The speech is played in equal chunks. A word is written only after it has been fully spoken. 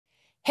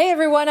Hey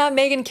everyone, I'm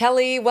Megyn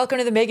Kelly. Welcome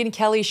to the Megyn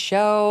Kelly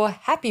Show.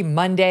 Happy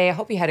Monday. I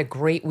hope you had a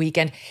great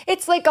weekend.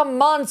 It's like a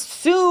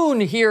monsoon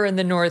here in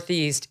the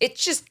Northeast.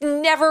 It's just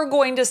never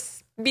going to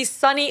be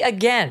sunny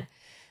again.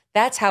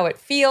 That's how it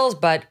feels,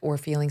 but we're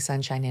feeling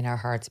sunshine in our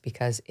hearts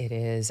because it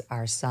is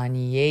our son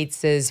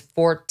Yates's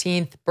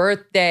 14th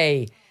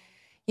birthday.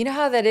 You know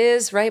how that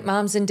is, right,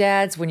 moms and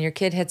dads, when your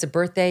kid hits a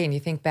birthday and you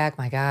think back,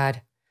 my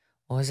God,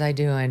 what was I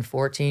doing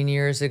 14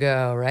 years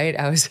ago, right?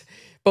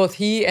 Both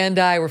he and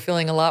I were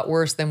feeling a lot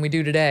worse than we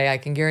do today. I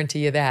can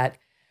guarantee you that.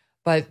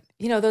 But,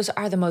 you know, those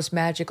are the most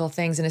magical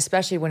things. And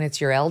especially when it's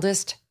your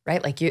eldest,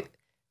 right? Like you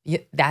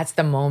that's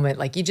the moment.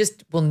 Like you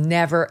just will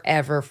never,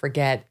 ever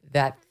forget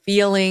that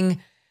feeling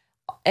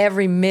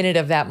every minute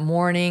of that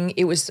morning.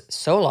 It was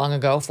so long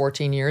ago,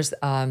 14 years.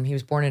 He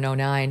was born in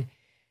 2009.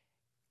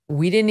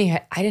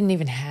 I didn't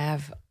even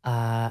have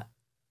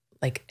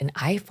like an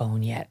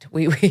iPhone yet.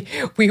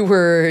 We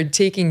were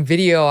taking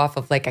video off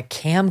of like a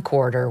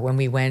camcorder when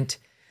we went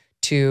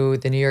to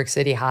the New York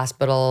City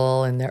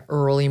hospital in the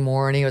early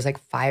morning. It was like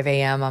 5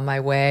 a.m. on my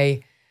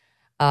way.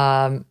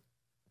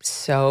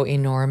 So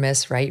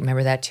enormous, right?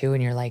 Remember that too?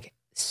 And you're like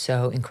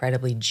so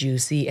incredibly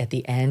juicy at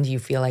the end. You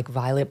feel like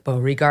Violet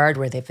Beauregard,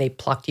 where if they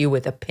plucked you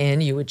with a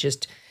pin, you would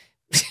just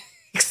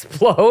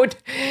explode.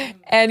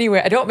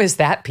 Anyway, I don't miss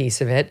that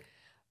piece of it.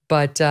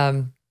 But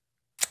I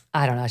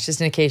don't know. It's just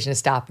an occasion to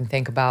stop and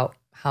think about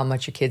how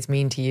much your kids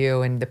mean to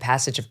you and the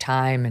passage of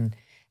time, and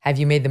have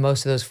you made the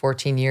most of those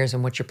 14 years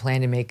and what you're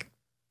planning to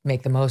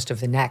make the most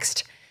of the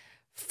next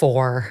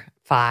 4,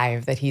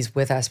 5 that he's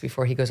with us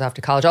before he goes off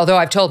to college. Although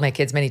I've told my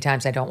kids many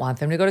times I don't want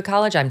them to go to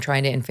college. I'm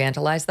trying to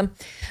infantilize them.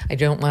 I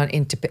don't want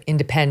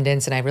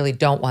independence, and I really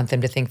don't want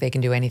them to think they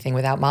can do anything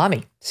without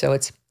mommy. So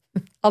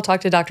I'll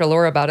talk to Dr.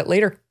 Laura about it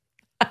later.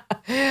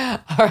 All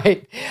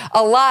right.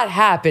 A lot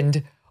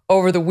happened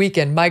over the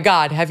weekend. My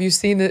God, have you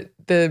seen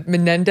the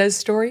Menendez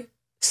story?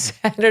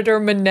 Senator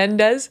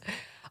Menendez?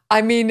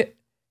 I mean,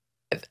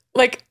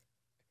 like,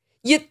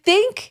 you'd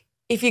think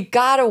if you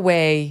got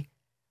away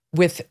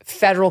with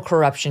federal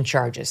corruption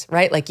charges,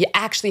 right? Like you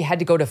actually had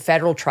to go to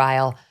federal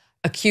trial,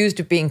 accused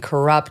of being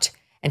corrupt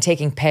and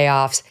taking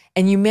payoffs,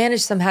 and you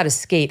managed somehow to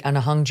skate on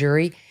a hung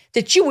jury,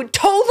 that you would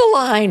toe the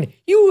line.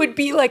 You would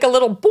be like a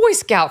little Boy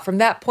Scout from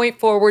that point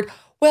forward.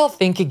 Well,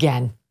 think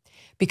again,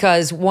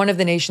 because one of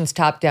the nation's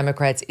top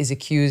Democrats is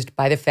accused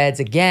by the feds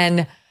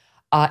again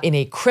in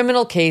a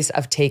criminal case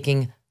of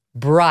taking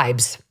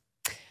bribes.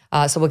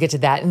 So we'll get to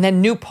that. And then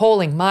new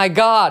polling. My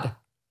God.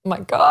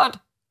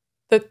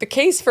 The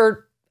case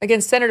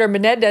against Senator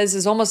Menendez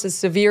is almost as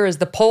severe as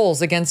the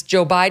polls against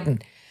Joe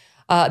Biden.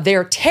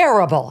 They're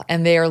terrible,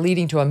 and they are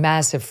leading to a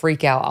massive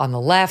freakout on the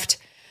left.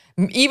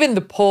 Even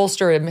the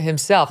pollster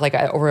himself, like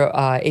over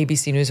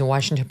ABC News and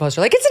Washington Post,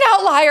 are like, it's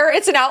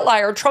an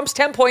outlier. Trump's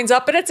 10 points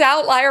up, but it's an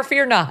outlier,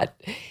 fear not.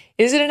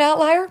 Is it an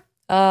outlier?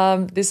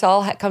 This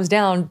all comes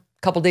down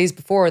a couple days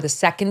before the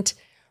second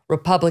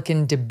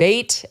Republican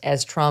debate,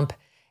 as Trump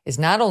is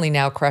not only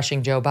now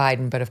crushing Joe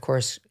Biden, but of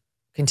course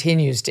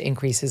continues to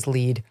increase his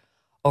lead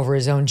over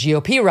his own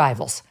GOP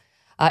rivals.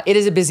 It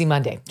is a busy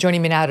Monday.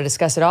 Joining me now to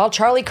discuss it all,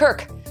 Charlie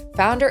Kirk,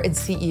 founder and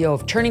CEO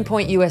of Turning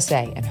Point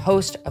USA and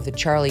host of The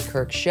Charlie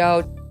Kirk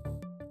Show.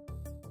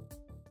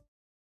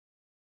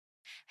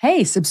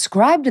 Hey,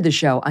 subscribe to the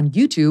show on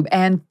YouTube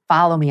and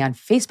follow me on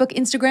Facebook,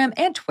 Instagram,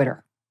 and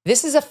Twitter.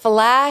 This is a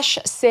flash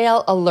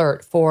sale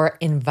alert for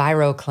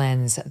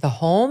EnviroKlenz, the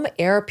home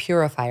air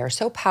purifier.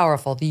 So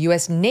powerful, the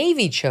U.S.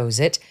 Navy chose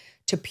it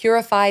to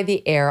purify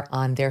the air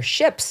on their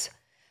ships.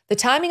 The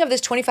timing of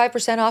this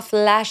 25% off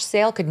flash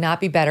sale could not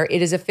be better.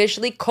 It is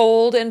officially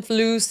cold and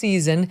flu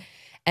season,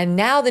 and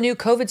now the new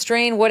COVID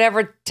strain,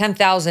 whatever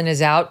 10,000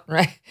 is out,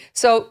 right?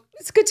 So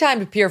it's a good time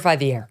to purify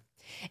the air.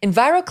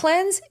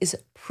 EnviroKlenz is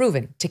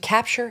proven to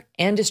capture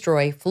and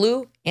destroy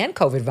flu and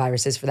COVID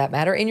viruses, for that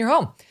matter, in your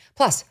home.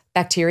 Plus,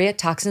 bacteria,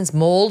 toxins,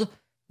 mold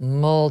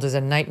is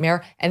a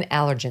nightmare, and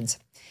allergens.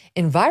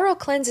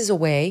 EnviroKlenz is a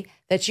way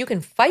that you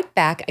can fight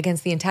back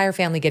against the entire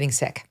family getting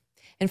sick.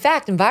 In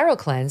fact,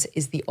 EnviroKlenz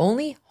is the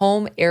only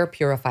home air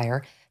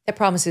purifier that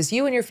promises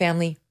you and your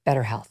family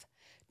better health.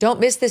 Don't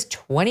miss this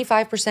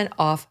 25%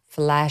 off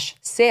flash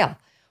sale.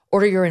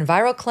 Order your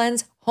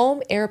EnviroKlenz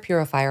home air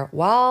purifier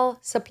while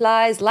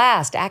supplies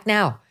last. Act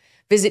now.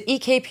 Visit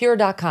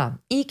ekpure.com,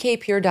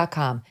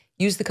 ekpure.com.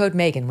 Use the code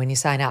Megyn when you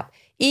sign up.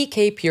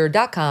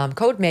 ekpure.com,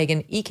 code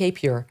Megyn,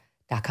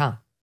 ekpure.com.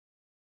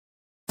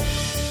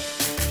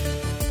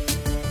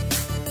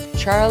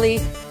 Charlie,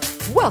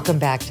 welcome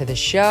back to the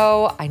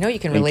show. I know you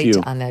can relate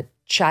on the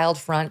child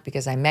front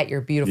because I met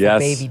your beautiful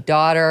baby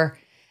daughter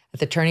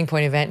at the Turning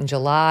Point event in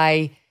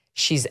July.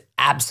 She's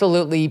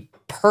absolutely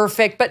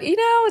perfect. But, you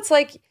know, it's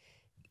like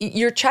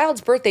your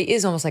child's birthday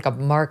is almost like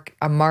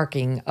a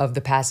marking of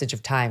the passage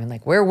of time. And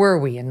like, where were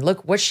we? And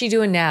look, what's she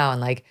doing now?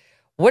 And like,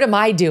 what am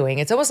I doing?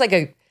 It's almost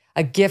like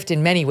a gift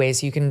in many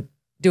ways. You can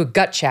do a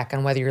gut check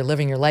on whether you're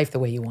living your life the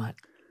way you want.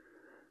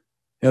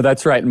 No,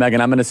 that's right,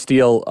 Megyn. I'm going to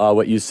steal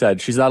what you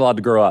said. She's not allowed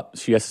to grow up.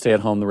 She has to stay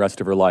at home the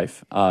rest of her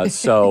life.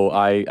 So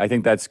I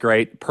think that's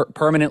great.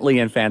 Permanently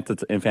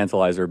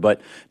infantilize her. But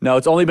no,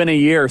 it's only been a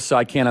year, so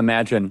I can't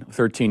imagine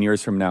 13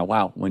 years from now.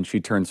 Wow, when she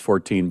turns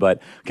 14.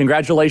 But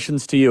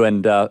congratulations to you.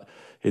 And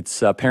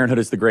it's parenthood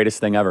is the greatest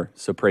thing ever.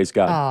 So praise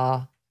God.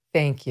 Aw,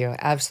 thank you.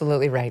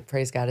 Absolutely right.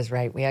 Praise God is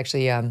right. We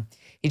actually,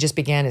 he just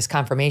began his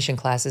confirmation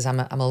classes. I'm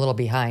a little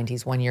behind.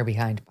 He's 1 year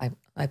behind.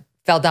 I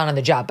fell down on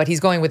the job, but he's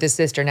going with his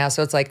sister now.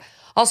 So it's like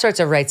all sorts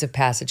of rites of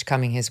passage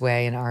coming his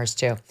way and ours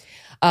too.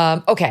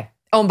 Okay.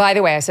 Oh, and by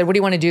the way, I said, what do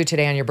you want to do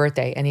today on your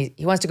birthday? And he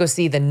wants to go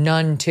see The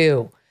Nun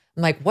 2.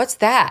 I'm like, what's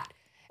that?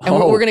 And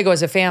we're going to go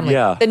as a family.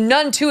 Yeah. The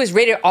Nun 2 is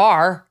rated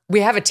R.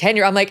 We have a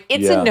 10-year. I'm like,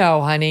 it's a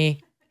no,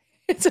 honey.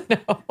 It's a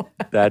no.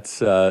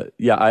 That's,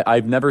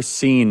 I've never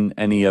seen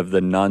any of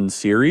the Nun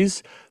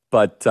series,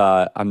 but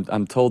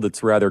I'm told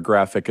it's rather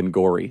graphic and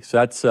gory. So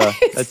that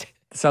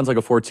sounds like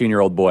a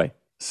 14-year-old boy.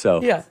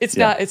 So yeah, it's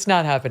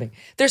not happening.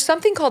 There's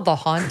something called The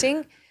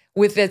Haunting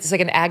it's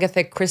like an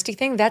Agatha Christie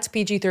thing. That's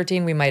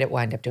PG-13. We might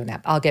wind up doing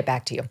that. I'll get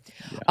back to you.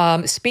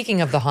 Yeah. Speaking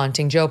of The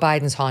Haunting, Joe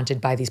Biden's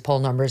haunted by these poll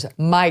numbers.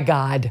 My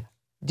God,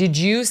 did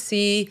you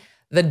see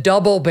the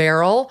double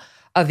barrel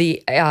of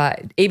the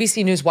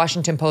ABC News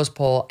Washington Post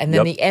poll and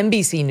then the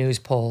NBC News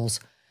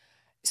polls?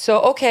 So,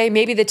 okay,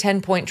 maybe the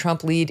 10-point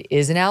Trump lead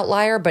is an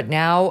outlier, but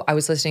now I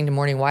was listening to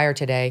Morning Wire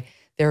today.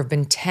 There have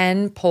been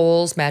 10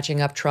 polls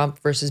matching up Trump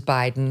versus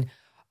Biden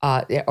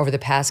over the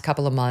past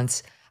couple of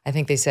months. I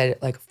think they said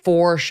like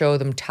 4 show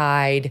them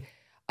tied,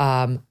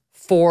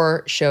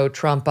 4 show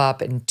Trump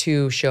up, and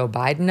 2 show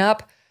Biden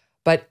up.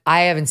 But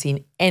I haven't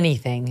seen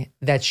anything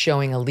that's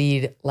showing a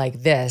lead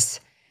like this.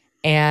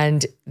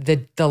 And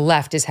the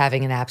left is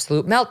having an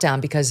absolute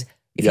meltdown because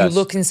if you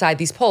look inside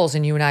these polls,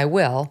 and you and I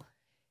will,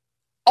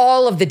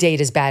 all of the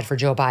data is bad for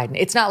Joe Biden.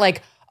 It's not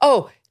like,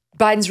 oh,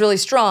 Biden's really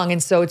strong,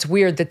 and so it's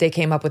weird that they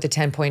came up with a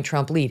 10-point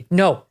Trump lead.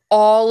 No,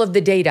 all of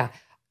the data,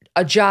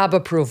 a job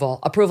approval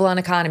on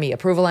economy,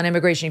 approval on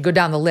immigration, you go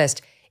down the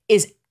list,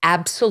 is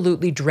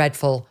absolutely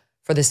dreadful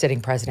for the sitting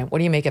president. What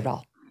do you make of it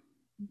all?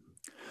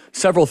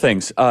 Several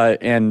things.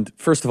 And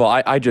first of all,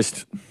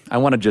 I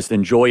want to just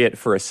enjoy it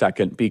for a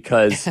second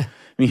because I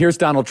mean, here's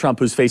Donald Trump,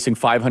 who's facing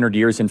 500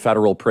 years in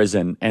federal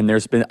prison, and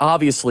there's been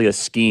obviously a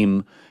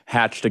scheme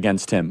hatched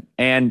against him.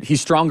 And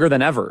he's stronger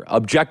than ever,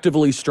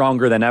 objectively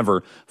stronger than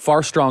ever,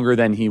 far stronger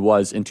than he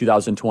was in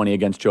 2020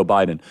 against Joe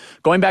Biden.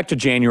 Going back to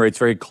January, it's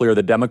very clear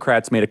the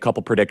Democrats made a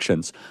couple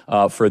predictions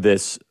for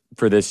this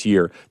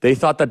year. They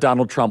thought that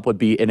Donald Trump would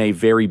be in a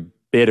very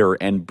bitter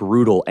and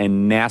brutal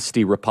and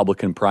nasty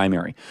Republican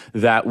primary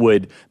that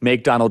would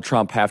make Donald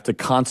Trump have to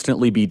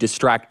constantly be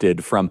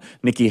distracted from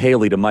Nikki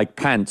Haley to Mike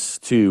Pence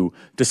to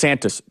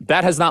DeSantis.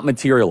 That has not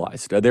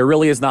materialized. There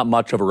really is not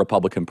much of a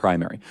Republican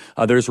primary.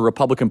 There's a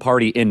Republican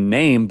Party in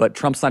name, but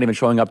Trump's not even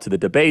showing up to the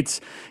debates,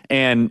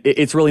 and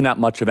it's really not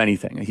much of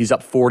anything. He's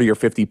up 40 or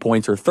 50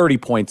 points or 30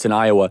 points in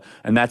Iowa,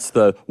 and that's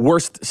the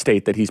worst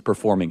state that he's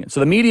performing in. So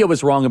the media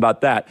was wrong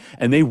about that,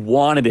 and they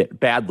wanted it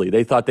badly.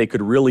 They thought they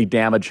could really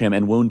damage him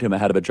and wound him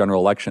ahead of a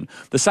general election.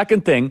 The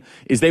second thing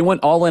is they went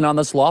all in on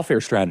this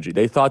lawfare strategy.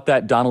 They thought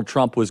that Donald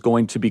Trump was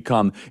going to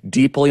become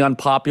deeply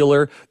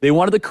unpopular. They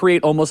wanted to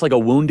create almost like a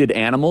wounded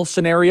animal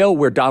scenario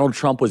where Donald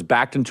Trump was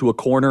backed into a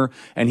corner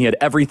and he had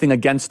everything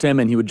against him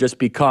and he would just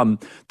become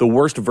the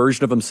worst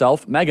version of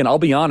himself. Megyn, I'll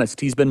be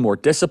honest, he's been more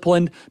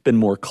disciplined, been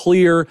more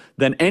clear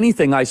than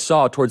anything I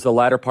saw towards the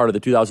latter part of the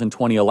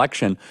 2020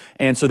 election.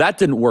 And so that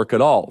didn't work at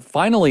all.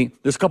 Finally,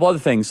 there's a couple other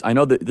things. I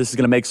know that this is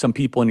going to make some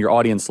people in your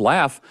audience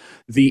laugh.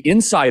 The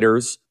insiders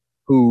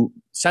who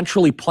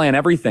centrally plan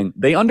everything,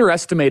 they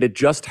underestimated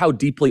just how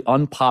deeply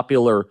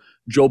unpopular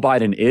Joe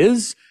Biden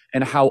is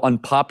and how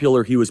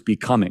unpopular he was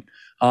becoming.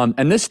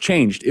 And this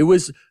changed. It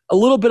was a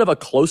little bit of a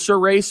closer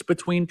race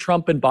between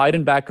Trump and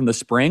Biden back in the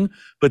spring,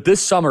 but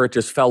this summer it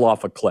just fell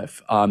off a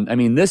cliff. I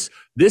mean, this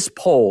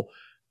poll,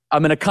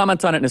 I'm going to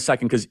comment on it in a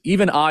second because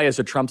even I, as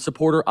a Trump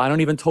supporter, I don't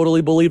even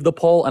totally believe the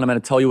poll, and I'm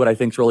going to tell you what I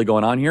think is really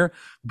going on here,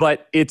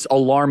 but it's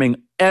alarming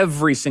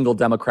every single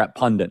Democrat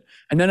pundit.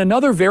 And then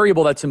another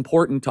variable that's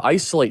important to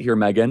isolate here,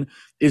 Megyn,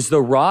 is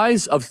the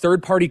rise of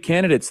third-party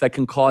candidates that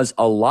can cause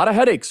a lot of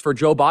headaches for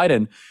Joe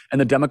Biden and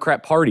the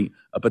Democrat Party.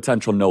 A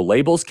potential no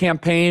labels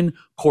campaign.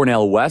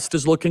 Cornel West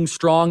is looking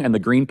strong, and the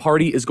Green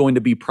Party is going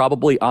to be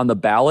probably on the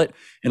ballot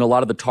in a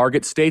lot of the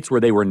target states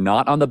where they were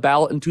not on the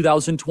ballot in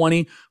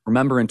 2020.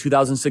 Remember, in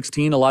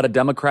 2016, a lot of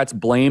Democrats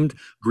blamed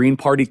Green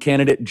Party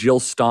candidate Jill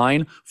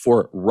Stein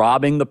for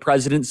robbing the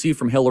presidency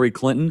from Hillary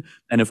Clinton.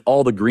 And if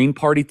all the Green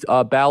Party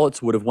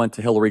ballots would have went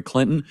to Hillary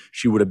Clinton,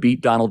 she would have beat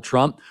Donald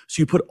Trump.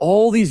 So you put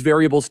all these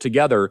variables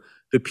together,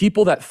 the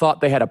people that thought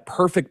they had a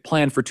perfect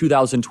plan for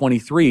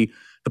 2023,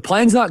 the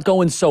plan's not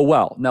going so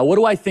well. Now, what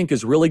do I think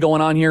is really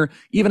going on here?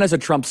 Even as a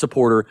Trump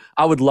supporter,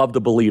 I would love to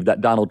believe that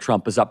Donald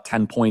Trump is up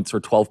 10 points or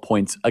 12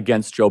 points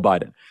against Joe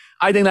Biden.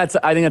 I think that's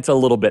a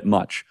little bit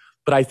much.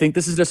 But I think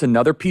this is just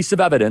another piece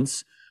of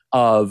evidence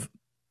of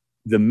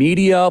the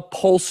media,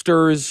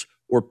 pollsters,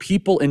 or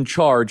people in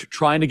charge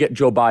trying to get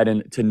Joe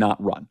Biden to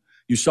not run.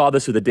 You saw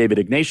this with the David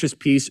Ignatius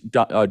piece.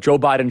 Joe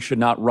Biden should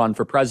not run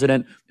for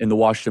president in the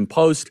Washington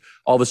Post.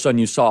 All of a sudden,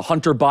 you saw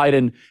Hunter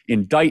Biden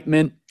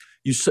indictment.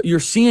 You're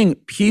seeing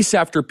piece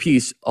after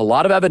piece, a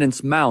lot of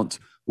evidence mount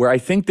where I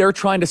think they're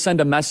trying to send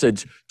a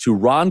message to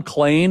Ron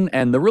Klain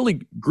and the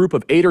really group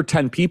of 8 or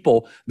 10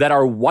 people that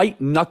are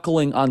white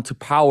knuckling onto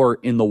power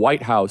in the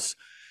White House.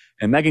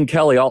 And Megyn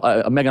Kelly,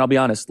 Megyn, I'll be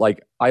honest,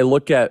 like I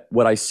look at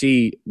what I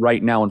see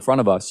right now in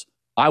front of us.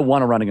 I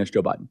want to run against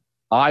Joe Biden.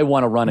 I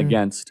want to run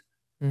against,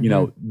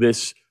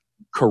 this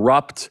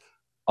corrupt,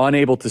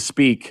 unable to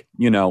speak,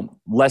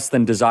 less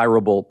than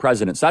desirable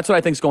president. So that's what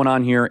I think is going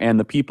on here. And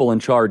the people in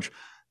charge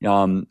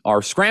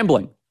are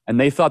scrambling. And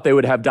they thought they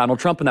would have Donald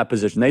Trump in that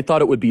position. They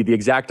thought it would be the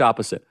exact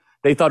opposite.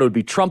 They thought it would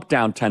be Trump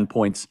down 10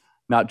 points,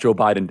 not Joe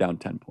Biden down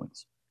 10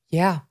 points.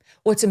 Yeah.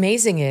 What's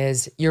amazing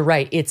is, you're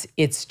right,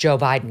 it's Joe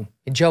Biden.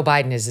 Joe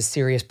Biden is a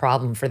serious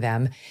problem for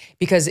them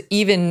because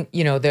even,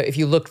 if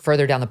you look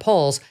further down the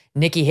polls,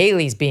 Nikki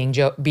Haley's beating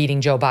Joe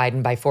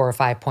Biden by 4 or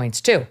 5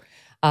 points too.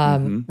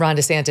 Ron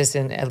DeSantis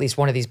in at least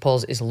one of these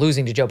polls is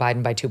losing to Joe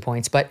Biden by 2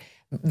 points. But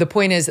the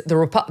point is the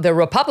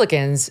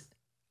Republicans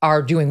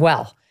are doing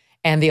well.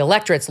 And the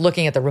electorate's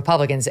looking at the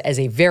Republicans as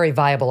a very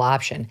viable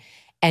option.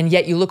 And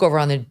yet you look over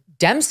on the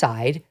Dem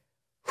side,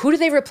 who do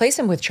they replace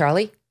him with,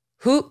 Charlie?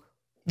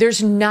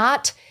 There's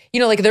not,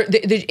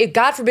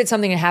 God forbid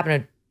something had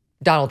happened to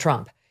Donald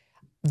Trump.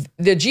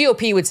 The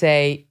GOP would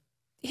say,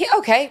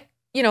 okay,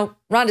 Ron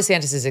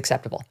DeSantis is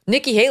acceptable.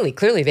 Nikki Haley,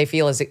 clearly they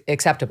feel is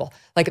acceptable.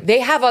 Like they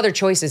have other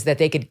choices that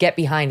they could get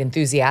behind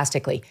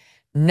enthusiastically.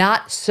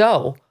 Not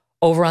so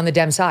over on the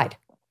Dem side.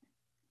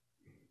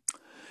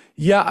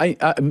 Yeah,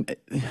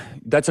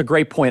 that's a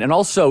great point. And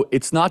also,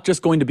 it's not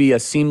just going to be a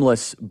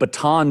seamless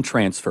baton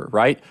transfer,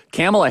 right?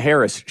 Kamala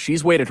Harris,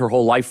 she's waited her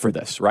whole life for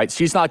this, right?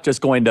 She's not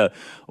just going to,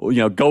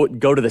 go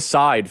to the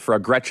side for a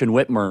Gretchen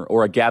Whitmer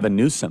or a Gavin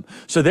Newsom.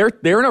 So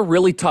they're in a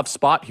really tough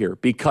spot here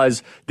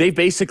because they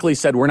basically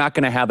said we're not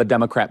going to have a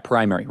Democrat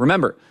primary.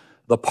 Remember,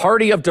 the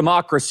party of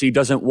democracy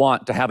doesn't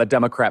want to have a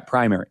Democrat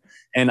primary.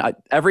 And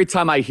every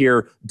time I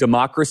hear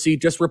democracy,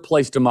 just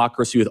replace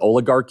democracy with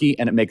oligarchy,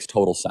 and it makes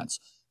total sense.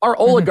 Our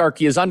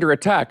oligarchy is under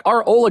attack.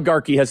 Our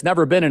oligarchy has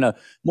never been in a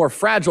more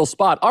fragile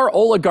spot. Our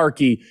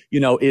oligarchy,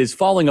 is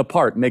falling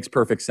apart. Makes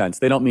perfect sense.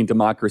 They don't mean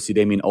democracy.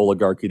 They mean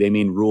oligarchy. They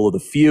mean rule of the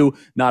few,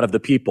 not of the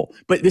people.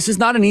 But this is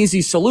not an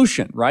easy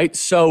solution, right?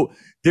 So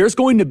there's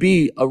going to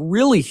be a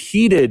really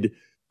heated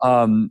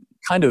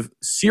kind of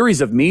series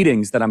of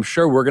meetings that I'm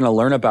sure we're going to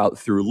learn about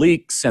through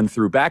leaks and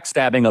through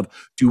backstabbing of,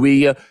 do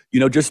we,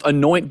 just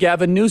anoint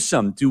Gavin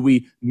Newsom? Do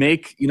we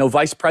make,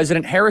 Vice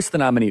President Harris the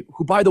nominee,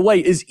 who, by the way,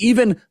 is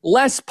even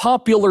less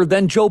popular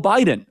than Joe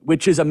Biden,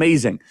 which is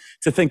amazing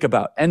to think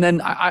about. And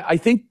then I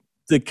think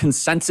the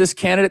consensus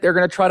candidate they're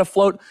going to try to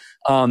float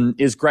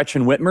is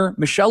Gretchen Whitmer.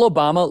 Michelle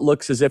Obama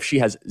looks as if she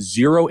has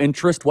zero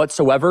interest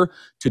whatsoever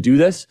to do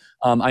this.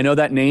 I know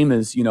that name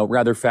is,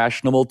 rather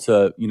fashionable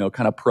to,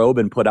 kind of probe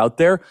and put out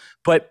there.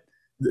 But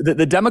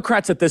the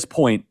Democrats at this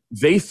point,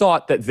 they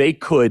thought that they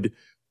could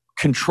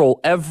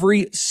control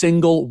every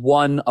single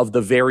one of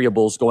the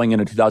variables going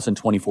into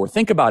 2024.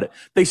 Think about it.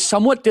 They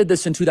somewhat did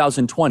this in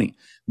 2020.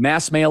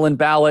 Mass mail-in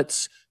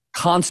ballots,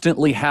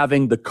 constantly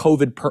having the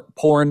COVID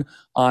porn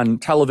on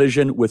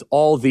television with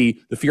all the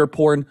fear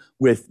porn,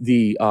 with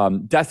the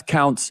death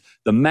counts,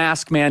 the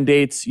mask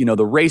mandates,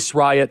 the race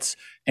riots,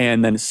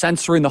 and then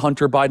censoring the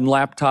Hunter Biden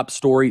laptop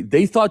story.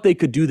 They thought they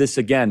could do this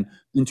again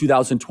in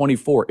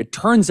 2024. It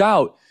turns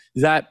out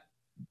that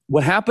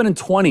what happened in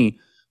 20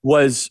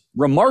 was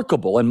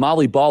remarkable, and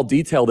Molly Ball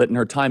detailed it in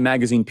her Time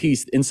magazine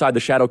piece, Inside the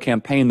Shadow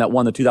Campaign, that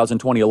won the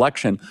 2020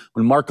 election,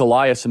 when Mark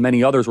Elias and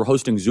many others were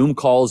hosting Zoom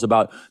calls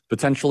about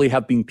potentially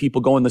having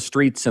people go in the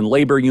streets, and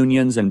labor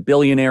unions and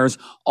billionaires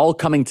all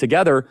coming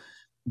together.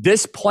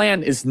 This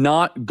plan is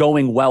not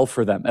going well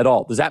for them at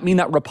all. Does that mean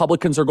that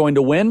Republicans are going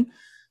to win?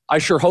 I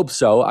sure hope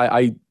so.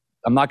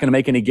 I'm not going to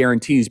make any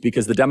guarantees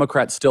because the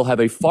Democrats still have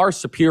a far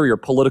superior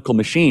political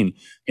machine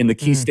in the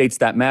key states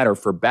that matter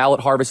for ballot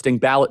harvesting,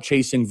 ballot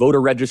chasing,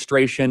 voter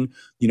registration,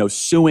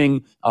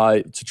 suing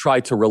to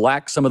try to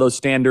relax some of those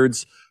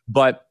standards.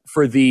 But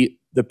for the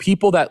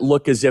people that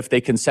look as if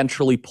they can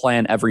centrally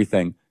plan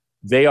everything,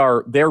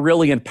 they're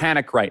really in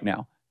panic right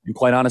now. And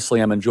quite honestly,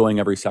 I'm enjoying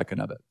every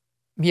second of it.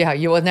 Yeah,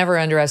 you will never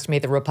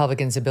underestimate the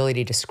Republicans'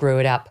 ability to screw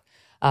it up.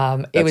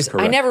 Correct.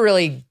 I never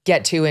really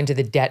get too into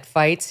the debt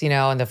fights,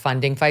 and the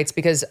funding fights,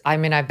 because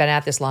I've been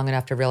at this long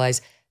enough to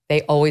realize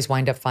they always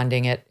wind up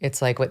funding it.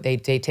 It's like what they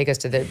take us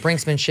to the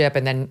brinksmanship,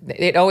 and then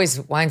it always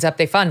winds up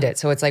they fund it.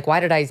 So it's like, why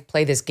did I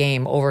play this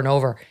game over and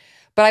over?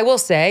 But I will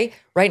say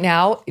right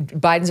now,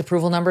 Biden's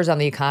approval numbers on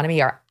the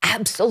economy are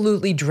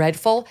absolutely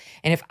dreadful.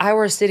 And if I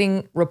were a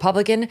sitting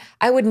Republican,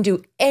 I wouldn't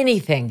do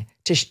anything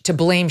to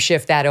blame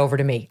shift that over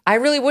to me. I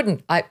really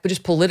wouldn't. But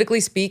just politically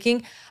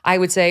speaking, I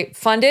would say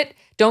fund it.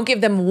 Don't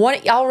give them one.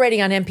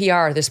 Already on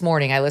NPR this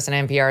morning, I listen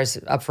to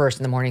NPR's Up First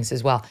in the mornings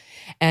as well.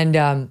 And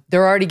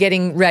they're already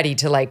getting ready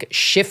to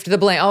shift the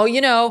blame. Oh,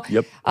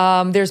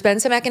 Yep. There's been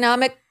some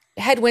economic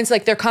headwinds,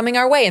 like they're coming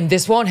our way and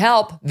this won't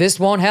help. This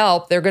won't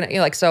help. They're going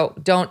to, so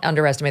don't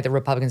underestimate the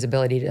Republicans'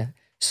 ability to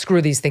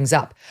screw these things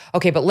up.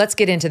 Okay, but let's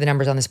get into the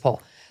numbers on this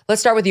poll. Let's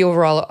start with the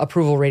overall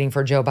approval rating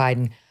for Joe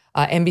Biden.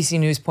 NBC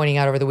News pointing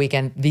out over the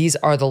weekend, these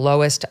are the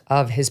lowest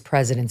of his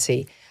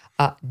presidency.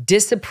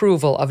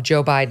 Disapproval of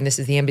Joe Biden, this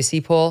is the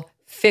NBC poll,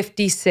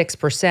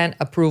 56%,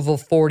 approval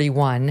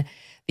 41%.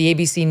 The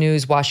ABC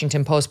News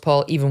Washington Post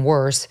poll, even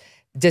worse,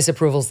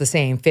 disapproval's the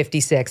same,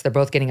 56%. They're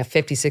both getting a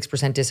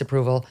 56%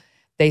 disapproval.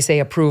 They say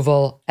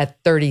approval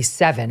at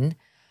 37%.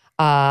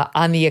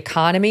 On the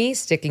economy,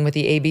 sticking with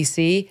the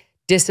ABC,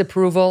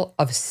 disapproval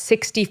of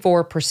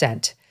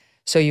 64%.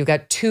 So you've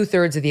got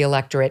 2/3 of the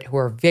electorate who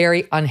are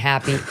very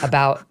unhappy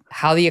about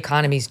how the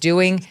economy's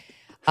doing.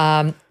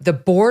 The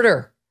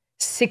border,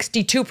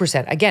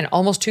 62%. Again,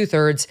 almost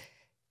 2/3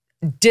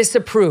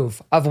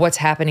 disapprove of what's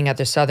happening at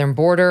the southern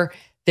border.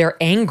 They're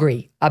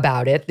angry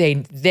about it.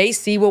 They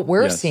see what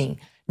we're seeing.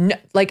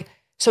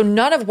 So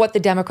none of what the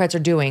Democrats are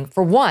doing,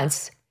 for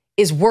once,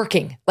 is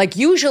working. Like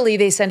usually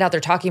they send out their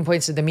talking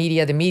points to the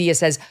media. The media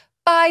says,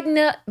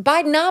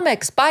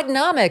 Bidenomics.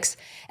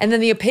 And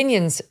then the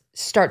opinions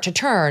start to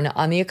turn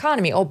on the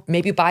economy. Oh,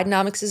 maybe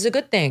Bidenomics is a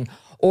good thing.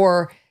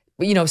 Or,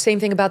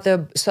 same thing about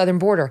the southern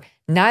border.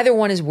 Neither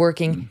one is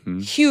working. Mm-hmm.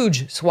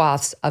 Huge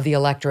swaths of the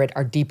electorate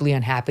are deeply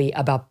unhappy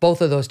about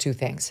both of those two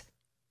things.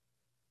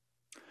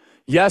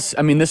 Yes,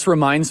 I mean, this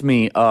reminds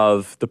me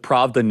of the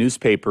Pravda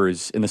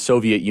newspapers in the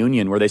Soviet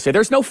Union where they say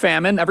there's no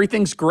famine,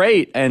 everything's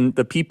great. And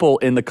the people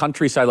in the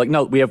countryside are like,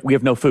 no, we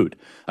have no food.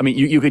 I mean,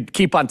 you could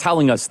keep on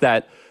telling us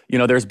that,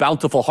 there's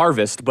bountiful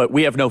harvest, but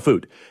we have no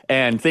food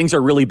and things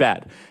are really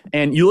bad.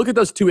 And you look at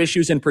those two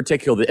issues in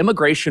particular, the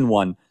immigration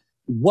one,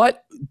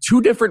 what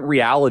two different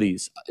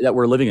realities that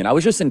we're living in. I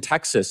was just in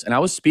Texas and I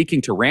was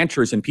speaking to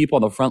ranchers and people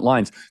on the front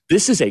lines.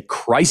 This is a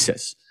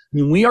crisis. I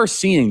mean, we are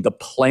seeing the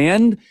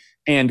planned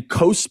and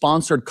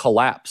co-sponsored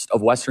collapse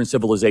of Western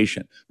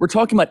civilization. We're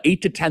talking about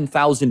 8,000 to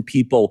 10,000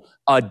 people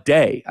a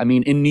day. I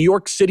mean, in New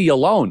York City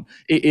alone,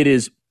 it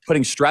is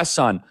putting stress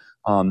on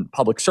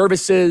public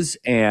services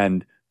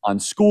and on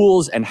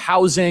schools and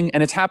housing,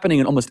 and it's happening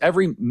in almost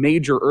every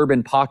major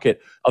urban pocket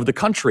of the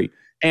country.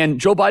 And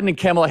Joe Biden and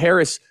Kamala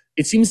Harris,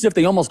 it seems as if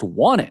they almost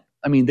want it.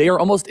 I mean, they are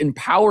almost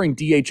empowering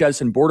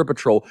DHS and Border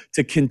Patrol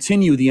to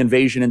continue the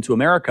invasion into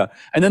America.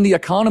 And then the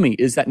economy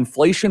is that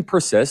inflation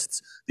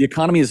persists. The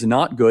economy is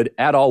not good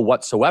at all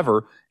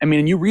whatsoever. I mean,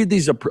 and you read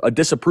these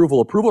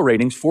approval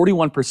ratings,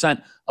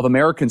 41% of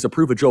Americans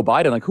approve of Joe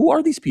Biden. Like, who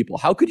are these people?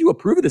 How could you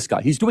approve of this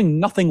guy? He's doing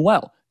nothing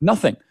well,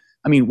 nothing.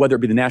 I mean, whether it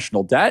be the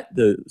national debt,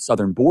 the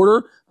southern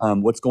border,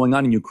 what's going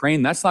on in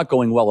Ukraine, that's not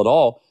going well at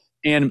all.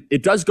 And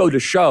it does go to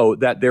show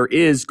that there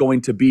is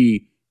going to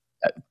be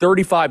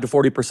 35 to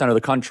 40% of the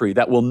country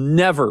that will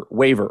never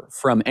waver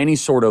from any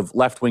sort of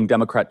left-wing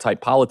Democrat type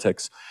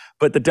politics.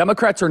 But the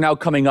Democrats are now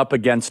coming up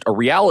against a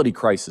reality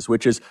crisis,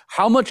 which is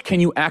how much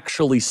can you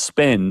actually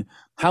spin?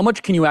 How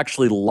much can you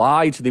actually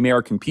lie to the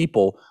American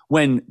people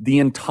when the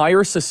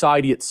entire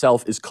society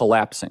itself is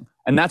collapsing?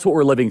 And that's what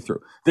we're living through.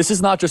 This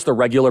is not just a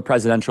regular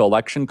presidential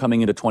election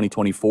coming into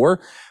 2024.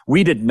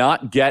 We did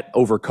not get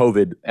over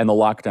COVID and the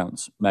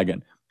lockdowns,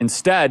 Megyn.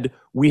 Instead,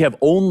 we have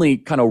only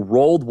kind of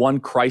rolled one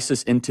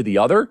crisis into the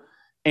other.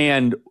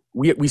 And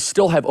we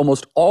still have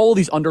almost all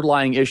these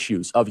underlying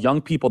issues of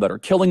young people that are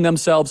killing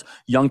themselves,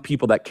 young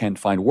people that can't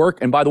find work.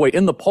 And by the way,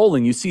 in the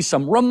polling, you see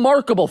some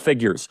remarkable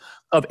figures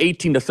of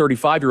 18 to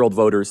 35-year-old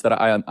voters that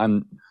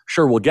I'm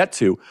sure we'll get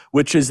to,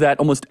 which is that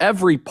almost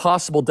every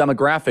possible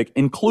demographic,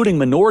 including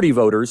minority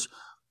voters,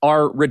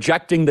 are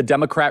rejecting the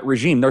Democrat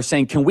regime. They're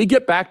saying, can we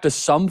get back to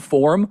some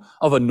form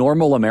of a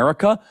normal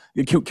America?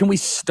 Can we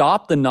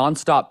stop the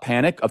nonstop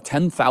panic of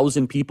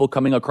 10,000 people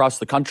coming across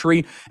the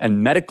country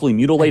and medically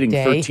mutilating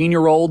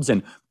 13-year-olds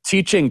and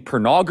teaching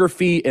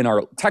pornography in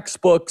our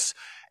textbooks?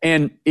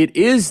 And it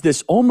is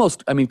this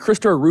almost, I mean,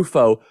 Christopher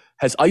Rufo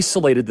has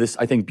isolated this,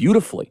 I think,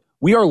 beautifully.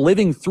 We are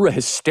living through a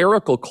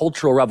hysterical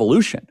cultural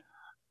revolution.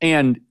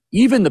 And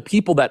even the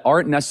people that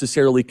aren't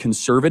necessarily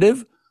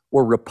conservative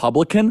or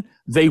Republican,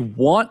 they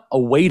want a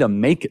way to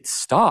make it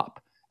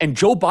stop. And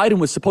Joe Biden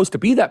was supposed to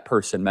be that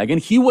person, Megyn.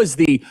 He was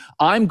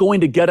I'm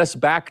going to get us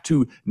back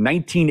to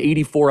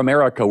 1984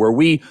 America, where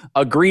we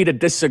agree to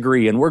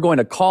disagree and we're going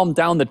to calm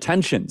down the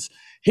tensions.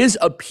 His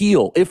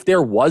appeal, if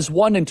there was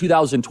one in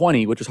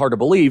 2020, which is hard to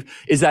believe,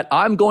 is that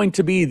I'm going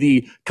to be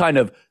the kind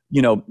of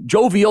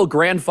jovial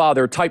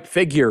grandfather type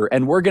figure,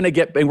 and we're going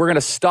to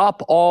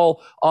stop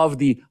all of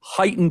the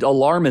heightened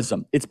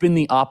alarmism. It's been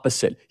the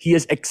opposite. He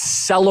has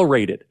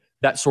accelerated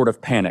that sort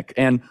of panic.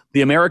 And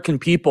the American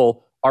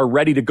people are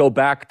ready to go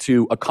back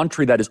to a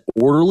country that is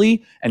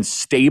orderly and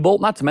stable,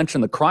 not to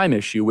mention the crime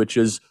issue, which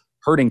is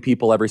hurting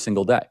people every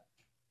single day.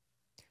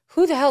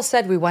 Who the hell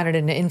said we wanted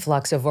an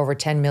influx of over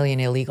 10 million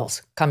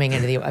illegals coming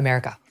into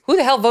America? Who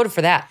the hell voted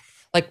for that?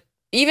 Like,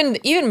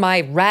 even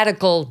my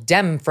radical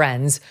Dem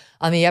friends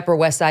on the Upper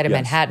West Side of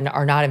Manhattan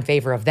are not in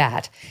favor of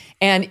that.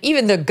 And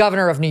even the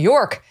governor of New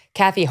York,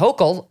 Kathy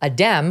Hochul, a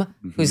Dem,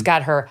 who's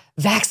got her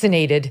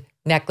vaccinated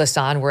necklace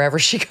on wherever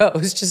she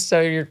goes, just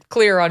so you're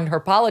clear on her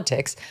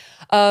politics.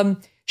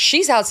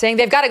 she's out saying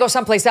they've got to go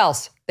someplace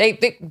else. They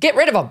get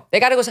rid of them. They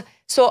got to go.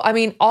 So, I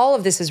mean, all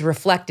of this is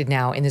reflected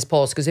now in this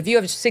polls, because if you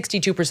have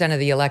 62% of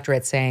the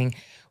electorate saying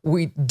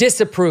we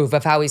disapprove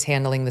of how he's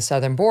handling the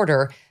southern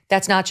border,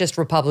 that's not just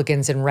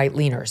Republicans and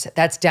right-leaners.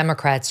 That's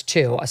Democrats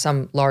too,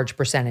 some large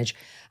percentage.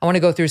 I want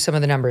to go through some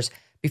of the numbers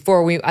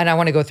and I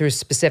want to go through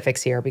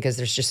specifics here because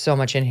there's just so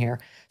much in here.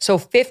 So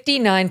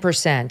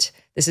 59%,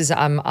 this is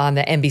on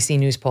the NBC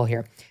News poll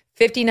here,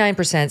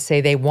 59%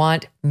 say they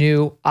want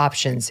new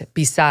options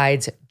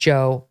besides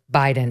Joe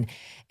Biden.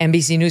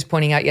 NBC News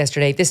pointing out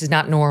yesterday, this is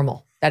not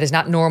normal. That is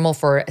not normal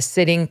for a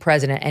sitting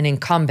president, an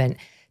incumbent,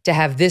 to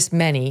have this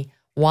many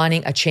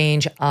wanting a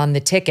change on the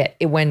ticket.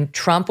 When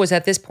Trump was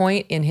at this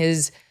point in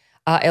his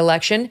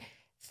election,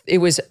 it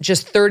was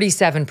just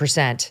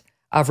 37%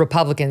 of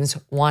Republicans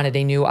wanted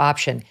a new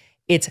option.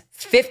 It's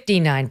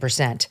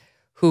 59%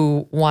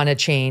 who want to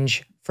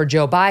change for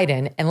Joe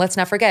Biden. And let's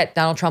not forget,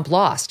 Donald Trump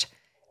lost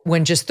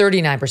when just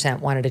 39%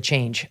 wanted a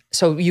change.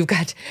 So you've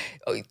got,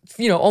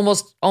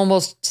 almost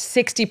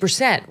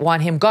 60%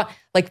 want him gone.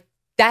 Like,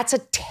 that's a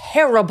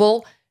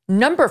terrible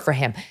number for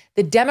him.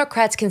 The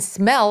Democrats can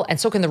smell, and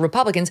so can the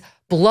Republicans,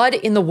 blood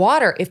in the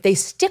water if they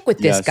stick with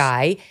this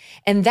guy.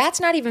 And that's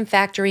not even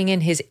factoring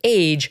in his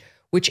age,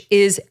 which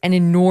is an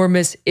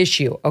enormous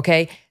issue,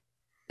 okay?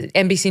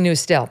 NBC News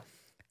still,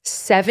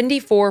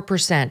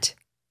 74%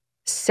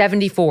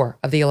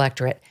 of the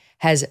electorate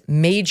has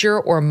major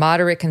or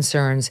moderate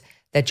concerns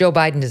that Joe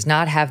Biden does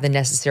not have the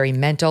necessary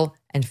mental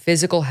and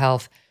physical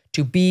health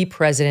to be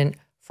president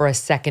for a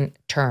second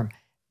term.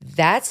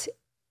 That's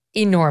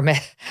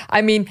enormous.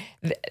 I mean,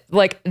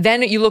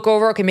 then you look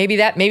over, okay, maybe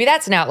that's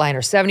an outliner,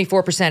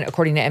 74%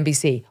 according to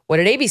NBC. What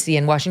did ABC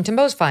and Washington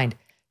Post find?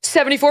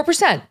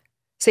 74%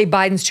 say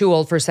Biden's too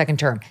old for a second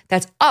term.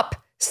 That's up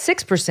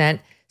 6%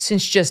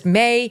 since just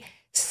May.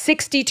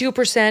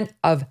 62%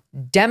 of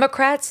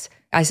Democrats,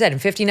 I said,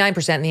 and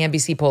 59% in the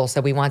NBC poll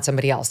said we want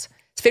somebody else.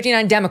 It's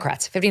 59%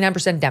 Democrats.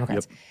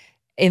 Yep.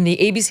 In the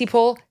ABC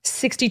poll,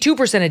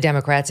 62% of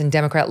Democrats and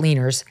Democrat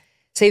leaners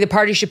say the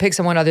party should pick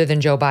someone other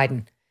than Joe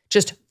Biden.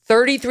 Just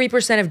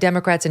 33% of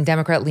Democrats and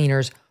Democrat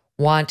leaners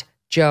want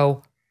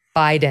Joe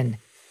Biden.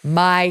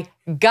 My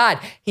God,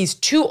 he's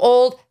too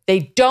old. They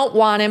don't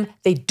want him.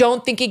 They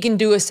don't think he can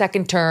do a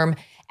second term.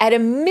 At a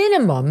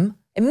minimum,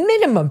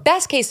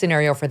 best case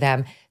scenario for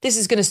them, this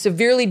is going to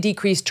severely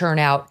decrease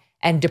turnout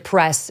and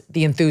depress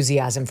the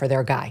enthusiasm for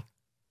their guy.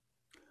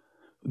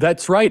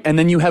 That's right. And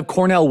then you have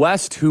Cornel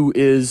West, who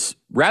is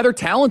rather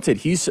talented.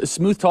 He's a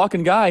smooth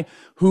talking guy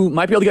who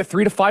might be able to get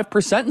 3 to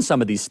 5% in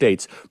some of these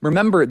states.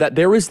 Remember that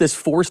there is this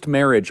forced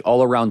marriage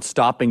all around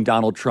stopping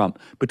Donald Trump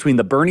between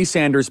the Bernie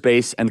Sanders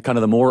base and kind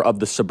of the more of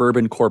the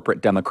suburban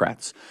corporate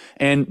Democrats.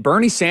 And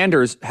Bernie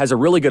Sanders has a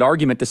really good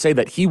argument to say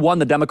that he won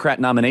the Democrat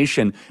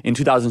nomination in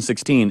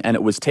 2016 and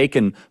it was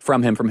taken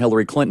from him from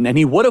Hillary Clinton. And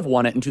he would have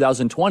won it in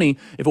 2020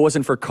 if it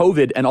wasn't for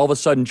COVID. And all of a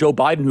sudden, Joe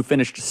Biden, who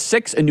finished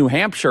 6th in New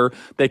Hampshire,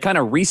 they kind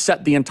of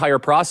reset the entire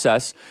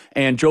process.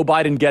 And Joe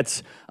Biden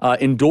gets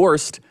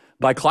endorsed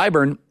by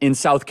Clyburn in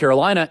South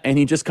Carolina, and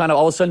he just kind of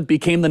all of a sudden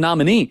became the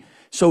nominee.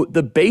 So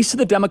the base of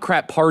the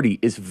Democrat Party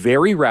is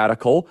very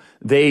radical.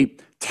 They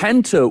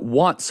tend to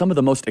want some of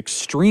the most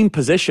extreme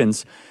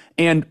positions,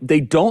 and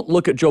they don't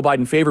look at Joe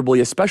Biden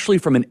favorably, especially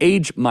from an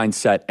age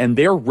mindset, and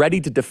they're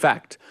ready to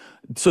defect.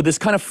 So this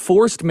kind of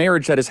forced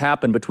marriage that has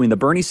happened between the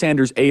Bernie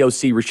Sanders,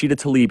 AOC, Rashida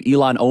Tlaib,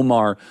 Ilhan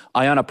Omar,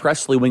 Ayanna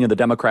Pressley wing of the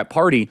Democrat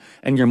Party,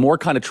 and your more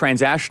kind of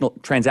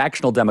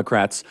transactional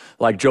Democrats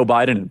like Joe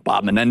Biden and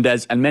Bob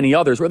Menendez and many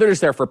others, where they're just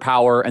there for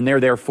power and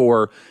they're there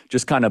for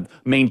just kind of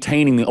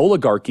maintaining the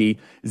oligarchy,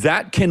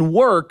 that can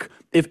work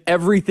if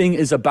everything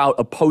is about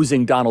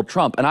opposing Donald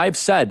Trump. And I've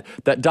said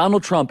that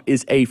Donald Trump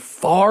is a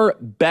far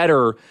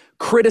better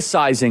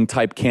criticizing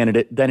type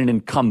candidate than an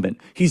incumbent.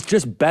 He's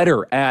just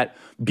better at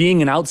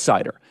being an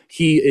outsider.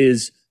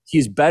 He's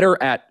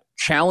better at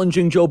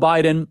challenging Joe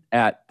Biden,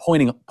 at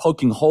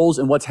poking holes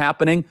in what's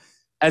happening.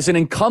 As an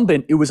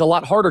incumbent, it was a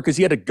lot harder because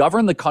he had to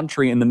govern the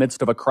country in the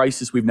midst of a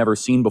crisis we've never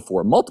seen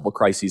before, multiple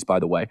crises, by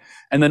the way,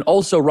 and then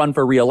also run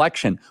for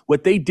re-election.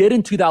 What they did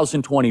in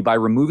 2020 by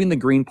removing the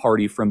Green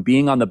Party from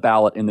being on the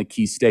ballot in the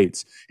key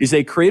states is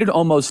they created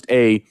almost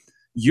a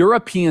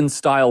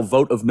European-style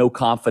vote of no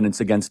confidence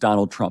against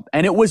Donald Trump.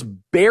 And it was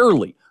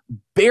barely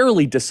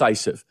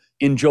decisive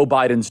in Joe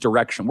Biden's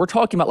direction. We're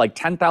talking about like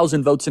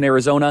 10,000 votes in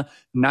Arizona,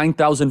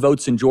 9,000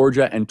 votes in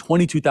Georgia, and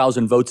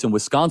 22,000 votes in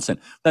Wisconsin.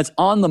 That's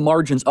on the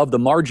margins of the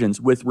margins,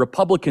 with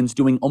Republicans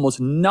doing almost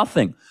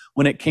nothing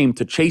when it came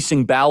to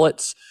chasing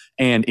ballots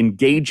and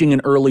engaging in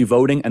early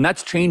voting. And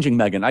that's changing,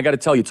 Megyn. I got to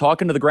tell you,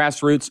 talking to the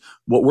grassroots,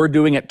 what we're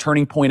doing at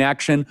Turning Point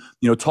Action,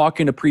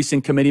 talking to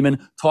precinct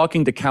committeemen,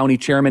 talking to county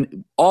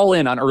chairmen, all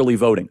in on early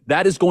voting.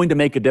 That is going to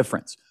make a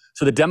difference.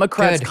 So the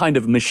Democrats' kind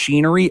of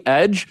machinery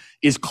edge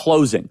is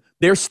closing.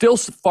 They're still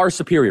far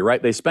superior,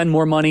 right? They spend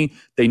more money.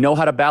 They know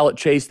how to ballot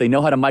chase. They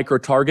know how to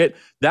micro-target.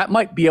 That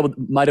might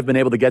have been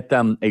able to get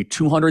them a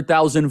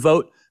 200,000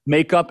 vote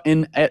makeup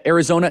in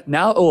Arizona.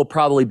 Now it will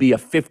probably be a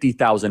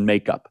 50,000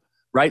 makeup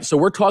right? So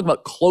we're talking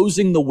about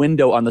closing the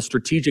window on the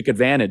strategic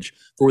advantage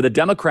for where the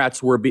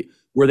Democrats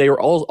where they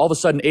were all of a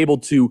sudden able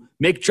to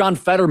make John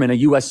Fetterman a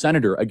U.S.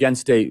 senator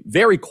against a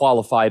very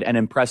qualified and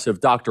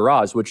impressive Dr.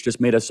 Oz, which just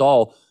made us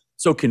all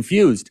so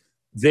confused.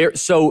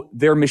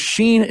 Their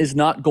machine is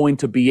not going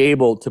to be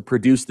able to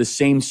produce the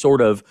same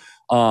sort of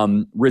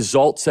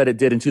results that it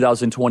did in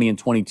 2020 and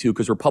 22,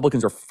 because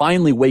Republicans are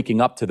finally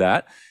waking up to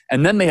that.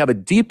 And then they have a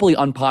deeply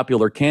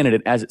unpopular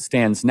candidate as it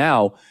stands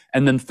now,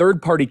 and then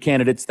third-party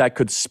candidates that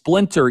could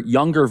splinter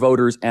younger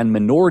voters and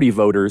minority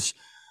voters.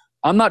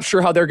 I'm not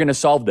sure how they're going to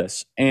solve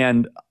this.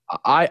 And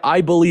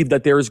I believe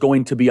that there is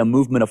going to be a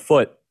movement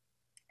afoot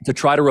to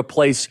try to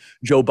replace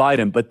Joe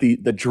Biden. But the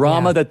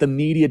drama that the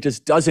media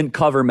just doesn't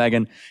cover,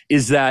 Megyn,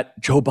 is that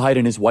Joe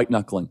Biden is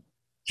white-knuckling.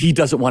 He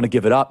doesn't want to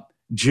give it up.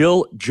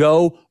 Jill,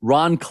 Joe,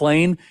 Ron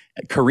Klain,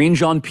 Karine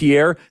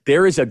Jean-Pierre,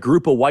 there is a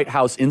group of White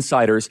House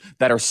insiders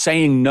that are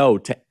saying no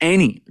to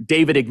any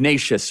David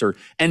Ignatius or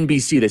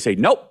NBC. They say,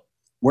 nope,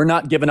 we're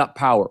not giving up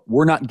power.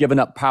 We're not giving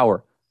up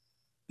power.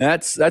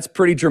 That's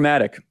pretty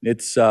dramatic.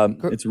 It's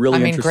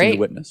really interesting to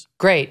witness.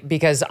 Great,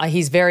 because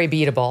he's very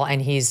beatable, and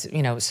he's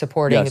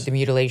supporting the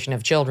mutilation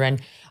of children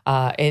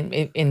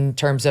in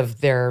terms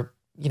of their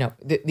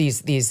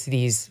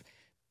these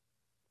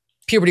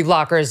puberty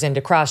blockers into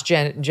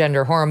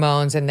cross-gender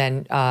hormones, and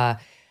then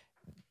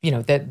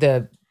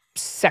the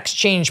sex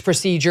change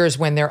procedures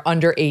when they're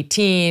under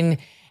 18,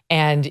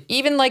 and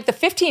even like the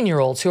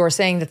 15-year-olds who are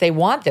saying that they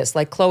want this,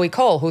 like Chloe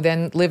Cole, who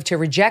then lived to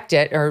reject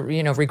it or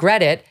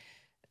regret it.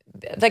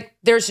 Like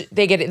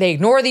they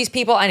ignore these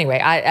people. Anyway,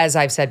 as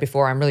I've said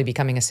before, I'm really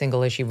becoming a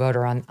single issue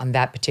voter on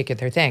that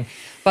particular thing.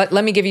 But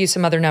let me give you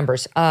some other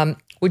numbers.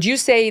 Would you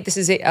say, this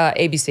is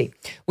ABC,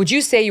 would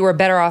you say you were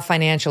better off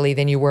financially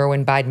than you were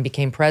when Biden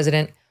became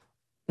president?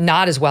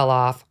 Not as well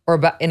off, or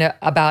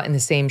about in the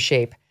same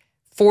shape?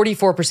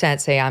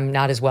 44% say I'm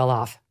not as well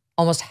off.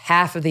 Almost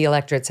half of the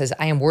electorate says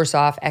I am worse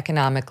off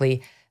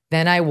economically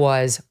than I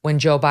was when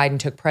Joe Biden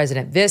took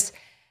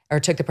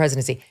the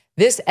presidency.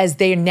 This, as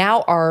they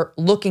now are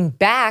looking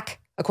back,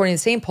 according to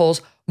the same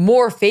polls,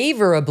 more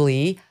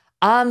favorably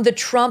on the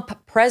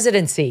Trump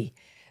presidency.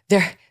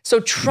 So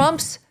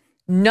Trump's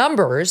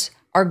numbers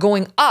are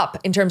going up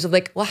in terms of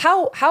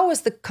how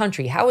is the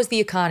country, how is the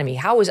economy,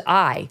 how is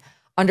I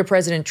under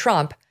President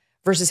Trump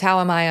versus how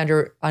am I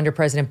under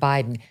President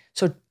Biden?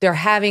 So they're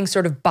having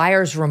sort of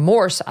buyer's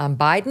remorse on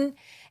Biden.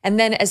 And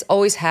then, as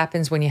always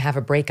happens when you have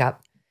a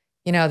breakup,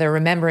 they're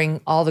remembering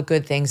all the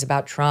good things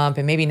about Trump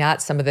and maybe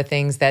not some of the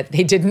things that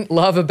they didn't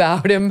love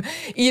about him.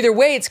 Either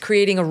way, it's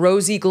creating a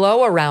rosy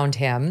glow around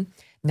him,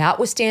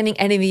 notwithstanding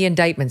any of the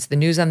indictments. The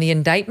news on the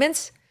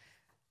indictments,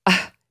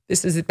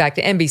 this is back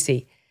to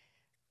NBC.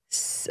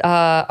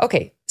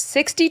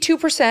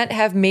 62%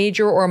 have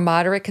major or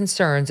moderate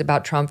concerns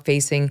about Trump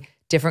facing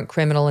different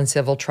criminal and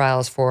civil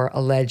trials for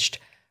alleged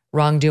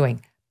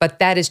wrongdoing. But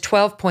that is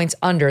 12 points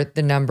under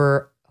the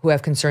number who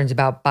have concerns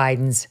about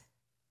Biden's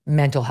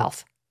mental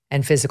health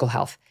and physical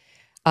health.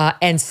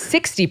 And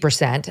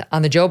 60%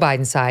 on the Joe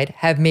Biden side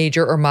have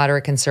major or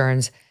moderate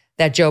concerns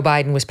that Joe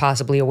Biden was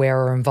possibly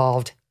aware or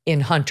involved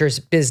in Hunter's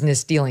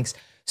business dealings.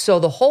 So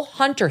the whole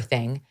Hunter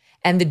thing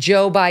and the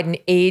Joe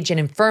Biden age and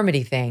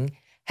infirmity thing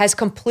has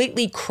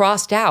completely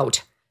crossed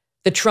out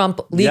the Trump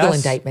legal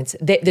indictments.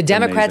 The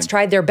Democrats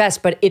tried their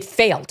best, but it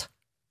failed.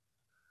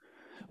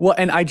 Well,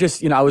 and I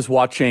was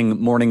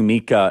watching Morning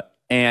Mika,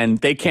 and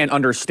they can't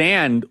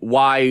understand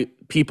why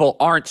people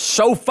aren't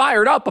so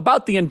fired up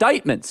about the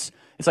indictments.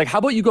 It's like, how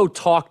about you go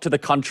talk to the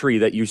country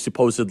that you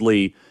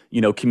supposedly,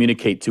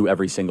 communicate to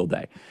every single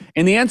day?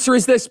 And the answer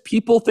is this: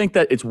 people think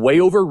that it's way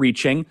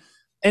overreaching.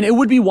 And it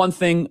would be one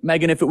thing,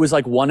 Megyn, if it was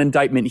like one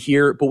indictment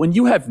here. But when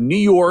you have New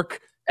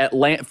York,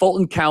 Atlanta,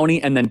 Fulton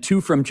County, and then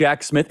 2 from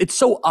Jack Smith, it's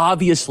so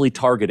obviously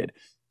targeted.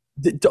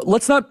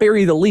 Let's not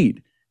bury the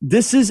lead.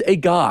 This is a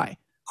guy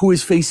who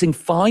is facing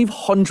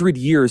 500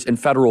 years in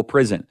federal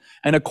prison,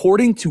 and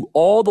according to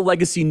all the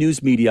legacy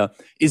news media,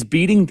 is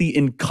beating the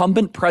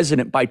incumbent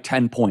president by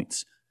 10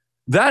 points.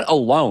 That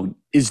alone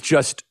is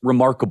just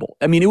remarkable.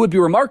 I mean, it would be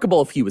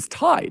remarkable if he was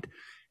tied,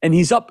 and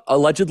he's up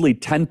allegedly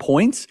 10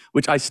 points,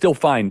 which I still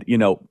find,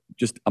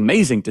 just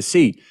amazing to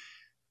see.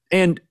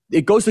 And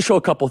it goes to show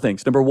a couple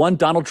things. Number one,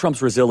 Donald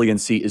Trump's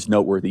resiliency is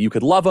noteworthy. You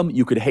could love him,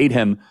 you could hate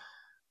him.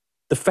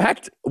 The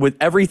fact, with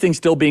everything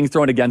still being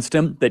thrown against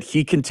him, that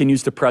he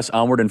continues to press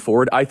onward and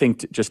forward, I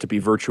think just to be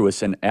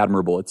virtuous and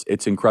admirable.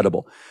 It's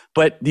incredible.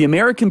 But the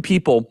American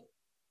people,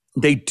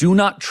 they do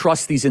not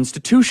trust these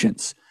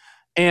institutions.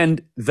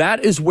 And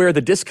that is where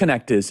the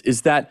disconnect is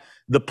that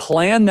the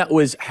plan that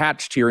was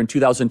hatched here in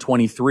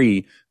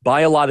 2023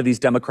 by a lot of these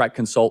Democrat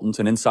consultants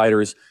and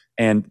insiders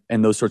and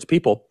those sorts of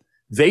people,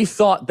 they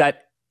thought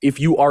that if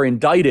you are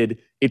indicted,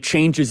 it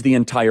changes the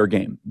entire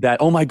game.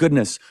 That, oh my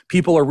goodness,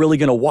 people are really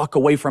going to walk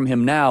away from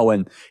him now,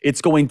 and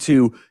it's going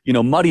to,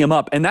 muddy him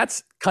up. And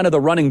that's kind of the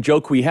running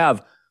joke we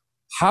have.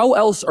 How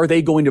else are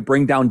they going to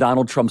bring down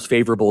Donald Trump's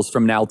favorables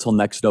from now till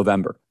next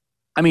November?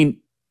 I mean,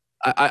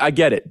 I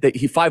get it. That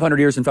he 500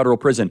 years in federal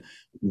prison.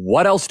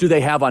 What else do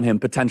they have on him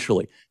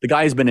potentially? The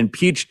guy has been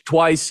impeached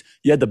twice.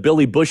 You had the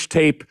Billy Bush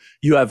tape.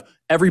 You have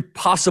every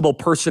possible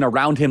person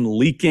around him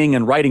leaking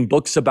and writing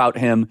books about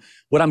him.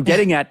 What I'm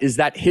getting at is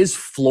that his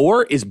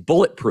floor is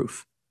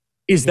bulletproof,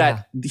 is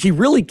that he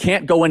really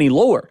can't go any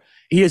lower.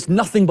 He has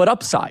nothing but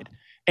upside.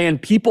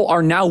 And people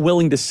are now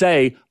willing to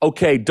say,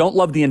 okay, don't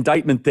love the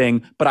indictment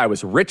thing, but I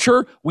was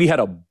richer. We had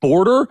a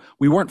border.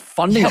 We weren't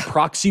funding a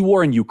proxy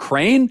war in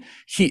Ukraine.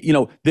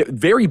 The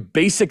very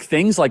basic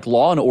things like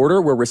law and order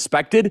were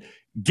respected.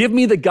 Give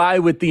me the guy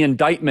with the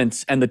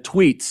indictments and the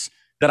tweets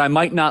that I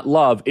might not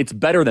love. It's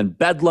better than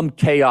bedlam,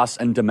 chaos,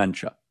 and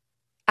dementia.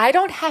 I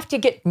don't have to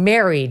get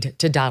married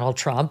to Donald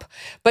Trump,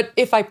 but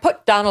if I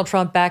put Donald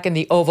Trump back in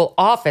the Oval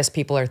Office,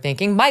 people are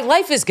thinking my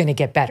life is going to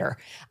get better.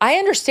 I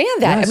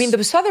understand that. Yes. I mean,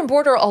 the southern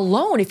border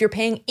alone, if you're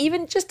paying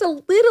even just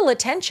a little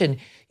attention,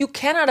 you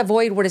cannot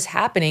avoid what is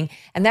happening.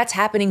 And that's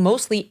happening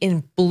mostly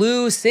in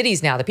blue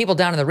cities now. The people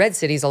down in the red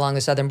cities along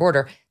the southern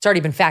border, it's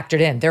already been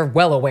factored in. They're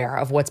well aware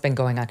of what's been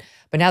going on.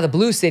 But now the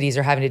blue cities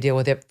are having to deal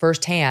with it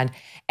firsthand.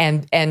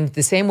 And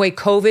the same way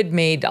COVID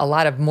made a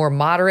lot of more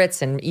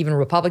moderates and even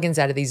Republicans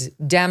out of these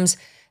Dems,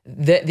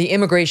 the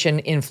immigration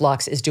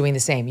influx is doing the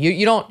same.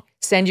 You don't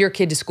send your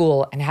kid to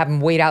school and have him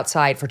wait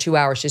outside for 2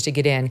 hours just to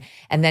get in,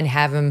 and then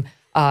have him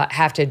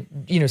have to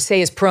say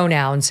his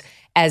pronouns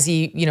as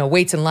he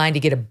waits in line to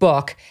get a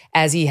book,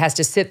 as he has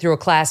to sit through a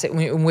class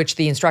in which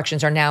the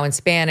instructions are now in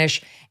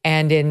Spanish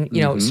and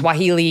in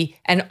Swahili,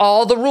 and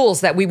all the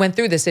rules that we went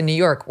through this in New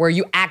York, where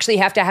you actually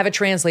have to have a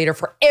translator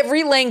for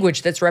every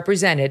language that's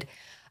represented,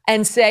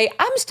 and say,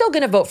 I'm still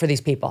going to vote for these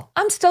people.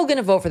 I'm still going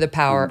to vote for the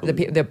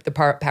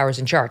powers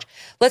in charge.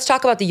 Let's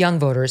talk about the young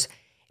voters,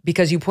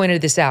 because you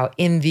pointed this out.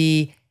 In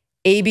the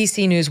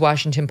ABC News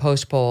Washington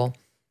Post poll,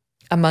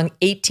 among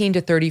 18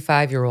 to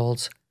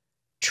 35-year-olds,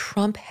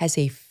 Trump has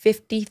a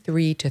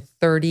 53 to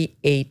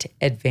 38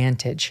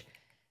 advantage.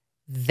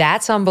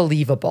 That's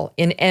unbelievable.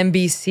 In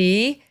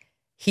NBC,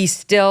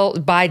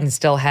 Biden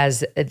still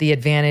has the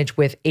advantage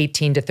with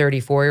 18 to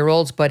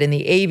 34-year-olds, but in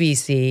the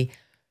ABC,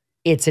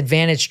 it's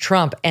advantage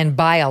Trump, and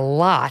by a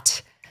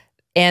lot.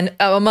 And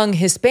among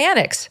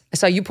Hispanics, I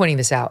saw you pointing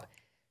this out,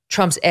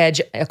 Trump's edge,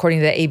 according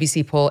to the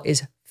ABC poll,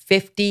 is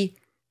 50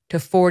 to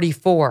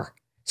 44.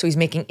 So he's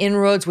making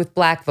inroads with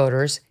black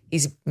voters.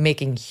 He's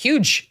making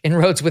huge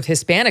inroads with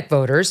Hispanic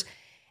voters.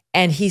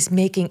 And he's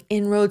making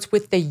inroads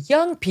with the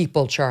young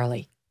people,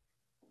 Charlie.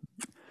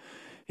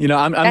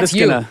 I'm just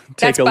going to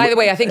take By the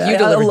way, I think you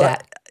delivered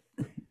that.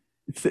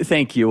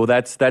 Thank you. Well,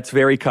 that's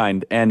very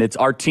kind. And it's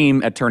our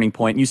team at Turning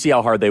Point. You see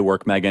how hard they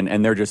work, Megyn,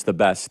 and they're just the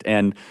best.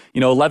 And,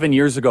 11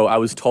 years ago, I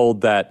was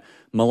told that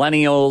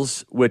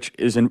millennials, which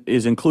is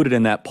included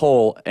in that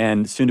poll,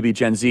 and soon to be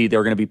Gen Z,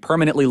 they're going to be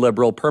permanently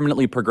liberal,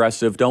 permanently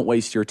progressive. Don't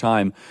waste your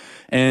time.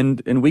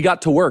 And we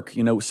got to work.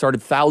 We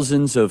started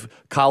thousands of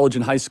college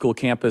and high school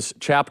campus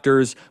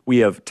chapters. We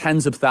have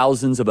tens of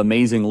thousands of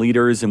amazing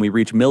leaders, and we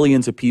reach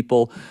millions of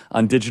people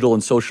on digital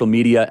and social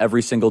media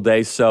every single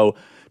day. So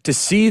to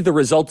see the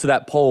results of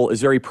that poll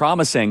is very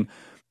promising.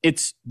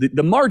 It's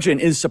the margin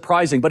is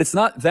surprising, but it's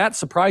not that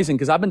surprising,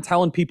 because I've been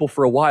telling people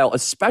for a while,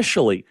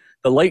 especially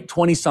the late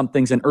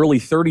 20-somethings and early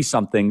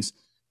 30-somethings,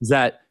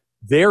 that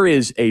there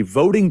is a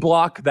voting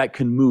block that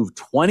can move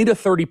 20 to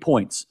 30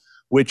 points,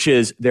 which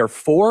is they're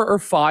 4 or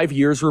 5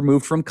 years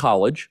removed from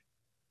college.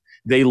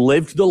 They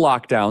lived the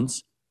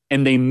lockdowns,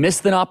 and they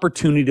missed an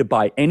opportunity to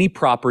buy any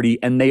property,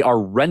 and they are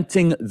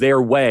renting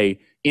their way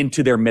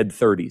into their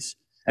mid-30s.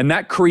 And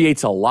that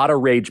creates a lot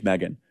of rage,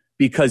 Megyn,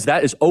 because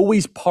that is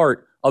always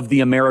part of the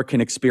American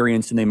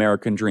experience and the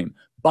American dream.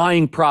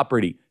 Buying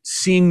property,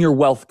 seeing your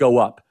wealth go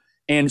up.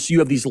 And so you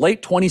have these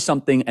late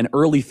 20-something and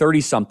early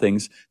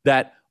 30-somethings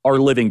that are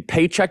living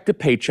paycheck to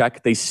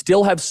paycheck. They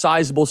still have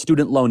sizable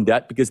student loan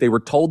debt because they were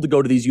told to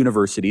go to these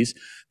universities.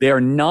 They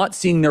are not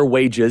seeing their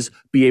wages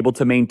be able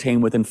to maintain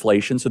with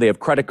inflation. So they have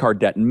credit card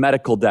debt and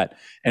medical debt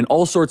and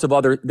all sorts of they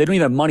don't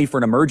even have money for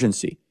an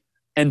emergency.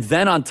 And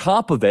then on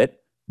top of it,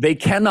 they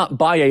cannot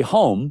buy a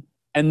home,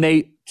 and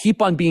they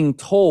keep on being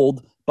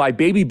told by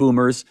baby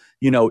boomers,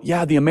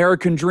 the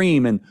American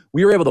dream, and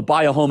we were able to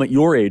buy a home at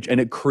your age,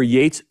 and it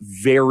creates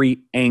very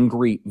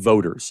angry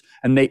voters.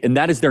 And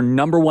that is their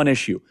number one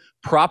issue.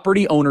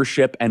 Property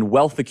ownership and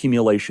wealth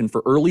accumulation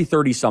for early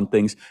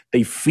 30-somethings.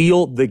 They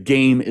feel the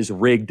game is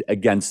rigged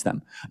against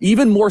them.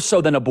 Even more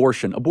so than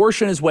abortion.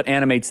 Abortion is what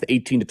animates the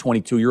 18 to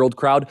 22-year-old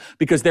crowd,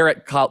 because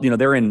they're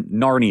they're in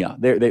Narnia.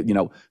 They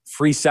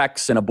free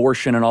sex and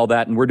abortion and all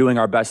that, and we're doing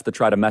our best to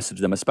try to message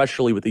them,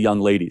 especially with the young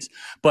ladies.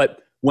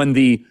 But when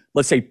the,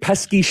 let's say,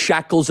 pesky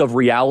shackles of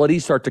reality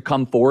start to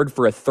come forward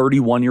for a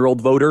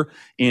 31-year-old voter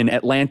in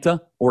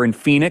Atlanta or in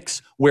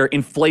Phoenix, where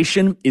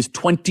inflation is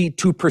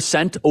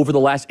 22% over the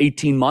last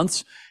 18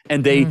 months,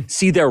 and they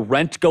see their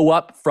rent go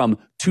up from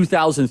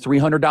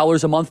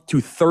 $2,300 a month to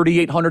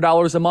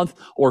 $3,800 a month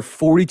or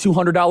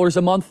 $4,200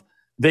 a month,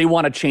 they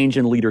want a change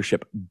in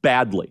leadership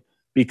badly.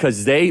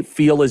 because they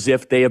feel as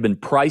if they have been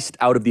priced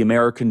out of the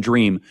American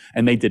dream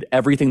and they did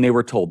everything they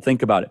were told.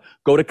 Think about it.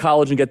 Go to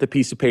college and get the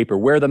piece of paper,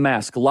 wear the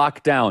mask,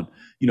 lock down,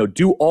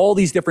 do all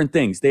these different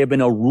things. They have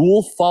been a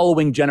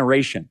rule-following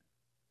generation.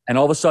 And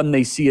all of a sudden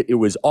they see it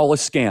was all a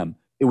scam.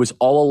 It was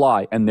all a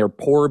lie, and they're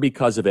poorer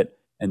because of it,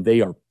 and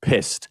they are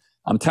pissed.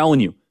 I'm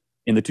telling you,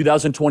 in the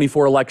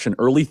 2024 election,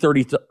 early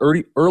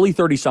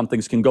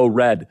 30-somethings can go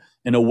red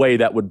in a way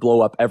that would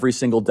blow up every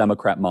single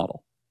Democrat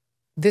model.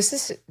 This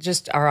is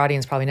just, our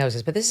audience probably knows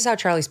this, but this is how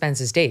Charlie spends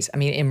his days. I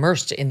mean,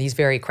 immersed in these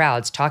very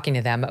crowds, talking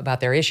to them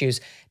about their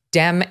issues,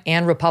 Dem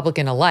and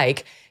Republican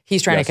alike.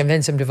 He's trying to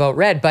convince them to vote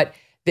red, but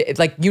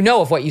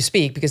of what you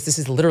speak, because this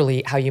is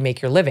literally how you make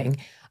your living.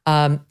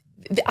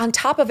 On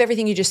top of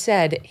everything you just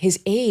said, his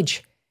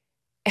age.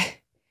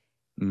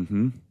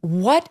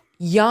 What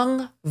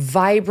young,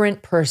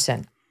 vibrant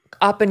person,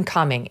 up and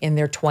coming in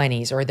their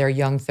 20s or their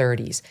young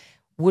 30s,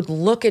 would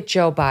look at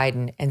Joe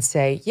Biden and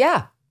say,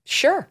 yeah,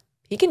 sure,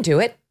 he can do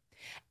it.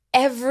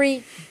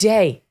 Every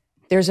day,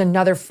 there's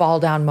another fall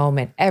down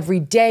moment. Every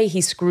day,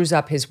 he screws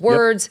up his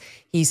words.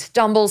 He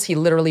stumbles. He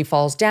literally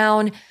falls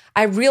down.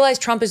 I realize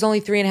Trump is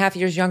only 3.5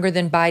 years younger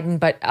than Biden,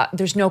 but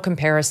there's no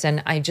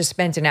comparison. I just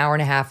spent an hour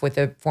and a half with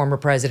the former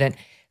president.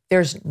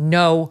 There's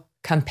no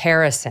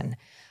comparison.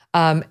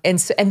 And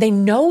they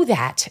know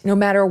that no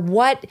matter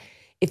what,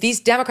 if these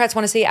Democrats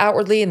want to say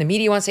outwardly and the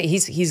media wants to say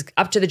he's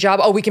up to the job,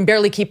 oh, we can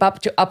barely keep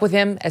up with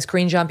him, as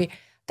Karine Jean-Pierre,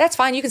 that's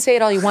fine. You can say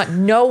it all you want.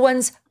 No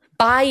one's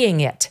buying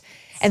it.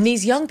 And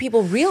these young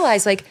people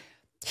realize,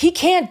 he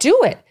can't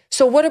do it.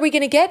 So what are we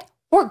going to get?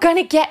 We're going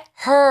to get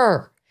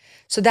her.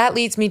 So that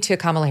leads me to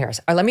Kamala Harris.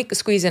 Let me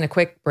squeeze in a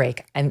quick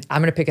break, and I'm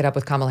going to pick it up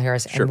with Kamala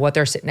Harris and what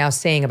they're now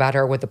saying about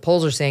her, what the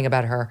polls are saying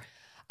about her,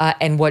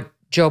 and what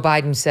Joe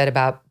Biden said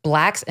about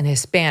blacks and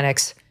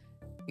Hispanics.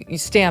 You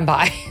stand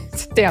by.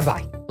 Stand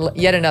by.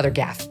 Yet another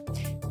gaffe.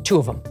 2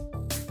 of them.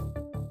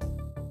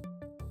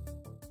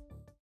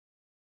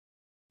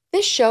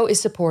 This show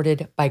is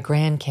supported by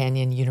Grand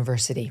Canyon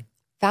University.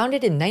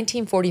 Founded in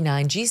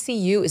 1949,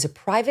 GCU is a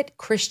private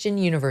Christian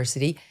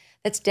university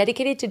that's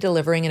dedicated to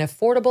delivering an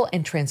affordable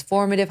and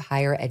transformative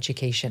higher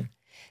education.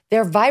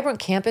 Their vibrant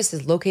campus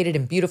is located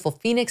in beautiful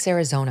Phoenix,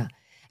 Arizona.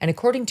 And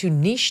according to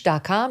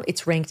niche.com,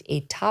 it's ranked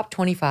a top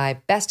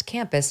 25 best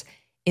campus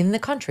in the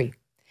country.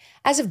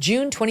 As of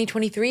June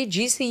 2023,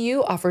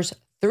 GCU offers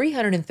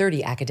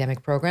 330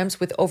 academic programs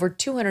with over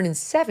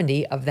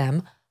 270 of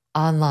them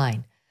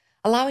online,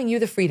 allowing you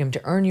the freedom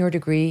to earn your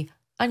degree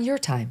on your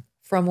time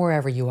from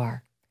wherever you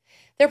are.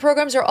 Their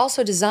programs are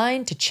also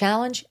designed to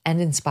challenge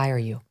and inspire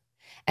you.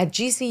 At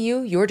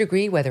GCU, your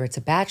degree, whether it's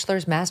a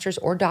bachelor's, master's,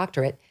 or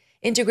doctorate,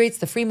 integrates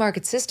the free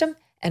market system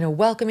and a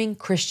welcoming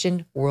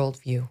Christian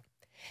worldview.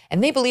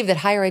 And they believe that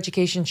higher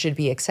education should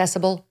be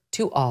accessible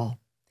to all.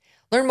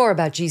 Learn more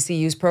about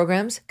GCU's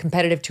programs,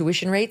 competitive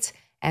tuition rates,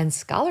 and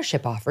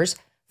scholarship offers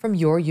from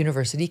your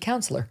university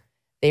counselor.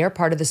 They are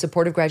part of the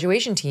supportive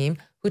graduation team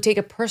who take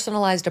a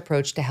personalized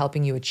approach to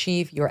helping you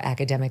achieve your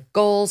academic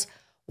goals,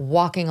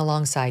 walking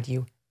alongside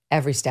you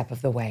every step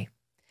of the way.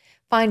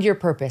 Find your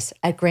purpose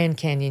at Grand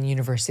Canyon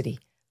University.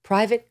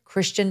 Private,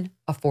 Christian,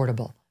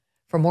 affordable.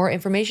 For more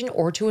information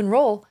or to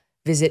enroll,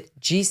 visit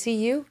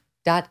gcu.edu.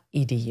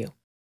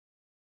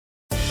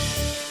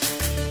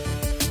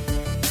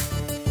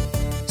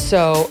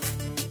 So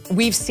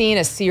we've seen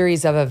a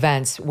series of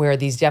events where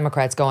these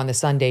Democrats go on the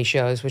Sunday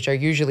shows, which are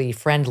usually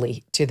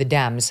friendly to the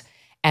Dems,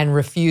 and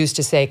refuse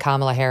to say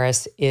Kamala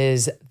Harris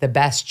is the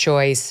best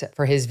choice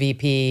for his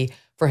VP,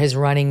 for his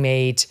running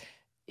mate,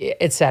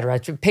 et cetera.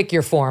 Pick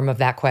your form of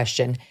that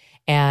question.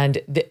 And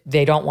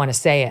they don't want to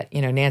say it.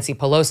 Nancy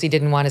Pelosi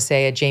didn't want to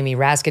say it. Jamie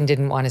Raskin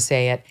didn't want to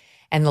say it.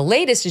 And the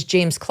latest is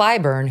James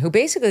Clyburn, who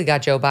basically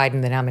got Joe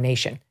Biden the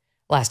nomination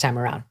last time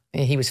around.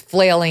 He was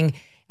flailing.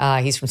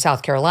 He's from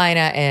South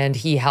Carolina, and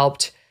he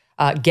helped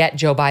get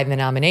Joe Biden the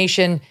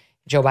nomination.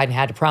 Joe Biden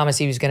had to promise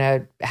he was going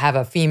to have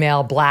a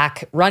female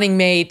black running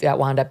mate. That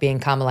wound up being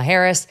Kamala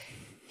Harris.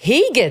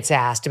 He gets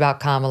asked about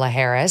Kamala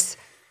Harris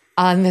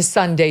on the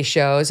Sunday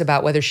shows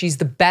about whether she's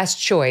the best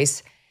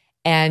choice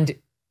and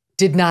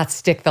did not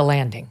stick the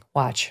landing.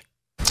 Watch.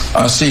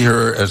 I see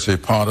her as a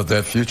part of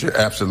that future.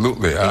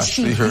 Absolutely. Is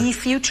she the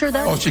future,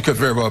 though? Oh, she could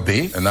very well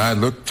be. And I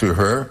look to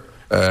her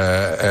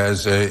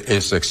as a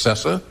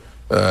successor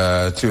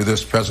to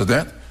this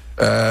president.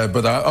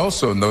 But I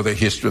also know the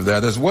history of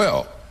that as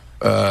well.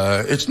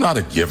 It's not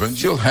a given.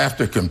 She'll have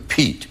to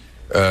compete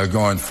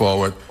going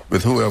forward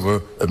with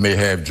whoever may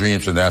have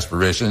dreams and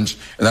aspirations,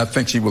 and I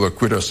think she will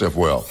acquit herself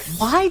well.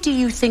 Why do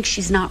you think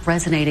she's not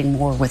resonating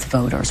more with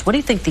voters? What do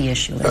you think the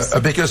issue is?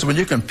 Because when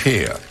you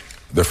compare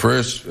the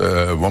first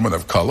woman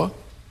of color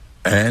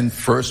and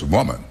first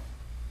woman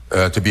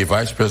to be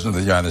vice president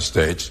of the United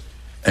States,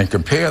 and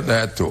compare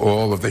that to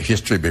all of the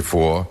history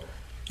before,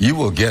 you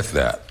will get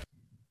that.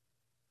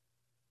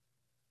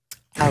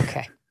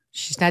 Okay.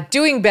 She's not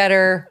doing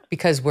better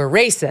because we're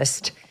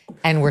racist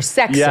and we're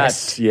sexist.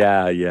 Yes,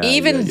 yeah.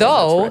 Even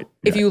though, right.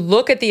 If you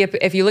look at the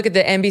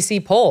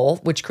NBC poll,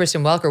 which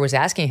Kristen Welker was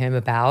asking him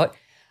about,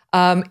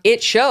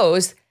 it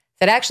shows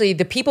that actually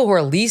the people who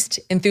are least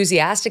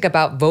enthusiastic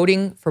about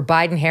voting for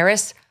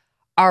Biden-Harris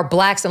are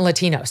Blacks and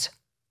Latinos.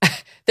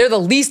 They're the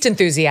least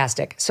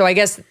enthusiastic. So I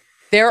guess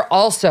they're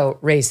also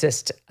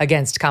racist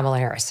against Kamala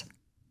Harris.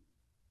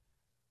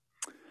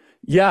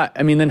 Yeah,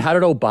 I mean, then how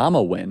did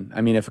Obama win?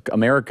 I mean, if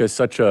America is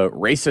such a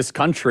racist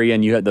country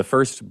and you had the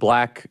first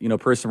black,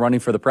 person running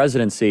for the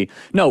presidency,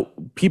 no,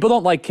 people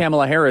don't like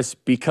Kamala Harris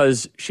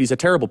because she's a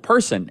terrible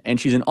person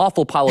and she's an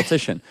awful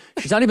politician.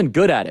 She's not even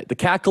good at it. The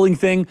cackling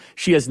thing,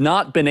 she has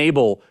not been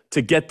able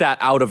to get that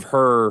out of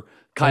her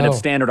kind of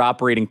standard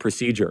operating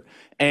procedure.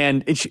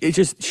 And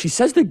she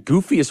says the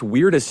goofiest,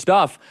 weirdest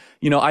stuff.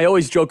 I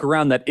always joke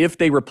around that if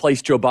they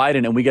replace Joe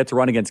Biden and we get to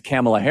run against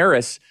Kamala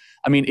Harris,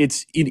 I mean,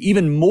 it's an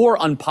even more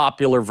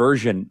unpopular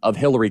version of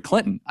Hillary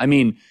Clinton. I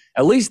mean,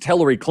 at least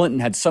Hillary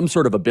Clinton had some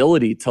sort of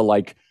ability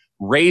to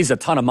raise a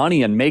ton of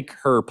money and make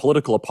her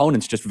political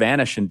opponents just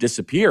vanish and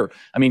disappear.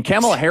 I mean,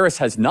 Kamala Harris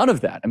has none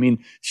of that. I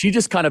mean, she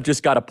just got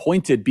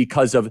appointed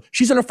because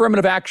she's an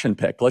affirmative action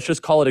pick. Let's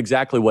just call it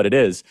exactly what it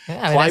is.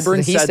 Yeah,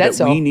 Clyburn said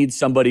that we need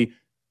somebody.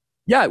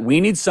 Yeah, we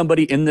need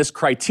somebody in this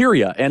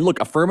criteria. And look,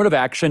 affirmative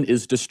action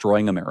is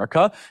destroying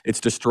America. It's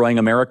destroying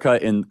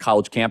America in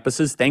college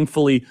campuses.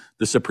 Thankfully,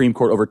 the Supreme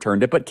Court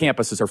overturned it, but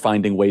campuses are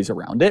finding ways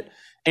around it.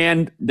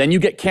 And then you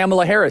get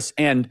Kamala Harris,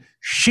 and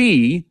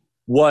she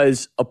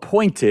was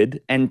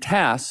appointed and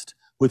tasked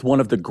with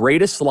one of the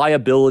greatest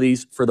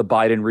liabilities for the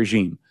Biden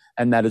regime,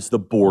 and that is the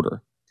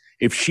border.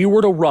 If she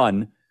were to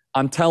run,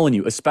 I'm telling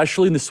you,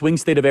 especially in the swing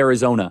state of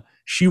Arizona,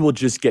 she will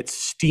just get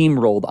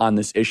steamrolled on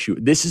this issue.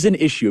 This is an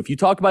issue. If you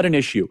talk about an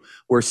issue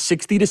where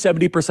 60 to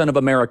 70% of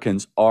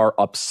Americans are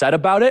upset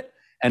about it,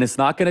 and it's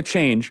not going to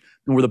change,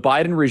 and where the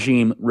Biden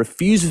regime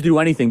refuses to do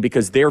anything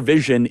because their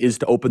vision is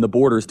to open the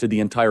borders to the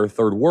entire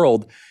third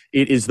world,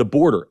 it is the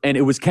border. And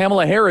it was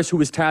Kamala Harris who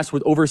was tasked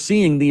with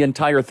overseeing the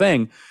entire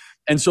thing.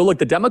 And so, look,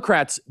 the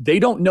Democrats, they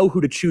don't know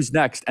who to choose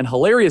next. And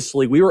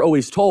hilariously, we were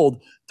always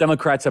told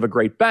Democrats have a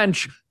great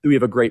bench. We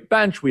have a great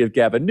bench. We have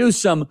Gavin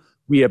Newsom.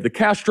 We have the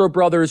Castro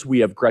brothers. We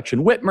have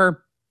Gretchen Whitmer.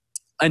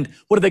 And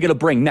what are they going to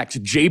bring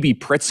next? J.B.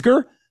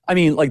 Pritzker? I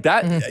mean, like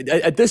that,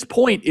 at this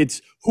point,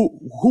 it's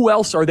who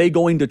else are they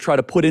going to try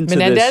to put into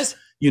Menendez?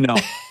 This,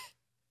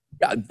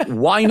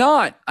 why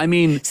not? I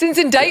mean, since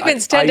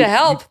indictments tend to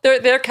help,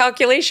 their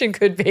calculation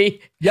could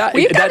be,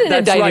 we've got an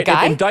indicted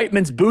guy. If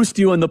indictments boost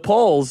you in the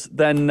polls,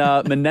 then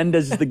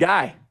Menendez is the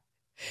guy.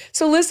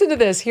 So listen to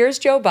this. Here's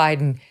Joe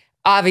Biden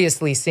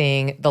obviously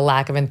seeing the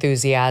lack of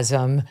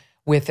enthusiasm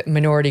with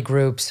minority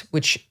groups,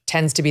 which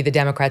tends to be the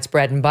Democrats'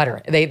 bread and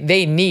butter.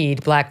 They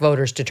need black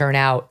voters to turn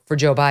out for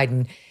Joe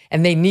Biden,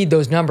 and they need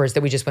those numbers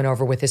that we just went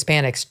over with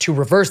Hispanics to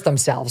reverse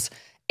themselves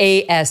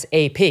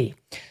ASAP.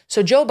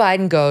 So Joe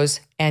Biden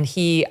goes and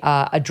he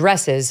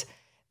addresses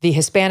the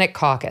Hispanic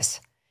caucus,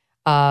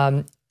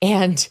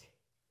 and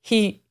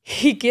he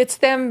gets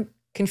them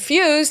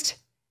confused.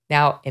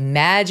 Now,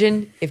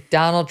 imagine if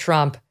Donald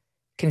Trump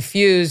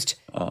confused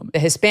the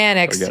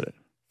Hispanics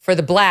for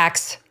the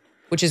blacks,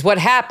 which is what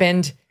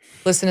happened.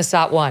 Listen to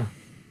SOT 1.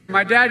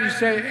 My dad used to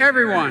say,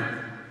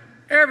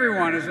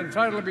 everyone is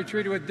entitled to be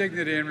treated with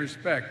dignity and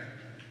respect.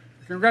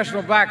 The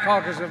Congressional Black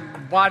Caucus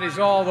embodies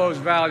all those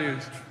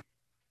values.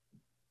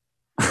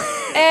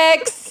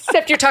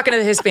 Except you're talking to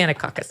the Hispanic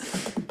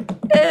caucus.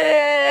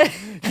 Okay.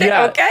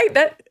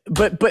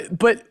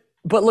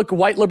 But look,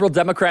 white liberal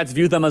Democrats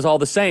view them as all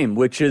the same,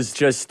 which is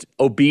just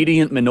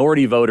obedient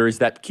minority voters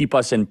that keep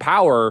us in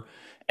power.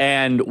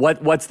 And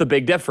what's the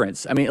big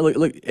difference? I mean,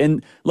 look,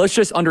 and let's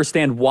just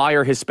understand, why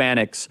are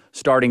Hispanics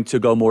starting to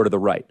go more to the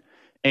right?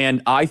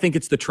 And I think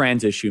it's the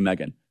trans issue,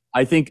 Megyn.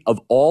 I think of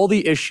all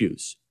the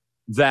issues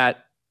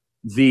that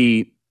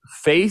the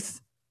faith,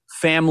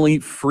 family,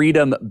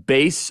 freedom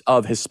base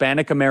of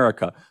Hispanic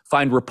America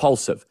find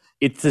repulsive,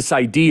 it's this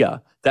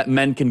idea that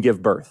men can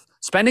give birth.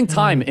 Spending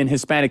time in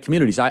Hispanic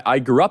communities. I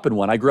grew up in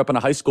one. I grew up in a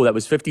high school that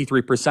was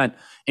 53%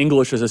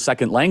 English as a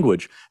second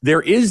language.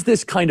 There is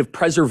this kind of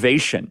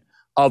preservation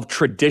of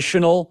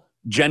traditional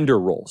gender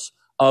roles,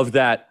 of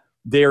that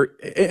there,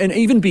 and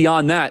even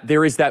beyond that,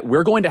 there is that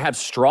we're going to have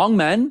strong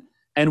men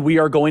and we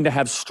are going to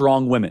have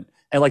strong women.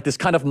 And like this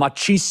kind of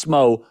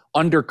machismo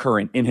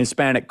undercurrent in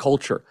Hispanic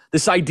culture.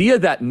 This idea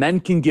that men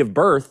can give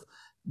birth,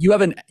 you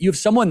have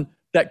someone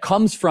that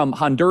comes from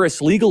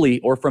Honduras legally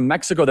or from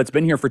Mexico that's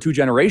been here for 2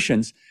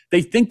 generations,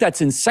 they think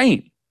that's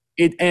insane.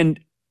 And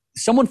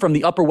someone from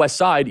the Upper West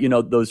Side,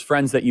 those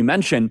friends that you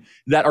mentioned,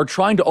 that are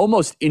trying to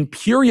almost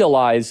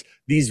imperialize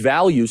these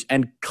values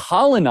and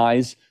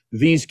colonize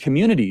these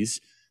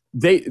communities,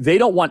 they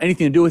don't want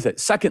anything to do with it.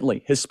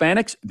 Secondly,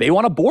 Hispanics, they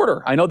want a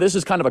border. I know this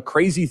is kind of a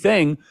crazy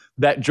thing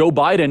that Joe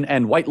Biden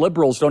and white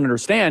liberals don't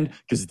understand,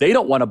 because they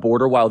don't want a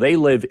border while they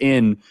live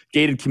in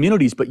gated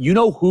communities. But you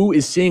know who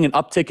is seeing an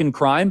uptick in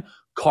crime?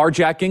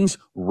 Carjackings,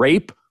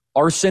 rape,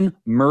 arson,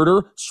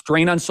 murder,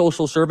 strain on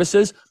social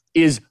services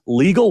is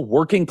legal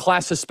working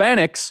class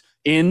Hispanics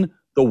in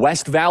the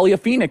West Valley of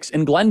Phoenix,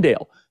 in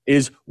Glendale,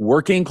 is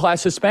working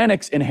class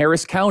Hispanics in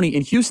Harris County,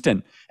 in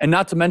Houston, and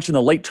not to mention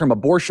the late term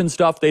abortion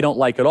stuff they don't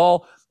like at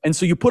all. And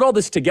so you put all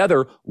this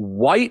together,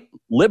 white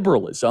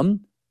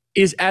liberalism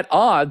is at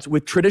odds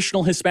with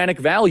traditional Hispanic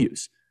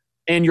values.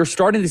 And you're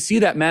starting to see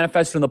that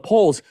manifest in the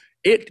polls.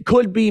 It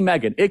could be,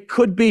 Megyn, it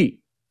could be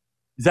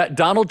that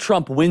Donald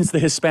Trump wins the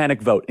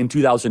Hispanic vote in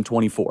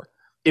 2024.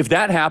 If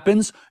that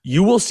happens,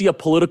 you will see a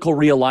political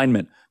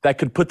realignment that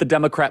could put the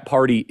Democrat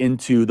Party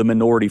into the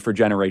minority for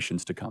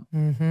generations to come.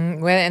 Mm-hmm.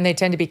 Well, and they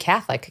tend to be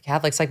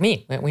Catholics like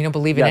me. We don't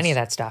believe in any of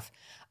that stuff.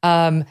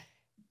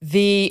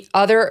 The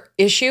other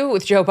issue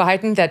with Joe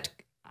Biden that,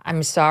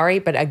 I'm sorry,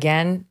 but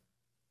again,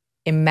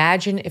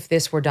 imagine if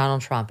this were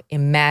Donald Trump.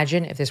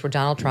 Imagine if this were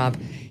Donald Trump.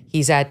 He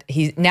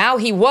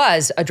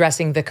was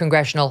addressing the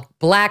Congressional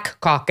Black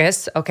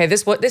Caucus. Okay,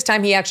 this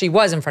time he actually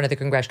was in front of the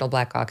Congressional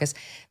Black Caucus.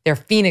 Their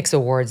Phoenix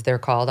Awards, they're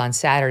called, on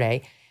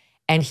Saturday.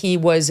 And he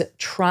was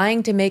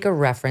trying to make a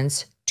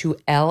reference to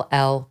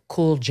LL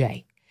Cool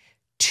J.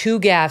 Two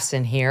gaffes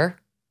in here.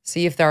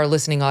 See if our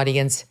listening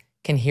audience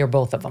can hear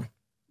both of them.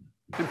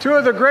 And two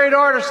of the great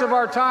artists of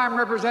our time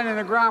representing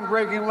the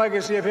groundbreaking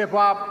legacy of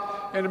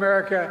hip-hop in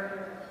America,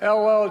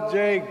 LL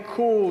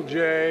Cool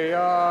J.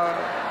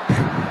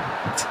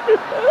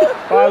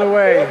 By the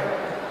way,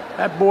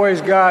 that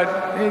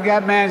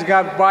man's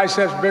got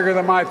biceps bigger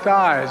than my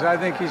thighs. I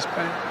think he's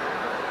spent.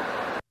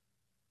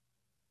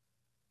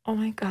 Oh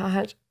my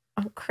God,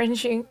 I'm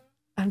cringing.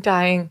 I'm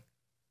dying.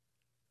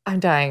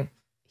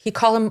 He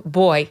called him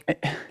boy.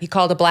 He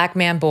called a black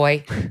man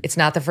boy. It's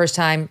not the first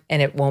time,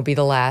 and it won't be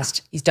the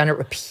last. He's done it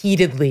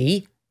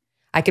repeatedly.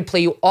 I could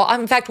play you all.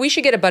 In fact, we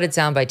should get a budded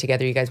soundbite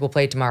together, you guys. We'll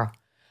play it tomorrow,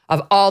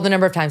 of all the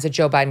number of times that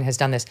Joe Biden has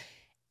done this.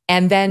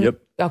 And then,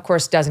 of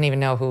course, doesn't even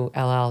know who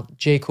LL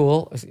J.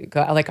 Cool.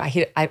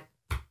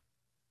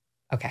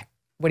 Okay.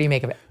 What do you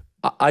make of it?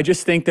 I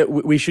just think that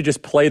we should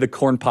just play the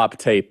corn pop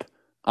tape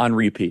on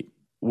repeat,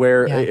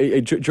 where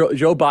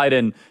Joe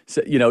Biden,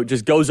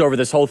 just goes over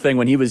this whole thing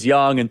when he was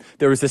young, and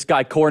there was this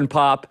guy Corn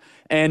Pop.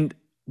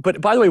 But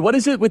by the way, what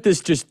is it with this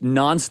just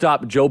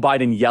nonstop Joe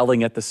Biden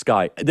yelling at the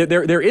sky?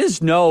 There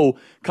is no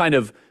kind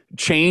of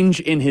change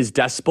in his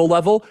decibel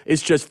level.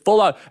 It's just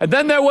full out. And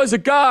then there was a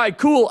guy,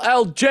 cool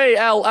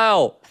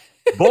LJLL,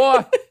 boy.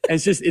 And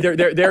it's just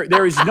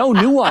there is no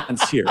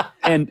nuance here,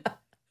 and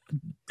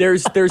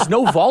there's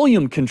no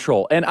volume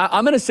control. And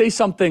I'm going to say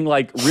something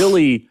like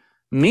really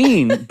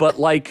mean, but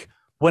like,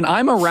 when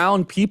I'm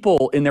around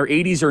people in their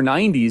 80s or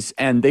 90s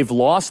and they've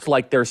lost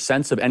like their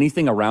sense of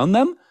anything around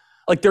them,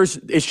 like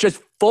it's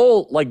just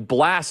full like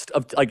blast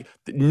of like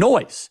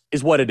noise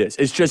is what it is.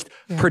 It's just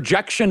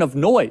projection of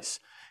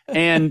noise.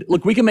 And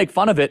look, we can make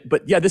fun of it,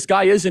 but yeah, this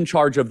guy is in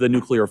charge of the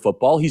nuclear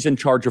football. He's in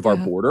charge of our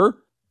border.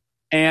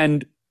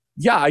 And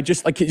yeah, I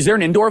just like, is there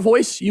an indoor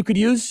voice you could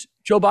use,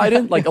 Joe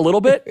Biden? Like a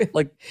little bit?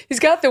 Like he's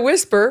got the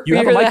whisper. You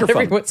have a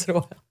microphone. Every once in a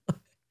while.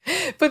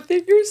 But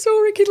then you're so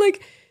Ricky,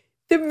 like,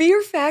 the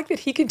mere fact that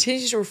he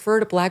continues to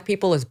refer to black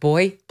people as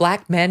boy,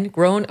 black men,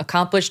 grown,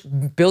 accomplished,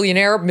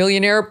 billionaire,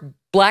 millionaire,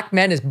 black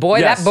men as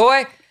boy, that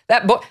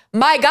boy,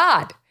 my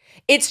God.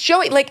 It's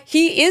showing like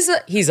he's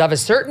of a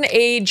certain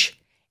age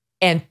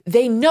and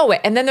they know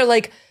it. And then they're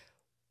like,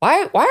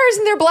 why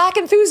isn't there black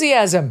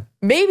enthusiasm?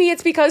 Maybe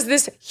it's because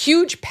this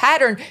huge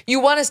pattern, you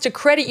want us to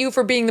credit you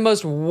for being the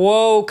most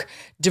woke,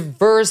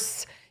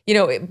 diverse,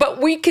 but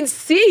we can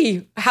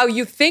see how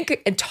you think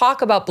and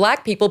talk about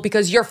black people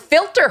because your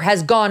filter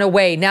has gone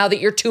away now that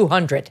you're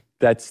 200.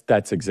 That's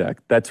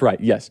right.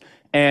 Yes.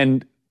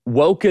 And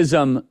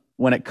wokeism,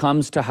 when it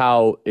comes to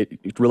how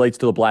it relates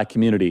to the black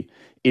community,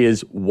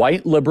 is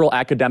white liberal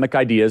academic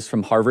ideas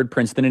from Harvard,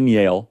 Princeton, and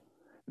Yale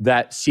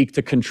that seek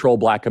to control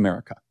black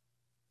America.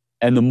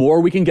 And the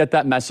more we can get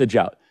that message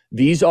out,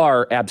 these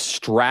are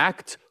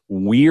abstract,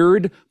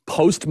 weird,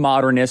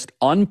 postmodernist,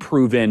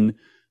 unproven,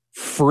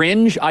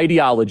 fringe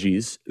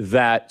ideologies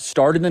that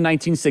started in the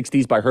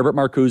 1960s by Herbert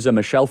Marcuse,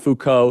 Michel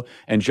Foucault,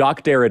 and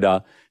Jacques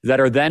Derrida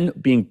that are then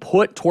being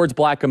put towards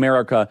black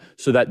America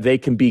so that they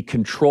can be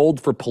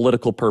controlled for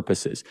political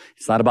purposes.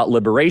 It's not about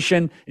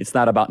liberation. It's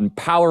not about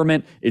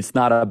empowerment. It's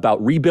not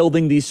about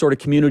rebuilding these sort of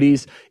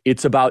communities.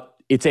 It's a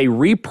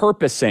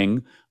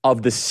repurposing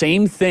of the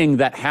same thing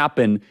that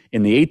happened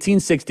in the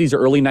 1860s or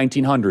early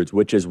 1900s,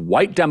 which is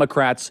white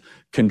Democrats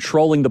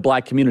controlling the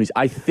black communities.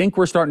 I think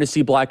we're starting to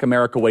see black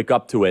America wake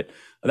up to it.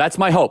 That's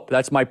my hope.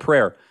 That's my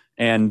prayer.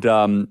 And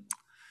time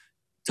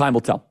will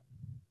tell.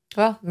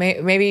 Well,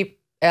 maybe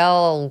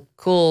L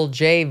Cool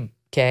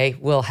JK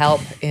will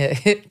help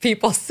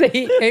people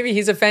see. Maybe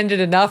he's offended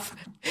enough.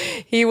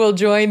 He will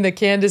join the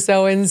Candace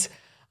Owens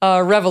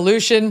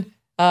revolution,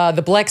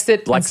 the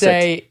Blexit, and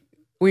say,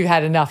 we've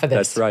had enough of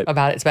this. That's right.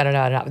 About it. It's better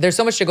not enough. There's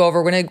so much to go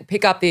over. We're going to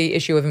pick up the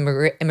issue of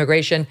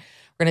immigration.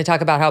 We're going to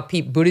talk about how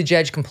Pete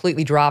Buttigieg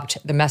completely dropped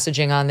the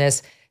messaging on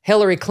this.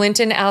 Hillary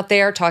Clinton out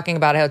there talking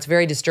about how it's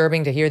very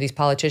disturbing to hear these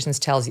politicians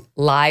tell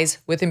lies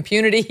with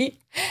impunity.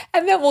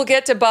 And then we'll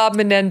get to Bob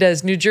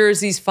Menendez, New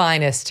Jersey's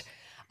finest,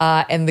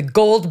 and the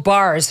gold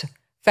bars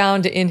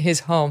found in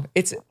his home.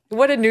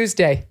 What a news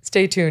day.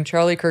 Stay tuned.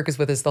 Charlie Kirk is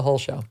with us the whole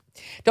show.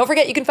 Don't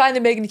forget, you can find the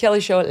Megyn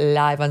Kelly Show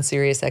live on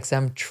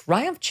SiriusXM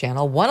Triumph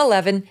Channel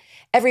 111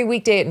 every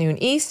weekday at noon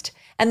East,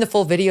 and the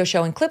full video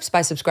show and clips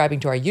by subscribing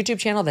to our YouTube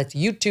channel. That's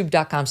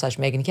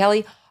youtube.com/Megyn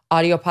Kelly.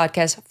 audio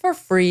podcast for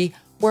free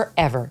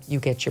wherever you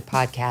get your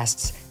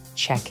podcasts.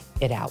 Check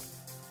it out.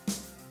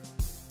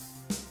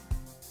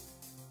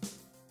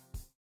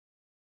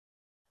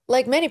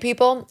 Like many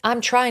people,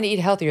 I'm trying to eat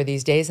healthier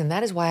these days, and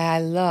that is why I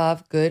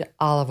love good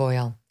olive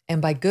oil.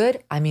 And by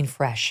good, I mean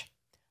fresh.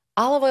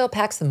 Olive oil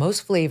packs the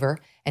most flavor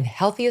and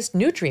healthiest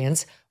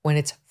nutrients when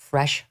it's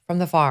fresh from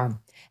the farm.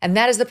 And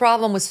that is the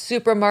problem with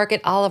supermarket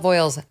olive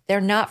oils.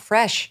 They're not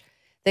fresh.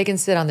 They can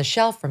sit on the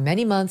shelf for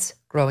many months,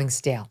 growing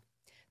stale.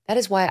 That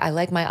is why I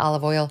like my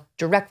olive oil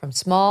direct from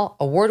small,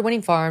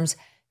 award-winning farms,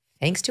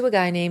 thanks to a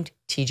guy named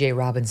TJ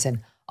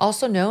Robinson,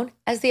 also known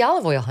as the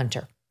olive oil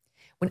hunter.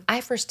 When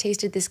I first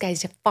tasted this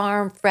guy's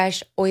farm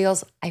fresh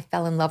oils, I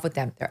fell in love with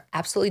them. They're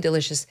absolutely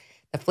delicious.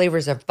 The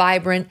flavors are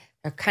vibrant.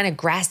 They're kind of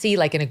grassy,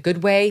 like in a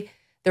good way.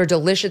 They're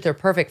delicious. They're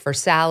perfect for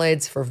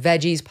salads, for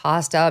veggies,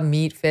 pasta,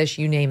 meat, fish,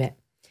 you name it.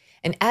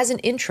 And as an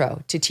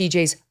intro to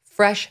TJ's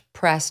Fresh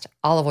Pressed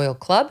Olive Oil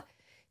Club,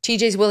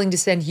 TJ's willing to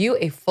send you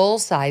a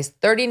full-size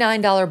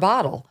 $39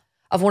 bottle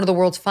of one of the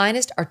world's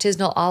finest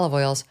artisanal olive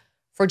oils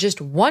for just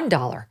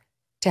 $1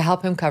 to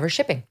help him cover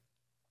shipping.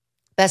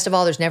 Best of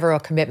all, there's never a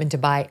commitment to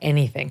buy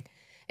anything,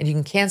 and you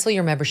can cancel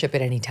your membership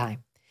at any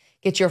time.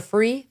 Get your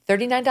free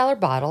 $39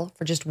 bottle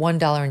for just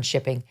 $1 in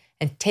shipping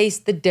and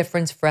taste the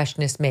difference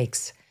freshness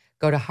makes.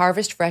 Go to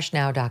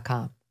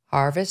harvestfreshnow.com,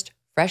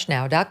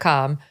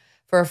 harvestfreshnow.com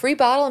for a free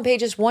bottle and pay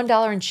just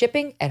 $1 in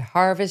shipping at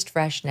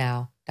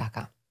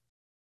harvestfreshnow.com.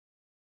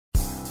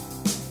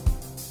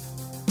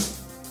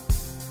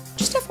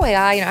 Just FYI,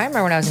 I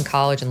remember when I was in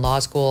college and law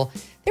school,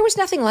 there was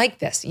nothing like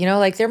this.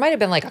 Like there might have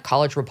been like a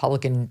college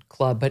Republican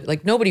club, but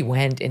like nobody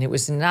went and it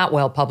was not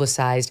well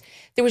publicized.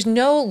 There was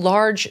no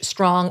large,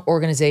 strong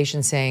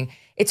organization saying,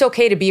 it's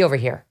okay to be over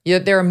here.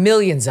 There are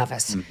millions of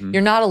us. Mm-hmm.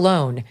 You're not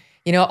alone.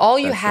 All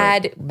you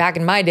had back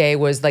in my day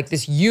was like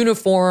this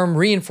uniform,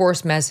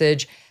 reinforced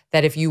message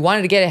that if you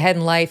wanted to get ahead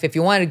in life, if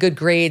you wanted good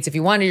grades, if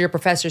you wanted your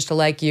professors to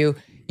like you,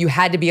 you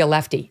had to be a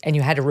lefty and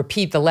you had to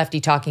repeat the lefty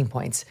talking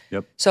points.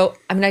 Yep. So,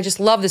 I just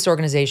love this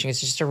organization. It's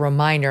just a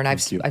reminder. And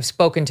I've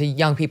spoken to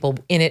young people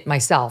in it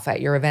myself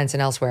at your events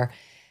and elsewhere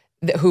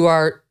who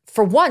are,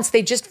 for once,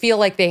 they just feel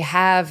like they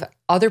have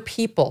other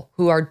people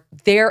who are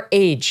their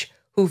age,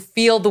 who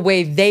feel the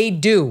way they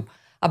do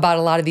about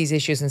a lot of these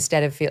issues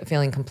instead of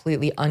feeling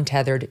completely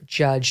untethered,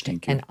 judged,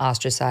 and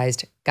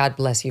ostracized. God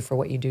bless you for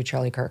what you do,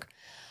 Charlie Kirk.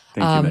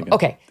 Thank you, Megyn.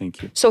 Okay.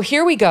 Thank you. So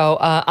here we go.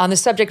 On the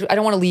subject, I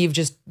don't want to leave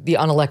just the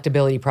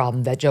unelectability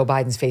problem that Joe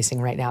Biden's facing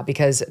right now,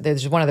 because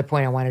there's one other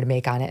point I wanted to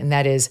make on it, and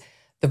that is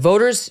the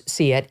voters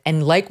see it.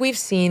 And like we've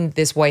seen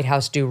this White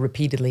House do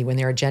repeatedly when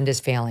their agenda is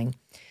failing,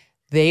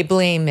 they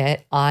blame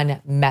it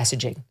on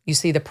messaging. You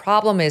see, the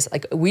problem is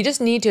we just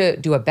need to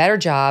do a better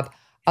job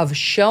of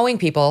showing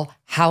people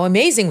how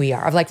amazing we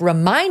are, of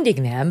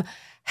reminding them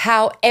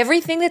how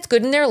everything that's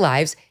good in their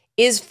lives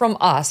is from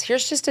us.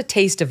 Here's just a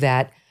taste of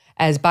that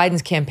as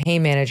Biden's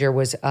campaign manager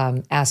was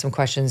asked some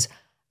questions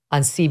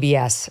on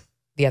CBS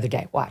the other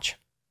day. Watch.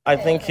 I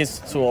think he's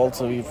too old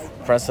to be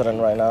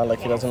president right now.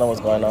 He doesn't know what's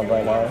going on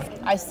right now.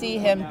 I see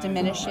him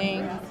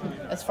diminishing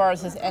as far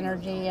as his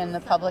energy and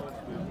the public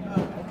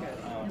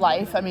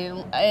life.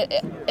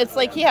 It's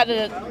like he had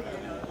to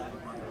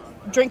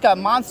drink a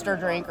Monster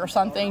drink or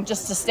something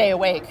just to stay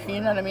awake.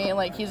 You know what I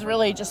mean? He's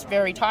really just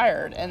very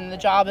tired, and the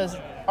job is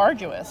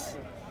arduous.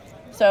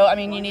 So,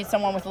 you need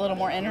someone with a little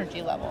more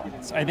energy level.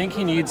 I think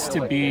he needs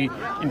to be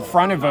in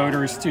front of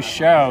voters to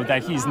show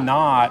that he's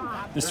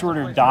not the sort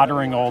of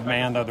doddering old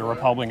man that the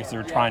Republicans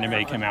are trying to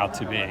make him out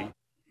to be.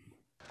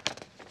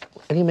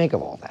 What do you make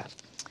of all that?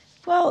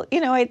 Well,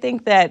 I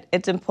think that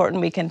it's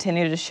important we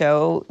continue to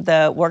show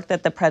the work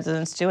that the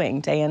president's doing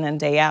day in and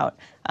day out.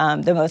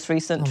 The most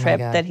recent trip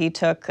that he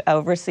took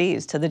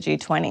overseas to the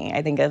G20,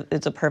 I think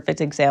it's a perfect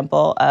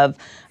example of,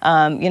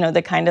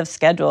 the kind of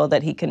schedule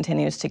that he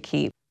continues to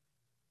keep.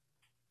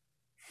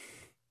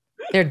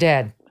 They're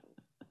dead.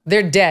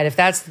 They're dead. If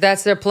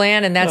that's their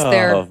plan and that's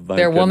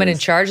their woman in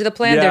charge of the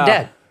plan, they're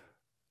dead.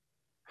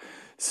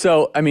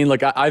 So,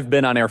 I've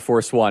been on Air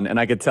Force One, and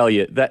I could tell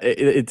you that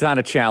it's not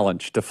a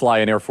challenge to fly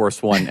an Air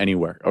Force One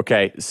anywhere,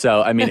 okay?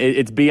 So,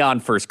 it's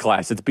beyond first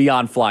class. It's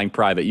beyond flying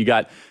private. You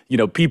got,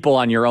 people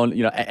on your own,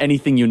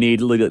 anything you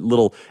need,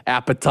 little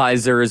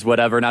appetizers,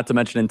 whatever, not to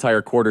mention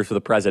entire quarters for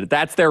the president.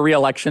 That's their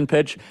reelection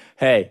pitch.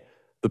 Hey,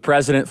 the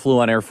president flew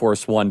on Air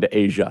Force One to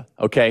Asia,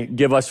 okay?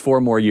 Give us 4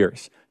 more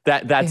years.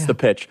 That's the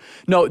pitch.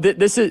 No,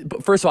 this is,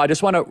 first of all, I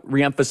just want to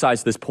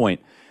reemphasize this point.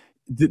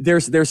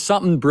 There's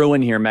something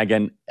brewing here,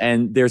 Megyn,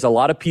 and there's a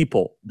lot of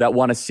people that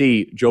want to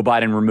see Joe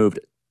Biden removed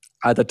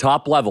at the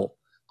top level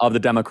of the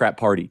Democrat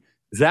Party.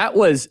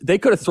 They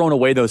could have thrown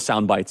away those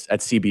sound bites at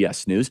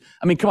CBS News.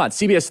 Come on,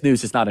 CBS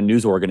News is not a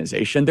news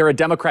organization. They're a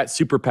Democrat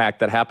super PAC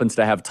that happens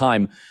to have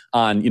time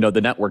on,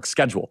 the network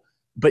schedule.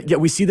 But yet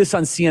we see this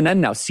on CNN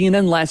now.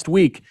 CNN last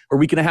week, or a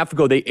week and a half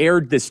ago, they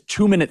aired this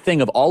 2-minute thing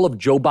of all of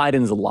Joe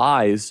Biden's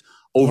lies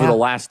over the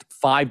last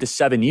 5 to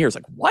 7 years.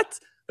 What?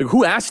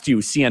 Who asked you,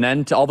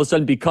 CNN, to all of a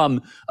sudden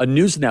become a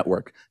news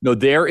network? No,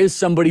 there is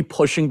somebody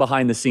pushing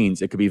behind the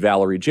scenes. It could be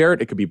Valerie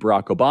Jarrett. It could be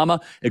Barack Obama.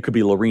 It could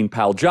be Laureen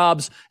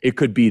Powell-Jobs. It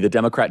could be the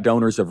Democrat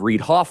donors of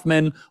Reid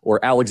Hoffman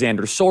or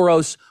Alexander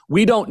Soros.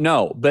 We don't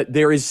know, but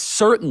there is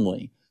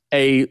certainly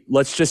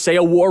let's just say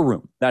a war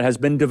room that has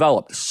been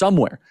developed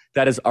somewhere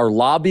that are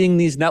lobbying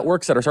these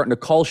networks that are starting to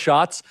call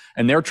shots,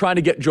 and they're trying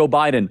to get Joe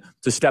Biden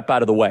to step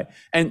out of the way.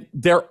 And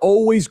they're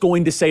always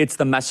going to say it's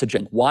the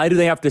messaging. Why do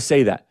they have to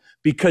say that?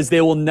 Because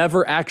they will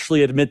never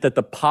actually admit that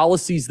the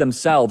policies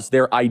themselves,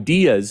 their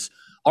ideas,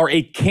 are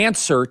a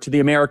cancer to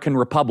the American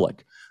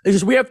Republic. It's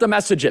just, we have to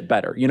message it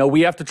better.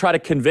 We have to try to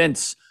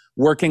convince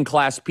working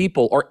class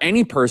people or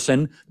any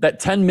person that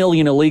 10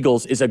 million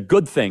illegals is a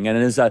good thing and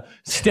is a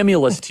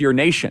stimulus to your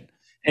nation.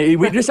 And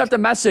we just have to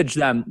message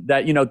them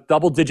that,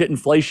 double digit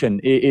inflation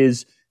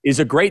is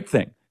a great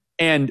thing.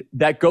 And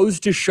that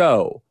goes to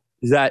show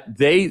that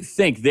they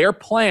think their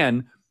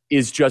plan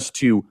is just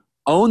to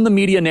own the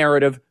media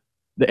narrative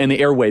and the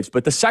airwaves.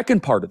 But the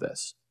second part of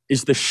this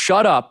is to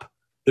shut up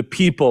the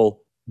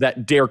people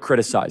that dare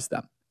criticize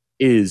them,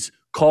 is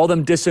call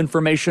them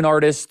disinformation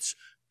artists,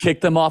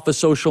 kick them off of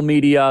social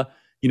media,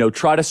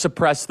 try to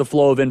suppress the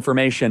flow of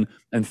information.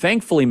 And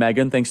thankfully,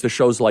 Megyn, thanks to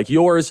shows like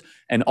yours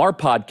and our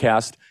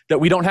podcast, that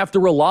we don't have to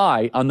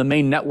rely on the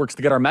main networks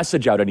to get our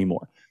message out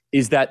anymore.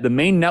 Is that the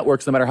main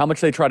networks, no matter how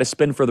much they try to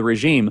spin for the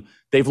regime,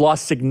 they've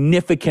lost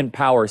significant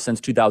power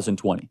since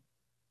 2020.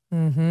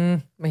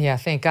 Mm-hmm. Yeah,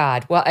 thank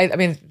God. Well, I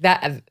mean,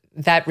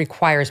 that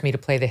requires me to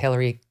play the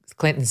Hillary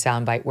Clinton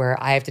soundbite,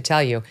 where I have to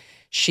tell you,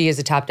 she, as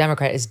a top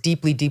Democrat, is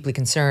deeply, deeply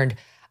concerned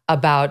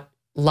about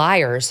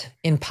liars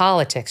in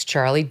politics,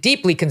 Charlie.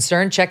 Deeply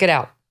concerned. Check it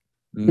out.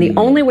 The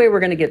only way we're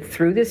going to get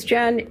through this,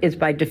 Jen, is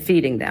by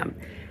defeating them.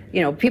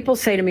 People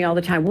say to me all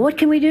the time, well, what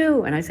can we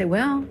do? And I say,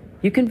 well,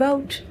 you can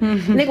vote.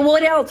 And they go, well,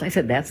 what else? I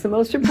said, that's the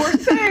most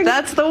important thing.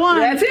 That's the one.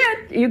 That's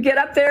it. You get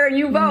up there and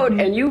you vote,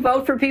 and you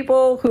vote for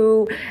people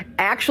who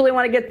actually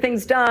want to get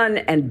things done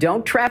and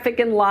don't traffic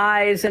in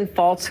lies and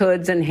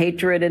falsehoods and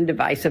hatred and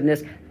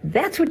divisiveness.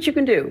 That's what you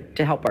can do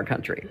to help our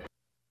country.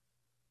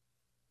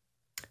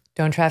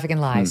 Don't traffic in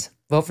lies.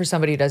 Vote for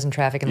somebody who doesn't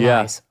traffic in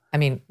lies. I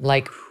mean,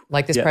 like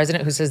this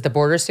president who says the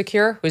border's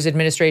secure, whose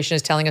administration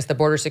is telling us the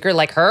border's secure,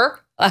 like her,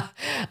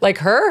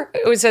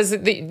 who says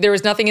that there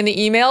was nothing in the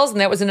emails and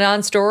that was a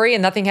non-story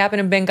and nothing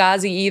happened in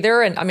Benghazi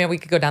either. And I mean, we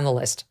could go down the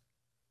list.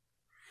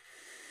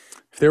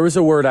 If there was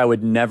a word I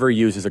would never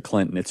use as a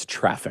Clinton, it's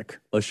traffic.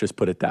 Let's just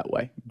put it that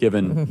way,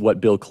 given what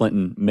Bill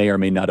Clinton may or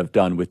may not have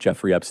done with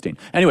Jeffrey Epstein.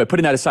 Anyway,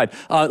 putting that aside,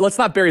 let's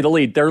not bury the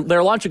lead.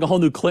 They're launching a whole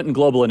new Clinton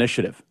Global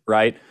Initiative,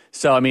 right?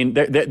 So, I mean,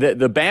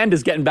 the band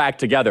is getting back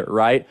together,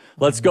 right?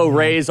 Let's go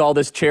raise all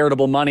this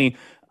charitable money.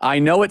 I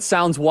know it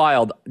sounds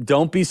wild.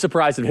 Don't be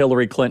surprised if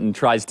Hillary Clinton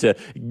tries to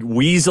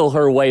weasel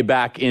her way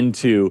back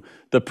into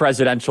the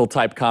presidential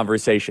type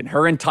conversation.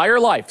 Her entire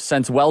life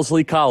since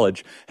Wellesley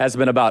College has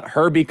been about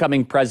her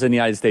becoming president of the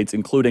United States,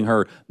 including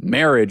her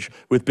marriage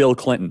with Bill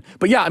Clinton.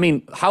 But yeah, I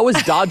mean, how is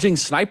dodging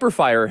sniper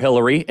fire,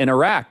 Hillary, in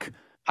Iraq?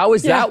 How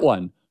is that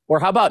one? Or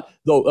how about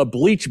the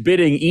bleach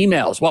bidding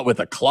emails? What, with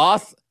a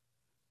cloth?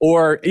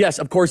 Or yes,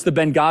 of course, the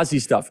Benghazi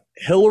stuff.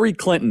 Hillary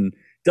Clinton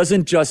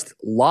doesn't just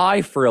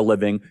lie for a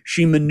living.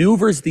 She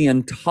maneuvers the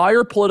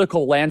entire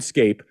political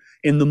landscape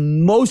in the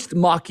most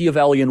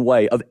Machiavellian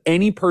way of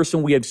any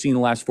person we have seen in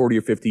the last 40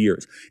 or 50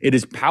 years. It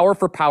is power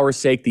for power's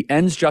sake. The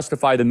ends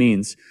justify the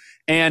means.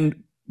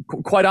 And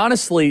quite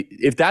honestly,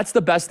 if that's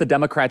the best the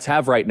Democrats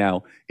have right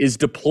now, is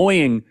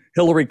deploying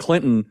Hillary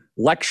Clinton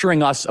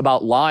lecturing us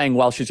about lying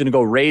while she's going to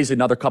go raise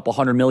another couple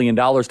 $100 million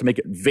to make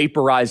it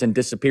vaporize and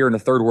disappear in a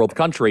third world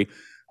country,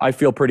 I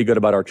feel pretty good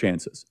about our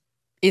chances.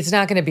 It's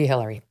not going to be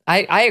Hillary.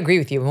 I agree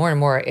with you. More and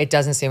more, it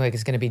doesn't seem like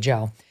it's going to be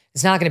Joe.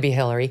 It's not going to be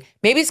Hillary.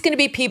 Maybe it's going to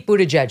be Pete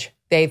Buttigieg.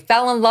 They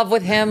fell in love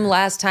with him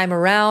last time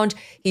around.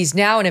 He's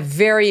now in a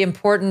very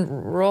important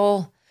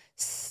role,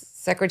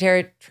 Secretary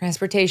of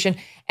Transportation.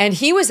 And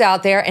he was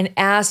out there and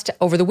asked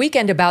over the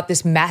weekend about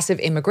this massive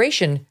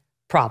immigration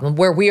problem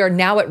where we are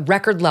now at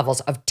record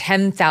levels of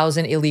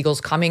 10,000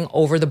 illegals coming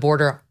over the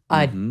border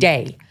a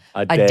day.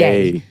 A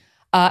day.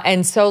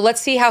 And so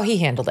let's see how he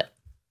handled it.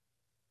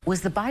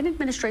 Was the Biden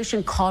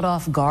administration caught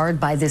off guard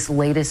by this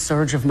latest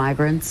surge of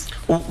migrants?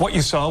 Well, what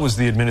you saw was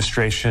the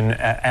administration,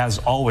 as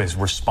always,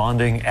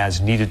 responding as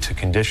needed to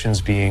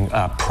conditions, being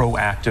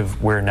proactive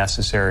where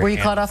necessary. Were you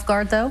caught off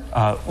guard, though?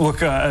 Look,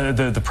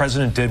 the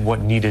president did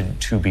what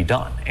needed to be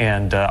done.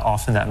 And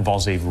often that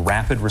involves a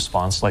rapid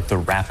response, like the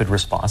rapid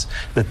response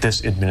that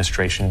this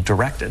administration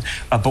directed.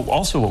 But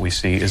also what we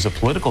see is a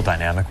political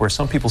dynamic where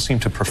some people seem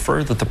to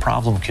prefer that the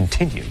problem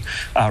continue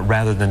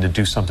rather than to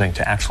do something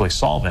to actually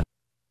solve it.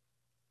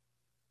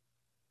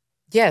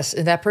 Yes,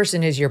 and that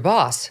person is your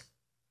boss.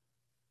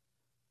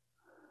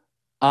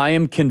 I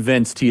am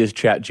convinced he is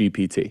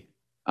ChatGPT.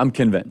 I'm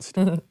convinced.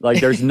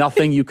 Like, there's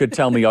nothing you could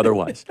tell me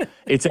otherwise.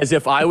 It's as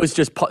if I was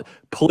just,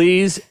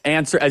 please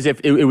answer, as if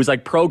it was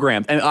like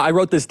programmed. And I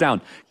wrote this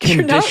down.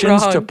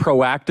 Conditions to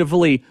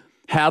proactively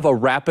have a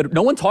rapid,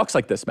 no one talks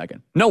like this,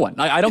 Megyn. No one.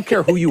 I don't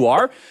care who you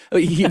are.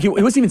 He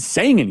wasn't even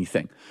saying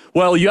anything.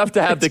 Well, you have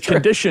to have the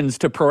conditions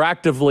to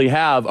proactively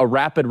have a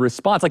rapid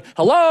response. Like,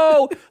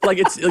 hello?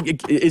 Like,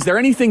 is there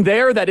anything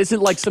there that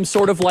isn't like some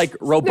sort of like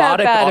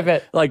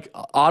robotic, like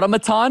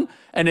automaton?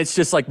 And it's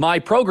just like, my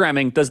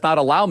programming does not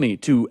allow me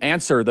to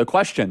answer the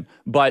question,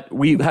 but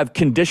we have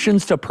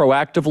conditions to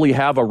proactively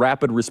have a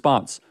rapid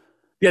response.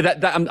 Yeah,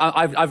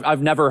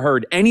 I've never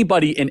heard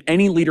anybody in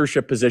any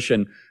leadership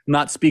position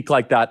not speak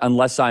like that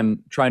unless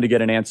I'm trying to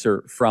get an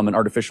answer from an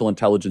artificial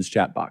intelligence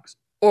chat box.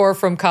 Or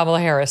from Kamala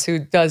Harris, who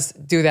does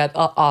do that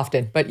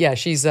often. But yeah,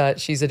 she's a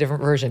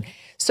different version.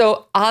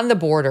 So on the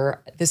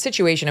border, the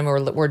situation, I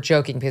mean, we're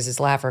joking because it's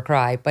laugh or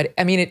cry, but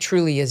I mean, it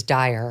truly is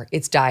dire.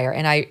 It's dire.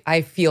 And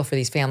I feel for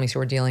these families who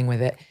are dealing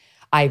with it.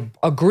 I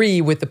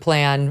agree with the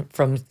plan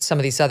from some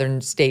of these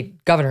southern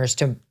state governors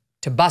to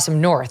bus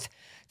them north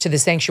to the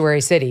sanctuary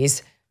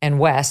cities and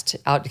west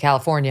out to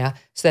California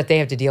so that they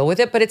have to deal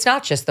with it. But it's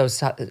not just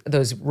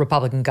those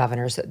Republican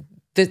governors.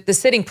 The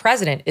sitting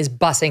president is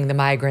busing the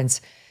migrants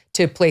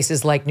to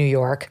places like New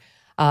York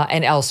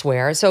and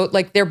elsewhere. So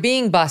like they're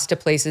being bused to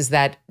places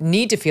that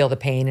need to feel the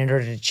pain in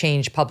order to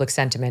change public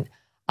sentiment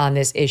on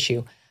this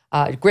issue.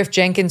 Griff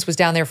Jenkins was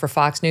down there for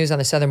Fox News on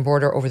the southern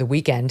border over the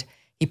weekend.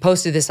 He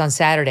posted this on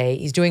Saturday.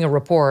 He's doing a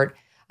report,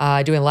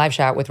 doing a live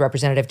shot with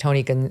Representative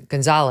Tony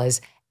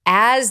Gonzalez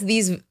as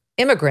these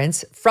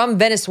immigrants from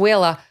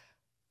Venezuela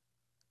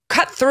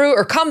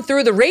come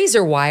through the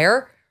razor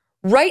wire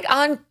right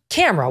on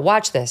camera.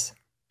 Watch this.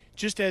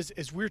 Just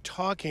as we're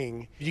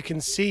talking, you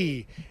can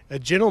see a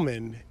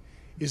gentleman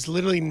is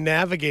literally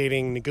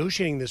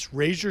negotiating this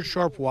razor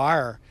sharp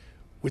wire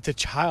with a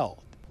child.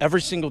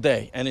 Every single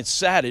day, and it's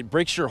sad. It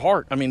breaks your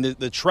heart. I mean,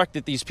 the trek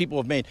that these people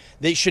have made,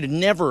 they should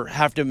never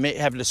have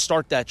to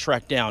start that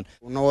trek down.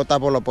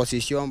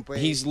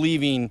 He's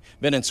leaving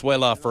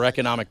Venezuela for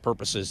economic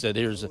purposes. That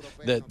there's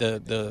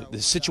the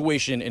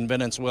situation in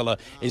Venezuela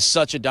is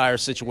such a dire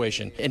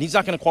situation, and he's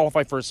not going to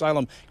qualify for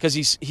asylum because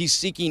he's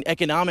seeking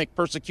economic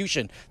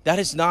persecution. That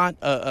is not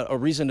a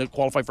reason to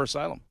qualify for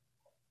asylum.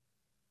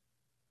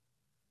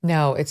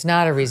 No, it's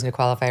not a reason to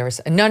qualify.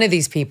 None of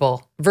these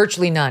people,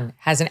 virtually none,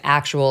 has an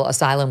actual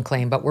asylum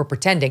claim, but we're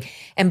pretending.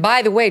 And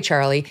by the way,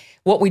 Charlie,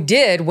 what we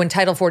did when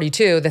Title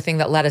 42, the thing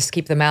that let us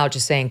keep them out,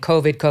 just saying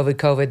COVID, COVID,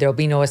 COVID, there'll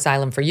be no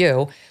asylum for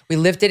you, we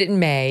lifted it in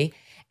May.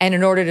 And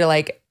in order to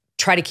like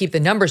try to keep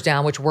the numbers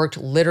down, which worked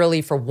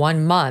literally for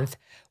 1 month,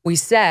 we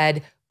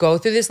said, go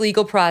through this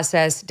legal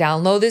process,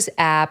 download this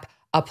app,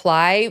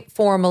 apply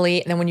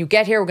formally. And then when you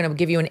get here, we're going to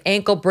give you an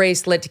ankle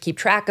bracelet to keep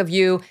track of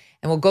you.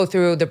 And we'll go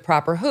through the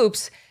proper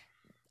hoops.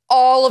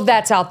 All of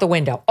that's out the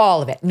window,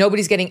 all of it.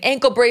 Nobody's getting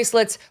ankle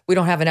bracelets. We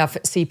don't have enough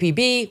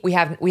CPB. We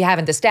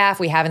haven't the staff.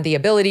 We haven't the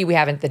ability. We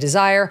haven't the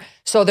desire.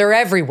 So they're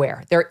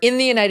everywhere. They're in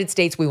the United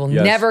States. We will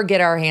never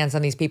get our hands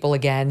on these people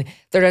again.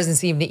 There doesn't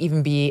seem to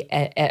even be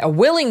a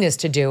willingness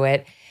to do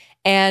it.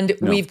 And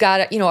we've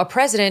got a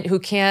president who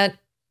can't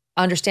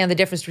understand the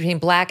difference between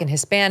Black and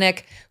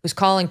Hispanic, who's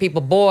calling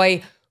people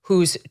boy,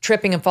 who's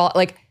tripping and falling.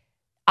 Like,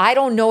 I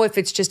don't know if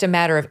it's just a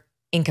matter of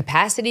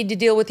incapacity to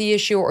deal with the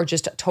issue or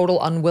just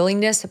total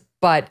unwillingness.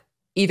 But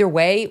either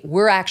way,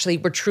 we're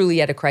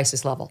truly at a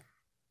crisis level.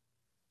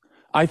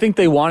 I think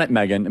they want it,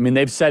 Megyn. I mean,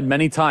 they've said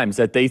many times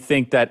that they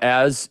think that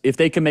if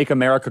they can make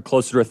America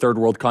closer to a third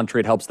world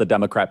country, it helps the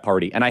Democrat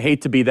Party. And I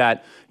hate to be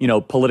that,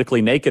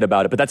 politically naked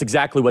about it, but that's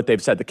exactly what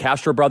they've said. The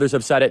Castro brothers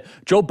have said it.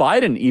 Joe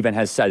Biden even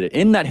has said it.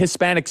 In that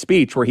Hispanic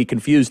speech where he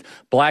confused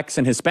Blacks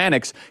and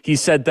Hispanics, he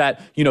said that,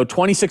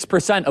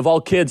 26% of all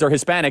kids are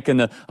Hispanic and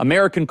the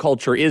American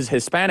culture is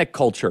Hispanic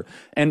culture.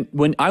 And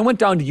when I went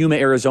down to Yuma,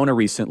 Arizona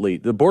recently,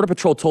 the Border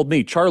Patrol told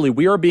me, Charlie,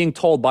 we are being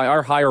told by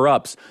our higher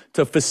ups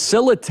to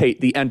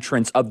facilitate the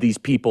entrance of these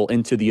people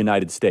into the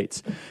United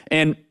States.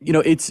 And,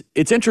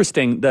 it's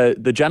interesting,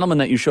 the gentleman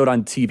that you showed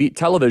on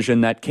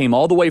television that came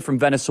all the way from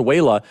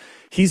Venezuela,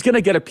 he's going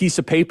to get a piece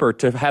of paper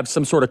to have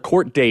some sort of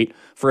court date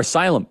for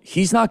asylum.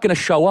 He's not going to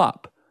show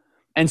up.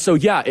 And so,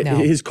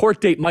 his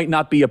court date might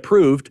not be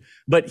approved,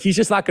 but he's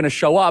just not going to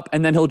show up.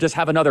 And then he'll just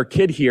have another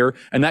kid here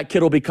and that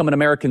kid will become an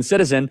American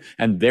citizen.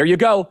 And there you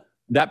go.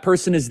 That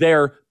person is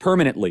there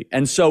permanently.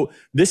 And so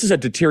this is a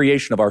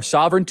deterioration of our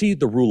sovereignty,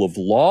 the rule of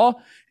law.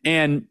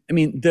 And I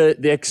mean,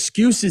 the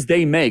excuses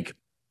they make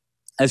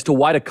as to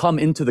why to come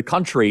into the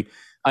country.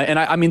 And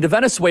I mean, the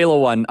Venezuela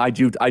one, I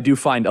do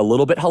find a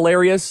little bit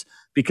hilarious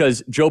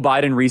because Joe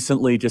Biden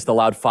recently just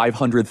allowed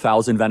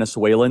 500,000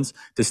 Venezuelans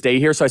to stay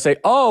here. So I say,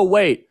 oh,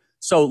 wait.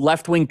 So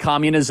left-wing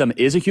communism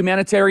is a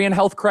humanitarian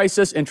health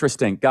crisis?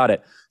 Interesting. Got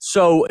it.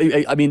 So,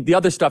 I mean, the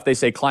other stuff they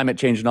say, climate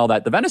change and all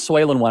that, the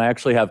Venezuelan one, I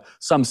actually have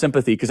some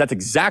sympathy because that's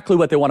exactly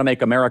what they want to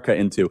make America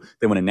into.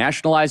 They want to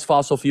nationalize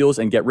fossil fuels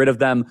and get rid of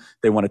them.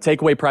 They want to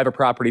take away private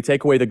property,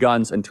 take away the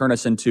guns, and turn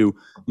us into,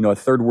 a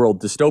third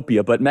world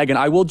dystopia. But Megyn,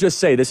 I will just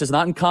say, this is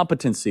not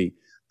incompetency.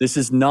 This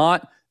is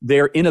not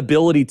their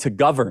inability to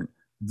govern.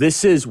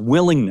 This is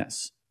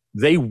willingness.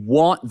 They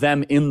want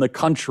them in the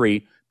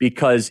country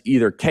because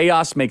either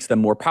chaos makes them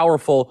more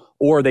powerful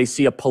or they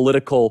see a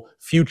political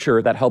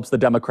future that helps the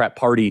Democrat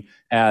Party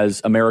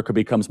as America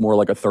becomes more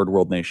like a third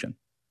world nation.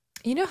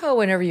 You know how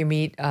whenever you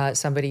meet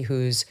somebody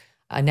who's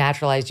a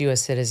naturalized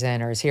U.S.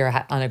 citizen or is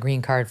here on a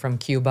green card from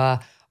Cuba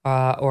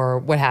or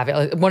what have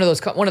you, one of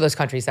those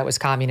countries that was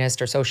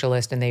communist or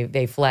socialist and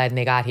they fled and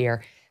they got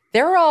here,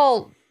 they're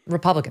all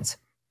Republicans.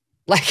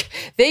 Like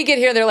they get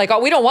here and they're like,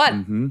 oh, we don't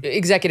want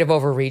executive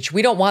overreach.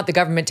 We don't want the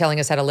government telling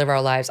us how to live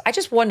our lives. I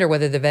just wonder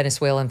whether the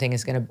Venezuelan thing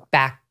is going to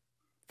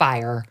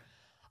backfire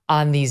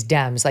on these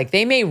Dems. Like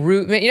they may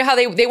root, you know how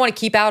they want to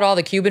keep out all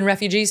the Cuban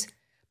refugees,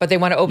 but they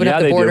want to open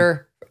up the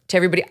border to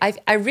everybody.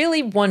 I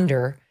really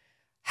wonder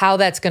how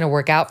that's going to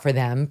work out for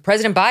them.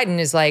 President Biden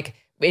is like,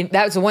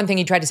 that was the one thing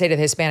he tried to say to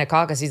the Hispanic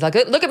caucus. He's like,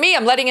 look at me,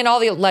 I'm letting in all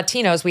the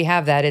Latinos. We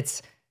have that.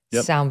 It's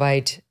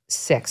soundbite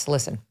 6.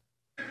 Listen.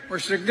 We're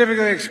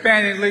significantly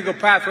expanding legal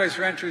pathways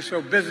for entry so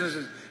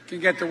businesses can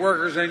get the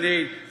workers they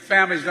need.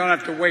 Families don't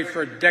have to wait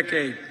for a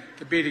decade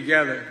to be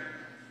together.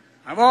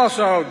 I've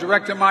also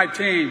directed my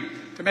team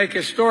to make a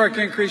historic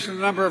increase in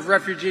the number of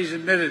refugees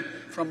admitted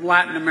from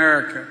Latin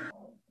America.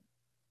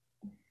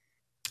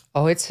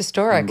 Oh, it's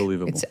historic.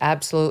 Unbelievable. It's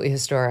absolutely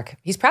historic.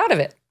 He's proud of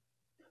it.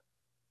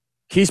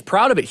 He's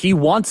proud of it. He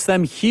wants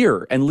them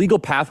here. And legal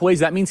pathways,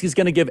 that means he's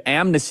going to give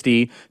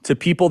amnesty to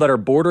people that are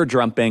border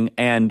jumping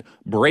and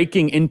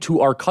breaking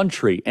into our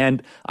country.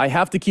 And I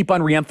have to keep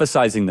on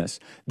reemphasizing this.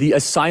 The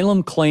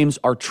asylum claims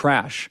are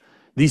trash.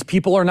 These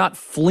people are not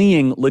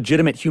fleeing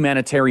legitimate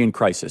humanitarian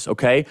crisis,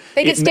 okay?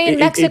 They could stay in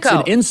Mexico.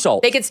 It's an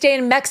insult. They could stay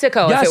in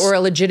Mexico if it were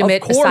a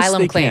legitimate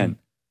asylum claim.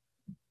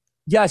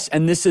 Yes,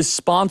 and this is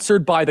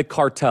sponsored by the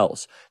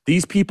cartels.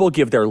 These people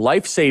give their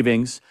life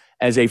savings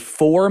as a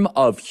form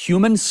of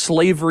human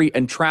slavery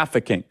and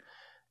trafficking.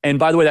 And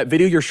by the way, that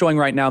video you're showing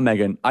right now,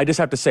 Megyn, I just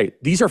have to say,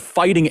 these are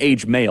fighting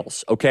age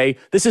males, okay?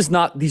 These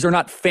are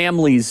not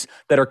families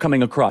that are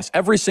coming across.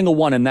 Every single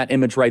one in that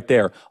image right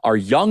there are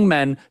young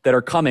men that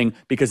are coming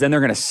because then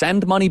they're going to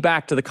send money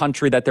back to the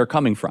country that they're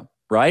coming from,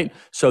 right?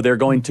 So they're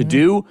going to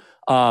do,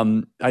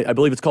 I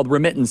believe it's called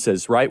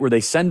remittances, right? Where they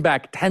send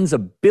back tens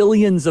of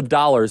billions of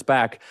dollars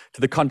back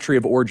to the country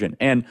of origin.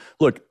 And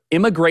look,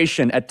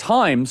 immigration at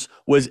times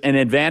was an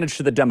advantage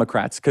to the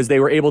Democrats because they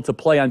were able to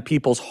play on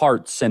people's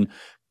hearts and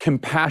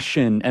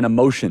compassion and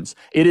emotions.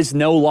 It is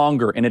no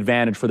longer an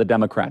advantage for the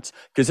Democrats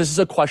because this is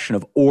a question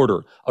of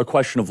order, a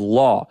question of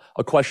law,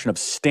 a question of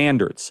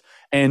standards.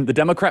 And the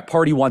Democrat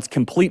Party wants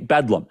complete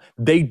bedlam.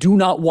 They do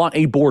not want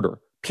a border,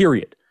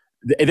 period.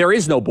 There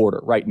is no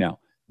border right now.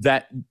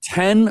 That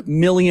 10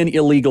 million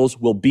illegals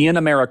will be in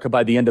America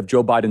by the end of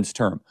Joe Biden's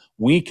term.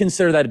 We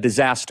consider that a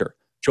disaster.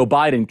 Joe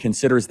Biden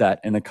considers that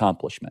an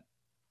accomplishment.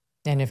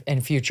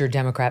 And future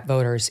Democrat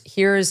voters.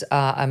 Here's, this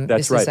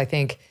right. is, I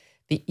think,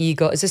 the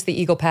Eagle. Is this the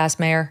Eagle Pass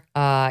mayor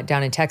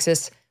down in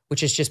Texas,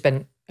 which has just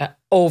been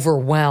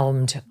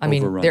overwhelmed? I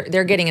mean,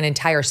 they're getting an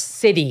entire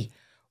city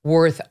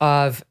worth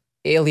of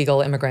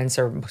illegal immigrants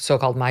or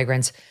so-called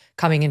migrants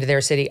coming into their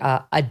city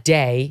a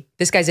day.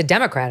 This guy's a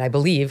Democrat, I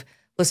believe.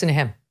 Listen to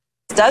him.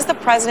 Does the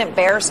president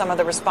bear some of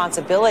the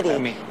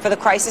responsibility for the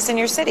crisis in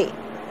your city?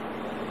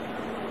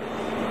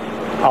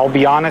 I'll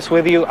be honest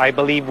with you. I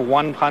believe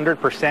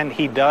 100%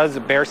 he does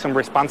bear some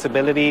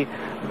responsibility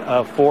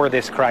for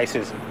this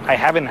crisis. I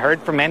haven't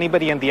heard from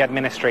anybody in the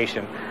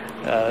administration.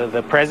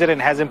 The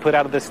president hasn't put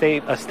out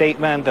a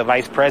statement. The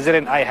vice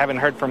president, I haven't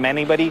heard from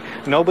anybody.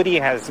 Nobody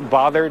has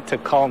bothered to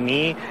call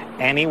me,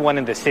 anyone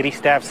in the city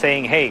staff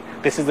saying, hey,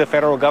 this is the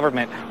federal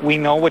government. We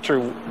know what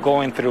you're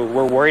going through.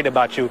 We're worried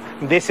about you.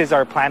 This is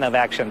our plan of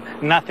action.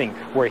 Nothing.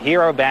 We're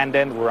here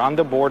abandoned. We're on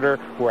the border.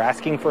 We're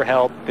asking for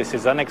help. This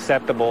is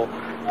unacceptable.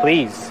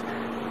 Please,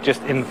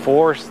 just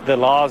enforce the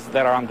laws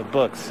that are on the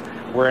books.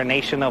 We're a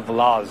nation of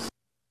laws.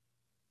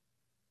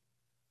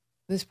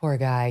 This poor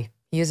guy.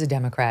 He is a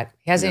Democrat.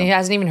 He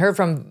hasn't even heard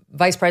from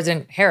Vice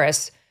President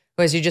Harris,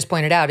 who, as you just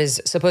pointed out,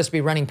 is supposed to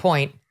be running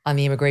point on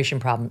the immigration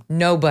problem.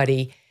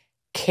 Nobody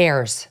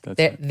cares.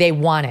 They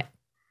want it.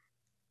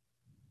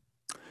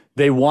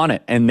 They want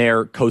it, and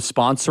they're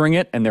co-sponsoring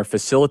it, and they're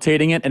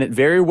facilitating it, and it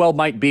very well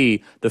might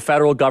be the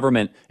federal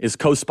government is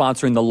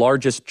co-sponsoring the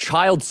largest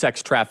child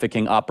sex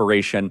trafficking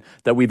operation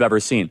that we've ever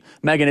seen.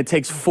 Megyn, it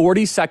takes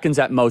 40 seconds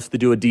at most to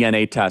do a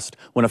DNA test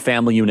when a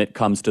family unit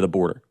comes to the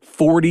border.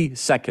 40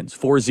 seconds,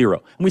 40.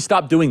 And we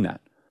stopped doing that.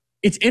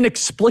 It's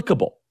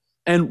inexplicable.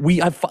 And we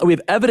have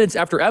evidence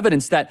after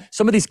evidence that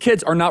some of these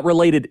kids are not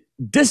related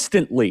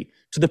distantly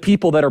to the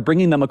people that are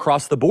bringing them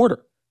across the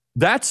border.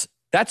 That's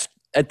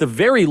at the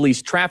very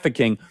least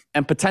trafficking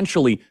and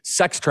potentially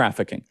sex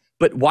trafficking.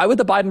 But why would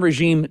the Biden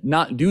regime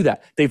not do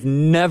that? They've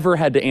never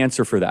had to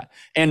answer for that.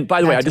 And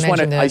by the way, I just want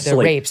to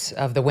isolate the rapes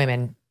of the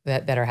women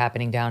that are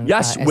happening down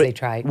as they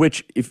try.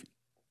 Which if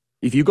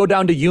you go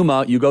down to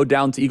Yuma, you go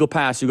down to Eagle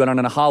Pass, you go down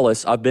to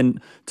Hollis, I've been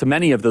to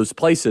many of those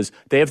places.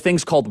 They have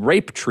things called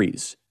rape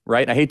trees,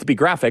 right? I hate to be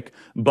graphic,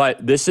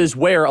 but this is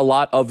where a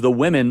lot of the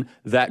women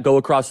that go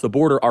across the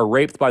border are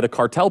raped by the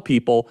cartel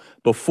people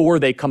before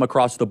they come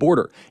across the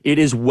border. It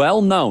is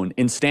well known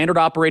in standard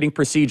operating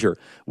procedure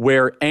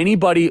where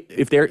anybody,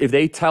 if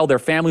they tell their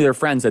family, their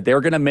friends that they're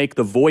going to make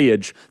the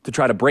voyage to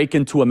try to break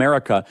into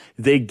America,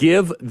 they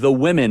give the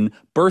women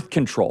birth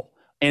control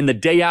and the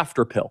day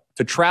after pill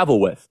to travel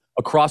with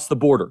across the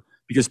border,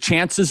 because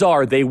chances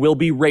are they will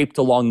be raped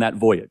along that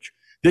voyage.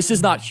 This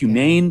is not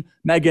humane,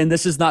 Megyn.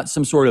 This is not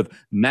some sort of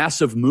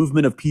massive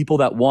movement of people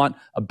that want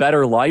a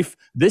better life.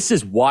 This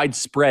is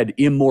widespread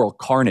immoral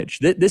carnage.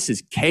 This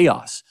is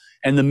chaos.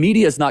 And the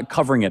media is not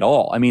covering it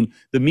all. I mean,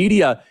 the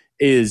media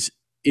is,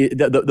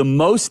 the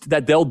most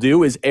that they'll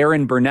do is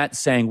Aaron Burnett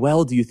saying,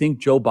 well, do you think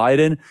Joe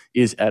Biden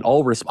is at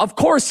all responsible? Of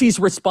course he's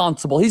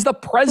responsible. He's the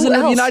president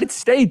of the United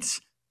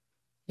States.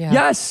 Yeah.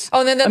 Yes.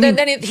 Oh, and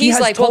then he's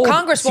like, well,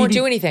 Congress won't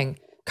do anything.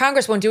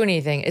 Congress won't do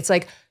anything. It's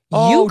like,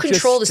 you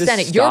control the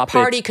Senate. Your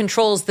party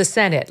controls the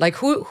Senate. Like,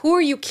 who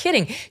are you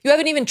kidding? You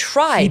haven't even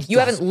tried. You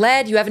haven't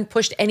led. You haven't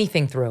pushed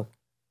anything through.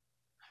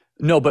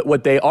 No, but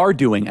what they are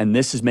doing, and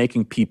this is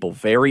making people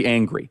very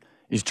angry,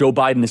 is Joe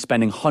Biden is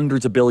spending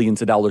hundreds of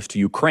billions of dollars to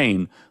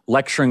Ukraine,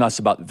 lecturing us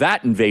about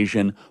that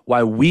invasion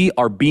while we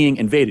are being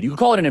invaded. You could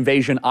call it an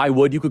invasion. I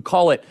would. You could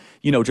call it,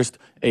 just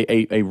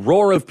a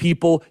roar of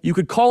people. You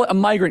could call it a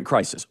migrant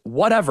crisis.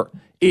 Whatever.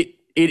 It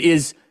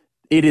is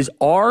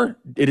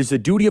the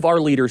duty of our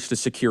leaders to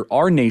secure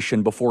our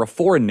nation before a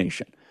foreign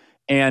nation.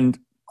 And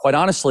quite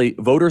honestly,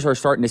 voters are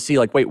starting to see,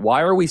 like, wait,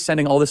 why are we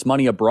sending all this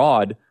money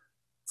abroad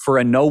for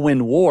a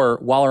no-win war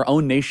while our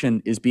own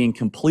nation is being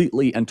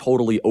completely and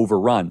totally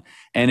overrun?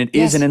 And it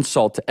is an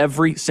insult to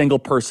every single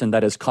person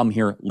that has come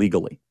here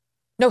legally.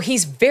 No,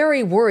 he's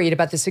very worried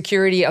about the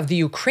security of the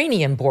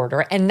Ukrainian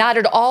border and not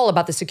at all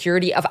about the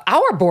security of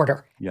our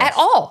border at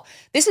all.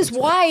 This is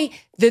why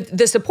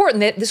the support,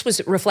 and this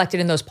was reflected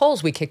in those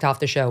polls we kicked off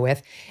the show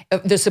with,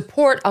 the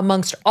support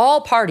amongst all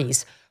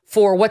parties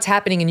for what's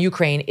happening in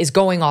Ukraine is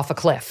going off a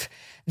cliff.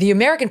 The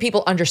American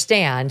people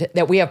understand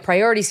that we have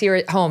priorities here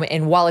at home,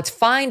 and while it's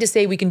fine to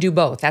say we can do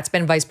both, that's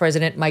been Vice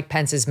President Mike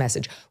Pence's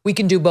message. We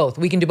can do both.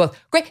 We can do both.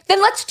 Great,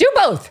 then let's do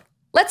both.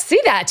 Let's see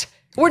that.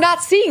 We're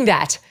not seeing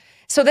that.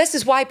 So this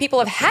is why people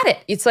have had it.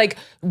 It's like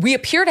we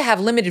appear to have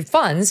limited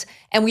funds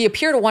and we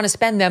appear to want to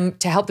spend them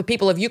to help the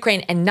people of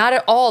Ukraine and not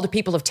at all the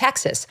people of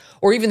Texas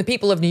or even the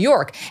people of New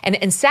York.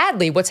 And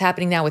sadly, what's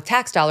happening now with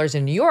tax dollars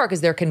in New York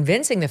is they're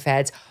convincing the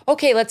feds,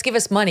 okay, let's give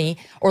us money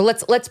or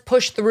let's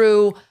push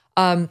through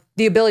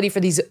the ability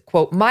for these,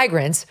 quote,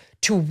 migrants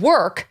to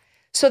work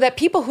so that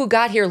people who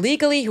got here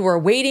legally, who are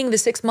waiting the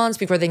 6 months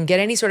before they can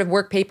get any sort of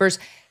work papers,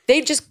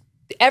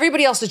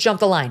 everybody else has jumped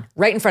the line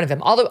right in front of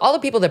them. All the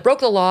people that broke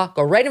the law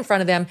go right in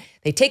front of them.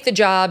 They take the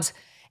jobs.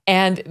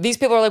 And these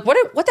people are like,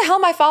 what the hell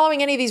am I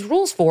following any of these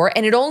rules for?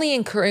 And it only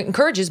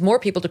encourages more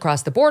people to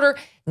cross the border.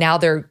 Now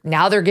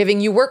they're giving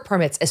you work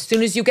permits as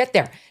soon as you get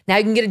there. Now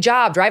you can get a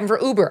job driving for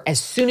Uber as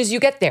soon as you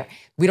get there.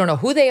 We don't know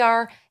who they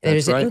are.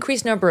 There's an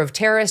increased number of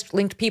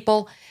terrorist-linked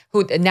people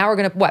who now are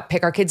going to,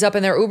 pick our kids up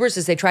in their Ubers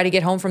as they try to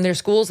get home from their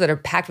schools that are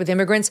packed with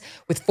immigrants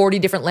with 40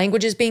 different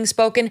languages being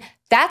spoken.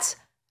 That's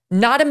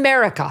not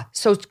America.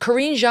 So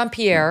Karine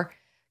Jean-Pierre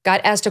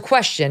got asked a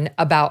question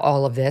about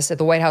all of this at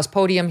the White House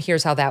podium.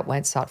 Here's how that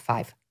went. Sought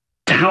 5.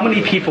 How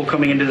many people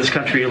coming into this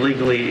country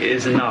illegally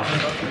is enough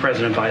for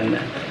President Biden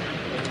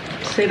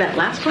then? Say that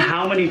last one.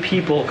 How many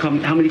people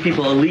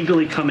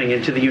illegally coming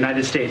into the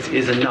United States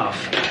is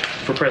enough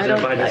for President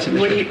Biden's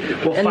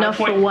administration? Enough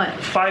for what?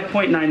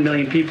 5.9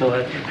 million people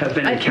have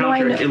been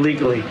encountered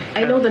illegally.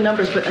 I know the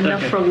numbers, but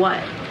enough for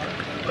what?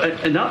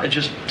 Enough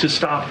just to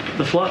stop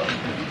the flow.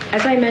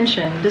 As I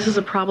mentioned, this is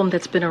a problem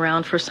that's been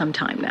around for some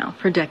time now,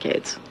 for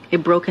decades, a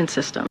broken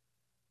system.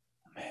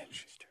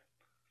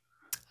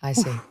 I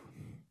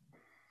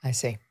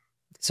see.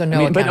 So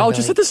no, but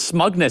just at the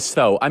smugness,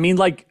 though. I mean,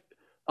 like,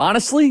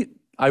 honestly,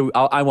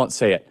 I won't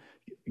say it.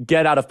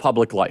 Get out of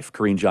public life,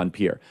 Karine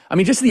Jean-Pierre. I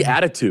mean, just the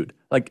attitude.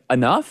 Like,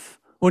 enough?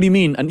 What do you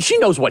mean? And she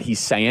knows what he's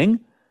saying.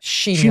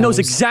 She knows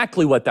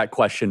exactly what that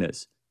question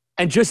is.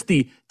 And just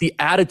the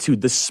attitude,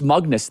 the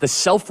smugness, the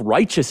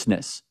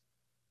self-righteousness.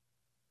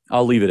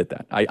 I'll leave it at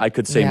that. I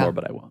could say more,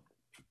 but I won't.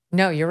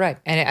 No, you're right.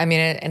 And I mean,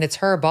 and it's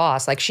her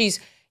boss. Like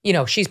she's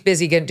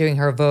busy doing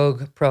her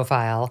Vogue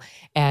profile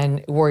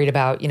and worried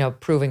about,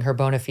 proving her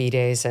bona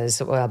fides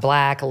as a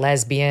black,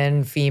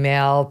 lesbian,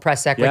 female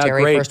press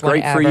secretary. Yeah, first one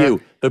great ever. for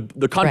you.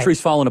 The country's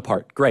falling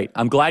apart. Great.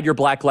 I'm glad you're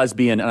black,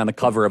 lesbian, and on the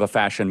cover of a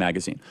fashion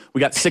magazine. We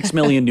got 6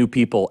 million new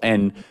people,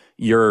 and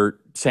you're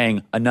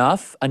saying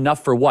enough?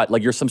 Enough for what?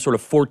 Like you're some sort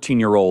of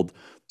 14-year-old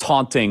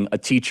taunting a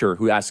teacher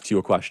who asks you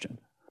a question.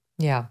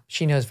 Yeah,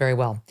 she knows very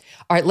well.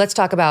 All right, let's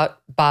talk about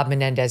Bob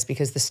Menendez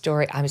because the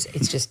story,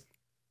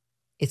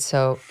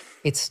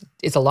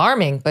 it's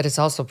alarming, but it's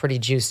also pretty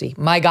juicy.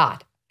 My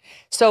God.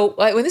 So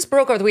when this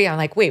broke over the weekend, I'm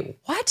like, wait,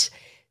 what?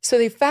 So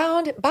they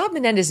found Bob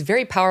Menendez, a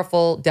very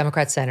powerful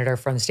Democrat senator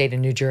from the state of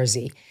New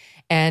Jersey.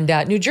 And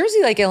New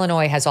Jersey, like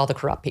Illinois, has all the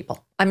corrupt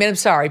people. I mean, I'm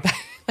sorry, but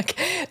like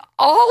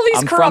all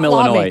these corrupt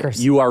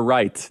lawmakers. You are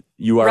right.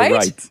 You are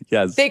right.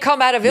 Yes. They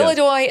come out of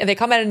Illinois and they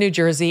come out of New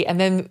Jersey, and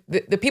then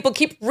the people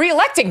keep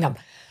reelecting them.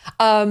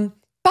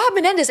 Bob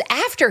Menendez,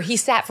 after he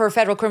sat for a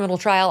federal criminal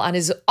trial on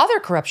his other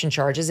corruption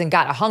charges and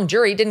got a hung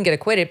jury, didn't get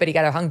acquitted, but he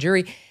got a hung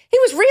jury, he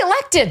was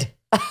reelected.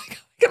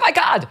 Oh my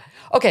God.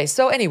 Okay,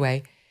 so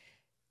anyway,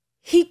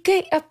 he's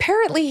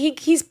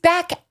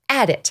back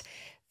at it.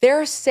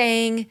 They're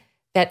saying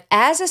that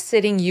as a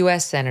sitting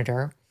U.S.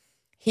 senator,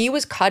 he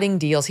was cutting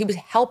deals. He was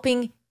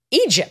helping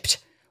Egypt,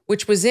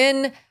 which was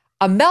in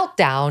a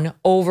meltdown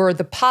over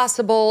the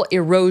possible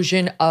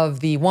erosion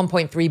of the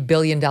 $1.3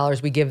 billion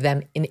we give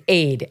them in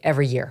aid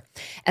every year.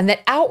 And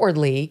that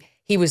outwardly,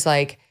 he was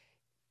like,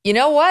 you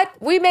know what?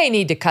 We may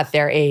need to cut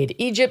their aid.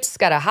 Egypt's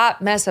got a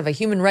hot mess of a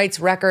human rights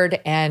record.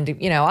 And,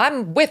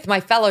 I'm with my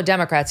fellow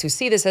Democrats who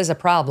see this as a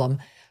problem.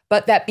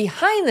 But that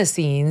behind the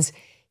scenes,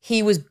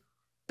 he was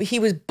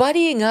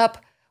buddying up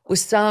with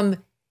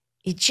some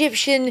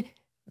Egyptian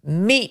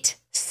meat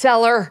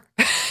seller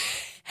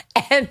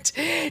and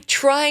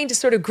trying to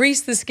sort of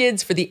grease the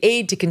skids for the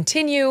aid to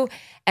continue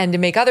and to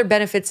make other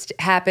benefits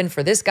happen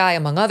for this guy,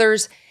 among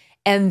others.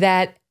 And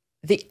that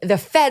the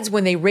feds,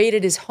 when they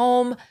raided his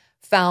home,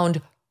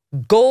 found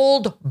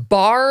gold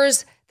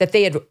bars that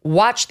they had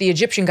watched the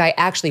Egyptian guy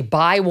actually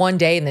buy one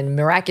day, and then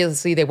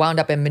miraculously they wound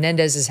up in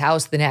Menendez's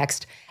house the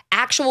next.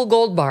 Actual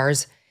gold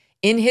bars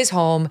in his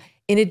home,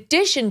 in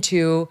addition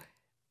to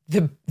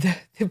the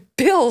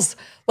bills,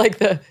 like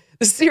the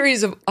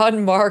series of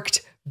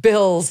unmarked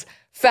bills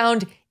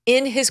found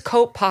in his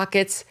coat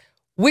pockets,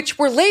 which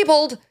were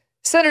labeled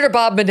Senator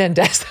Bob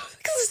Menendez.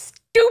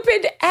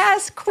 Stupid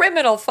ass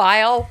criminal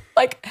file.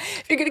 Like,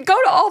 if you're going to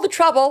go to all the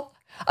trouble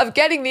of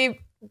getting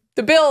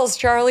the bills,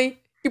 Charlie,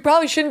 you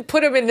probably shouldn't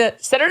put them in the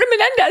Senator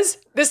Menendez.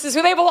 This is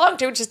who they belong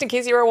to, just in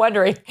case you were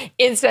wondering,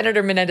 in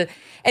Senator Menendez.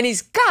 And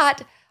he's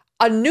got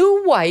a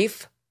new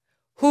wife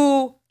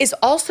who is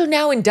also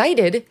now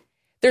indicted.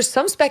 There's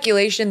some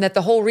speculation that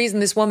the whole reason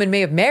this woman may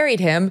have married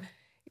him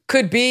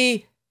could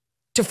be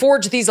to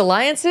forge these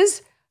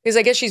alliances, because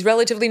I guess she's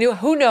relatively new.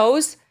 Who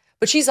knows?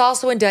 But she's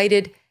also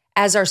indicted,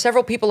 as are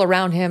several people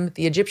around him,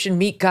 the Egyptian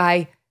meat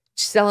guy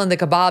selling the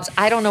kebabs.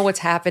 I don't know what's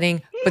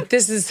happening, but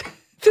this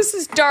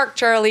is dark,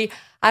 Charlie.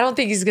 I don't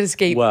think he's going to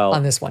escape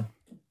on this one.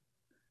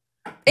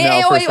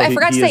 I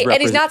forgot to say, and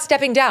he's not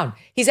stepping down.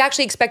 He's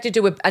actually expected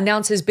to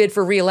announce his bid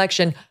for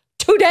re-election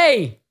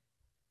today.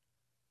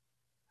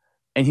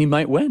 And he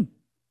might win.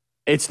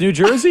 It's New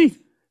Jersey.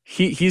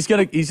 He's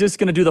just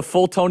gonna do the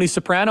full Tony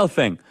Soprano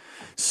thing.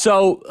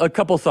 So a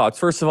couple thoughts.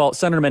 First of all,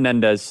 Senator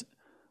Menendez,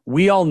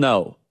 we all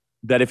know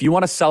that if you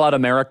want to sell out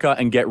America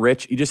and get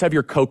rich, you just have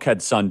your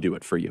cokehead son do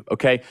it for you,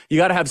 okay? You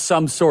got to have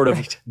some sort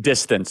of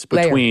distance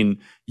between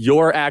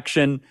your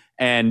action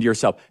and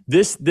yourself.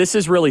 This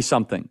is really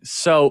something.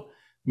 So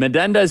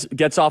Menendez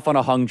gets off on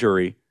a hung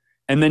jury,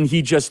 and then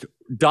he just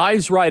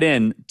dives right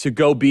in to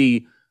go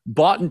be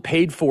bought and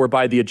paid for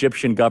by the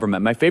Egyptian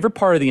government. My favorite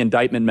part of the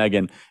indictment,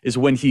 Megyn, is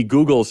when he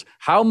Googles,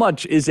 how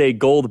much is a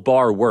gold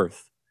bar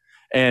worth?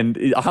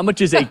 And how much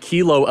is a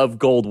kilo of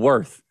gold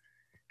worth?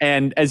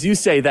 And as you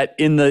say, that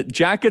in the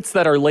jackets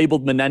that are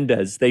labeled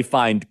Menendez, they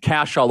find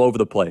cash all over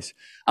the place.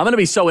 I'm going to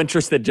be so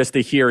interested just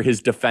to hear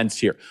his defense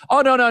here.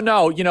 Oh,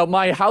 no.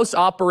 My house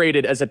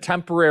operated as a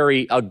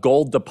temporary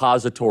gold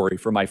depository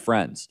for my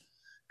friends.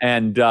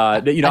 And,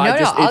 I'll give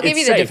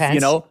you the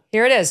defense.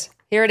 Here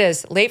it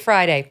is. Late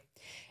Friday.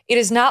 It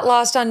is not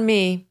lost on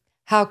me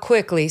how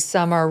quickly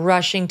some are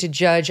rushing to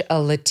judge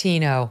a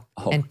Latino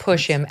and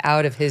push him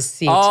out of his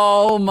seat.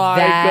 Oh,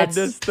 my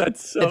goodness.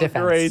 That's so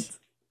great.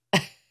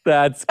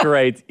 That's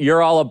great.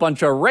 You're all a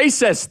bunch of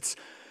racists.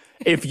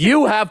 If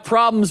you have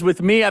problems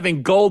with me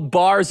having gold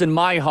bars in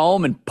my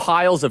home and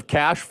piles of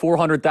cash,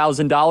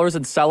 $400,000,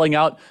 and selling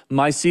out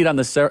my seat on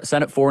the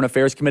Senate Foreign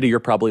Affairs Committee, you're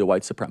probably a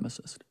white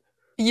supremacist.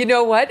 You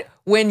know what?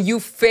 When you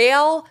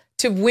fail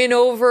to win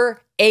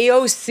over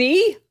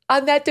AOC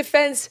on that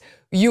defense,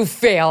 you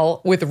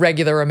fail with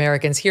regular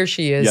Americans. Here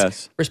she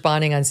is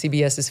responding on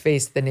CBS's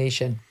Face the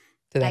Nation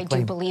to that claim.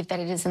 I do believe that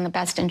it is in the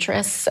best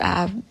interests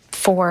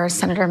for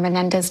Senator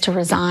Menendez to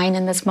resign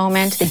in this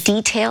moment. The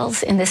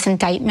details in this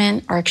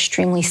indictment are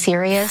extremely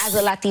serious. As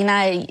a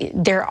Latina,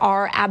 there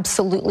are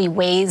absolutely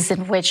ways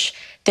in which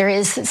there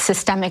is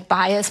systemic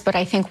bias, but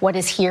I think what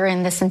is here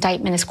in this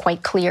indictment is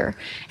quite clear.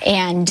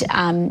 And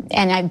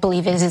I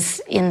believe it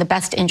is in the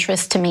best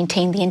interest to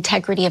maintain the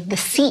integrity of the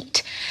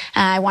seat.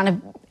 I want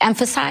to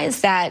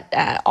emphasize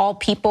that all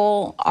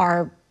people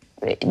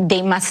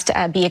they must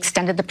be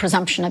extended the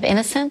presumption of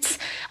innocence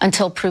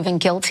until proven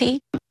guilty.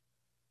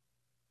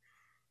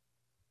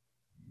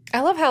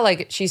 I love how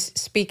she's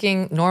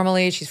speaking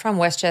normally. She's from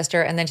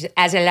Westchester, and then she's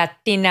as a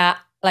Latina,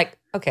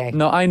 okay.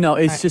 No, I know.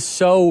 It's just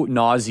so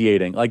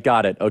nauseating.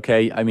 Got it.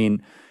 Okay. I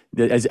mean,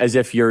 as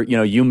if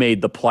you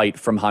made the plight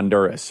from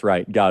Honduras,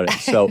 right? Got it.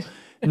 So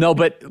no,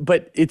 but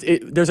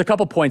there's a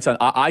couple points on.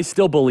 I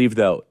still believe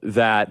though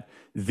that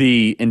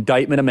the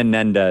indictment of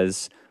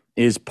Menendez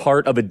is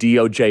part of a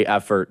DOJ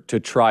effort to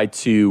try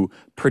to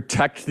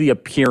protect the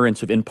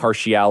appearance of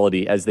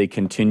impartiality as they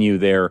continue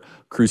their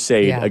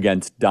crusade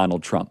against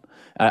Donald Trump.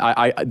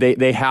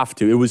 They have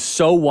to. It was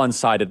so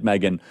one-sided,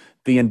 Megyn.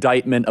 The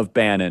indictment of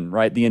Bannon,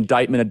 right? The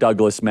indictment of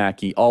Douglas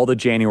Mackey, all the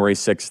January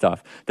 6th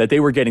stuff, that they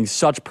were getting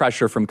such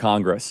pressure from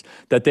Congress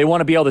that they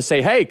want to be able to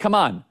say, hey, come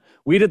on,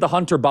 we did the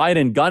Hunter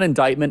Biden gun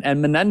indictment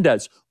and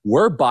Menendez.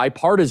 We're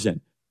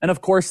bipartisan. And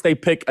of course, they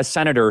pick a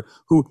senator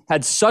who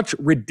had such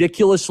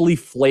ridiculously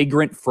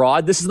flagrant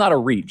fraud. This is not a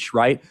reach,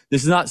 right?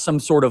 This is not some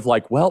sort of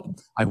like, well,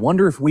 I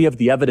wonder if we have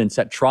the evidence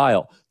at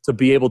trial to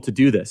be able to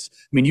do this.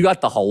 I mean, you got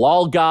the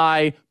halal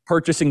guy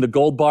purchasing the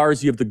gold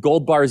bars. You have the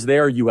gold bars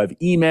there. You have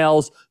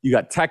emails. You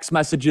got text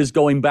messages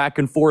going back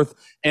and forth.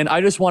 And I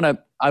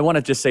want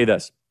to just say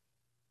this.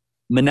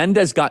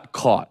 Menendez got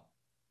caught.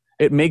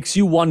 It makes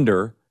you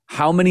wonder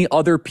how many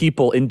other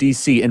people in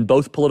DC in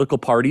both political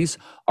parties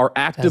are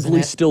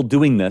actively still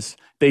doing this.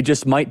 They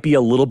just might be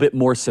a little bit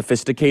more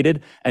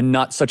sophisticated and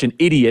not such an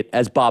idiot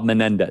as Bob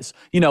Menendez.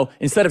 You know,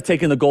 instead of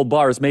taking the gold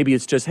bars, maybe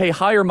it's just, hey,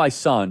 hire my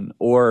son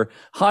or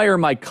hire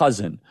my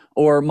cousin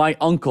or my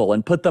uncle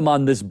and put them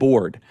on this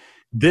board.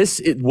 This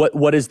is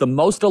what is the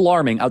most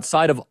alarming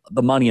outside of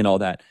the money and all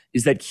that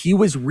is that he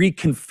was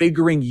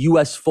reconfiguring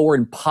U.S.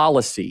 foreign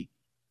policy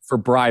for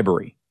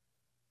bribery.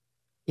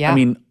 Yeah, I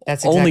mean,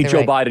 that's only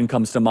exactly Joe right. Biden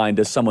comes to mind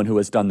as someone who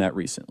has done that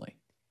recently.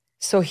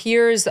 So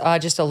here's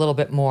just a little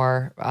bit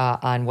more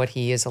on what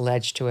he is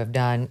alleged to have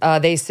done.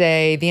 They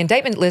say the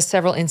indictment lists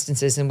several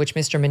instances in which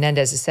Mr.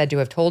 Menendez is said to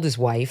have told his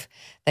wife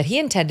that he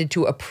intended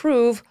to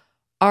approve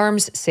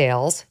arms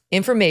sales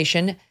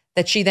information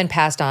that she then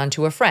passed on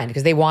to a friend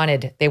because they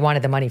wanted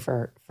the money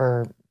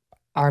for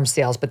arms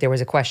sales, but there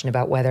was a question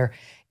about whether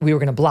we were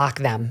going to block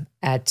them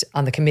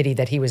on the committee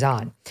that he was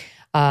on.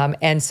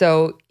 And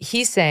so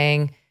he's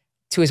saying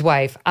to his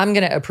wife, I'm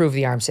going to approve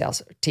the arms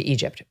sales to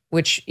Egypt,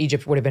 which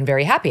Egypt would have been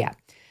very happy at.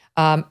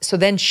 So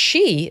then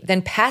she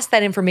then passed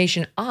that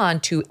information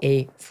on to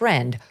a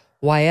friend,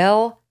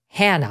 Wael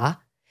Hanna,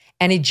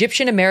 an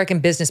Egyptian-American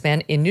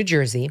businessman in New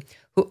Jersey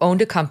who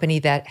owned a company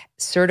that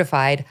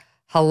certified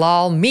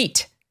halal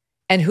meat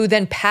and who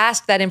then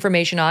passed that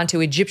information on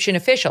to Egyptian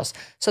officials.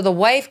 So the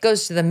wife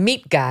goes to the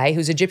meat guy,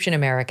 who's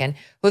Egyptian-American,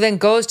 who then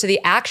goes to the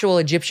actual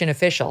Egyptian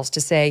officials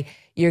to say,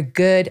 you're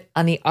good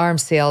on the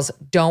arms sales,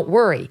 don't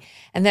worry.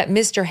 And that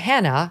Mr.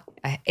 Hanna,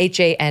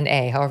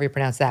 H-A-N-A, however you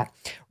pronounce that,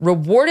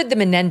 rewarded the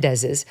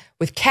Menendezes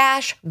with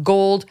cash,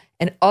 gold,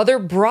 and other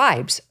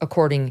bribes,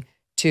 according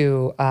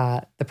to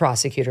the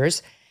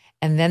prosecutors.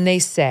 And then they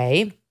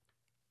say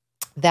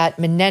that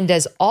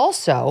Menendez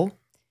also,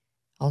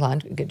 hold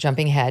on,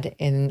 jumping ahead,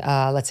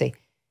 let's see.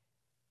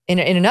 In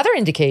another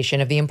indication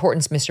of the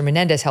importance Mr.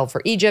 Menendez held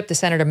for Egypt, the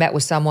senator met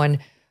with someone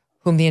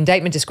whom the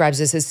indictment describes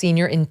as a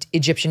senior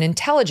Egyptian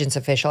intelligence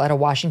official at a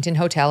Washington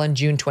hotel in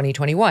June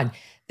 2021.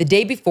 The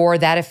day before,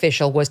 that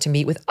official was to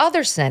meet with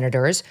other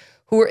senators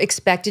who were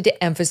expected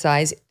to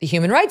emphasize the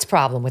human rights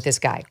problem with this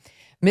guy.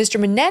 Mr.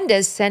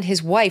 Menendez sent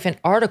his wife an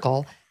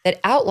article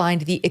that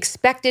outlined the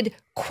expected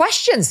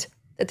questions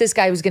that this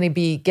guy was going to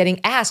be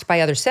getting asked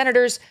by other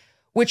senators,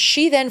 which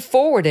she then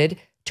forwarded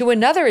to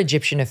another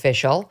Egyptian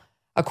official,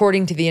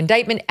 according to the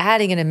indictment,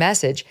 adding in a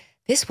message,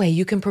 this way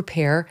you can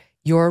prepare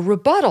your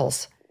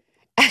rebuttals.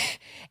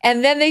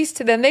 And then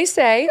they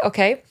say,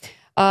 okay,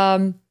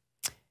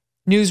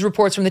 news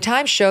reports from the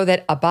Times show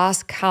that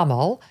Abbas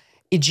Kamal,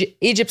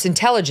 Egypt's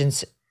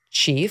intelligence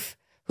chief,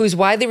 who's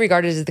widely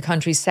regarded as the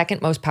country's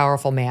second most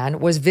powerful man,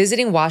 was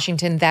visiting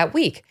Washington that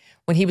week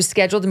when he was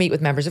scheduled to meet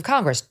with members of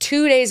Congress.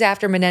 2 days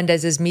after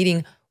Menendez's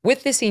meeting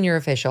with the senior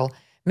official,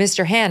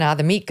 Mr. Hanna,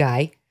 the meat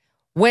guy,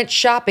 went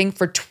shopping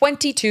for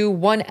 22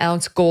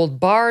 one-ounce gold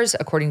bars.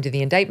 According to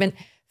the indictment,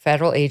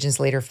 federal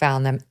agents later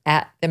found them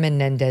at the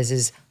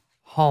Menendez's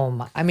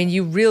home. I mean,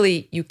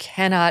 you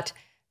cannot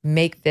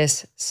make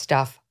this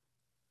stuff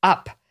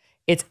up.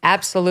 It's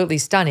absolutely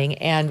stunning.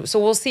 And so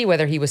we'll see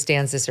whether he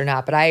withstands this or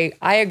not. But I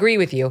agree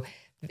with you.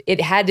 It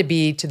had to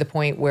be to the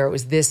point where it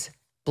was this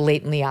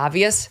blatantly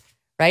obvious,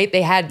 right?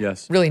 They had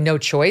really no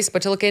choice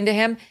but to look into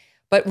him.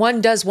 But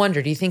one does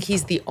wonder, do you think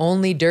he's the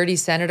only dirty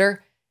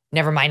senator?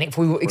 Never mind if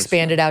we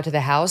expand it out to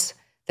the House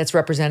that's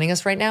representing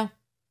us right now.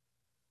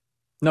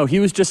 No,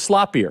 he was just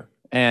sloppier.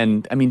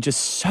 And I mean,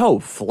 just so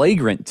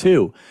flagrant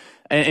too.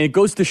 And it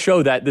goes to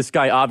show that this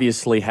guy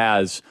obviously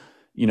has,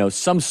 you know,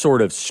 some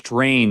sort of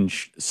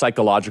strange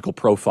psychological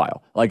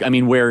profile. Like, I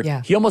mean, where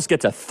he almost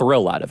gets a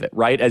thrill out of it,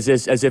 right? As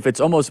if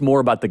it's almost more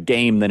about the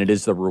game than it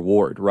is the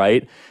reward,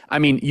 right? I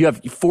mean, you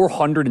have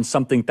 $400 and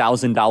something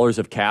thousand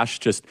of cash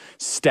just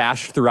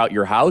stashed throughout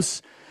your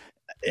house.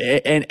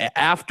 And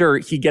after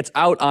he gets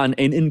out on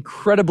an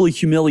incredibly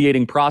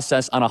humiliating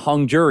process on a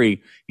hung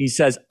jury, he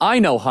says, I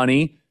know,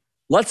 honey,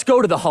 let's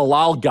go to the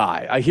halal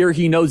guy. I hear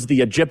he knows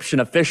the Egyptian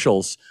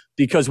officials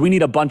because we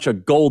need a bunch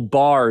of gold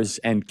bars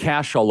and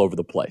cash all over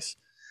the place.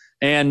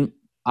 And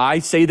I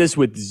say this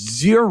with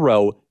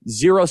zero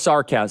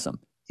sarcasm.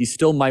 He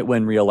still might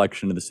win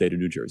re-election in the state of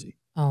New Jersey.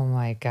 Oh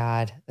my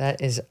God,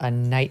 that is a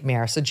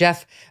nightmare. So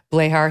Jeff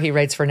Blahar, he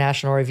writes for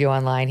National Review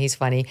Online. He's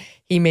funny.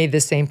 He made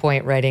the same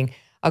point writing,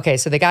 okay,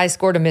 so the guy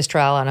scored a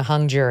mistrial on a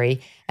hung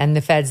jury, And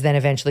the feds then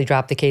eventually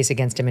dropped the case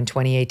against him in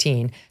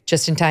 2018,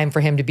 just in time for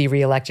him to be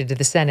reelected to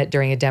the Senate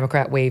during a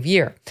Democrat wave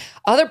year.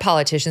 Other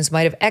politicians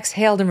might have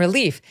exhaled in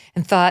relief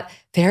and thought,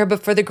 there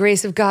but for the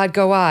grace of God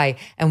go I,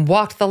 and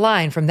walked the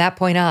line from that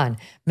point on.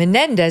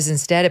 Menendez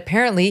instead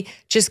apparently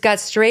just got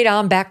straight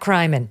on back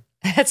criming.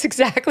 That's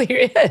exactly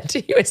it.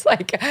 He was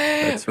like,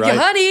 That's right.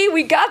 honey,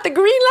 we got the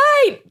green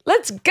light.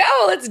 Let's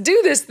go. Let's do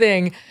this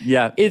thing.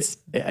 Yeah, it's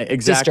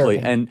exactly.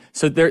 disturbing. And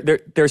so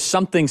there's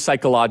something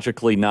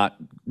psychologically not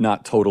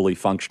totally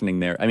functioning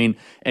there. I mean,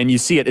 and you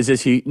see it as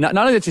if he, not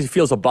only that he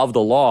feels above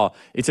the law,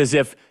 it's as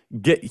if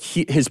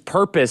his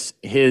purpose,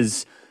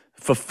 his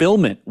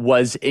fulfillment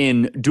was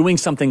in doing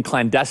something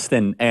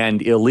clandestine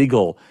and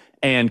illegal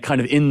and kind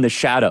of in the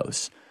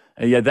shadows.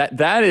 Yeah,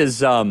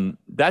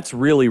 that's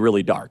really,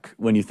 really dark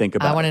when you think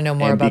about it. I want to know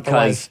more about the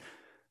wife.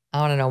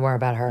 I want to know more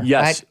about her.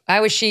 Yes.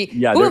 Why was she,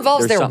 Yeah, who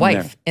involves there's their something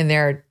wife in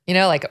their,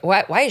 like,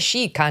 why is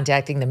she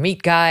contacting the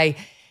meat guy?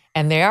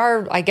 And they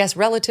are, I guess,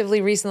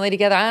 relatively recently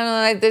together. I don't know.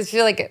 I just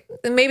feel like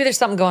maybe there's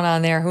something going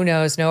on there. Who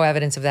knows? No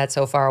evidence of that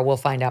so far. We'll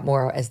find out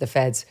more as the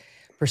feds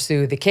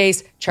pursue the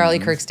case. Charlie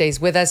Kirk stays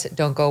with us.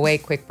 Don't go away.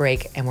 Quick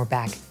break, and we're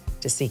back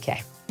to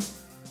CK.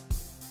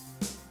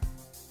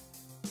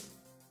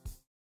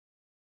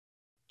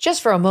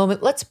 Just for a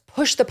moment, let's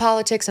push the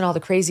politics and all the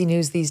crazy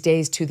news these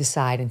days to the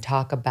side and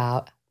talk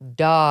about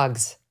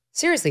dogs.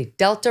 Seriously,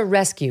 Delta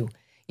Rescue.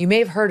 You may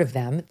have heard of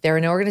them. They're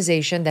an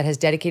organization that has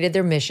dedicated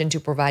their mission to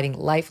providing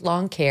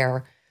lifelong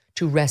care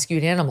to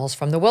rescued animals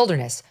from the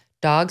wilderness.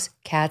 Dogs,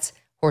 cats,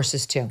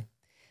 horses too.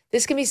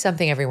 This can be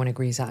something everyone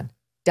agrees on.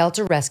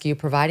 Delta Rescue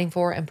providing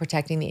for and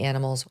protecting the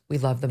animals we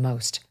love the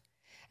most.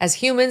 As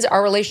humans,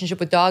 our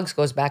relationship with dogs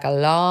goes back a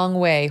long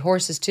way,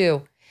 horses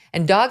too.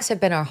 And dogs have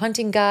been our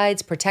hunting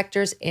guides,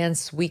 protectors, and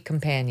sweet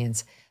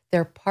companions.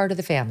 They're part of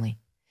the family.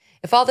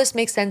 If all this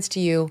makes sense to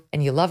you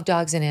and you love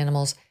dogs and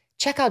animals,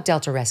 check out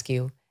Delta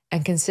Rescue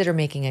and consider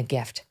making a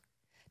gift.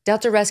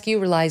 Delta Rescue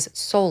relies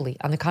solely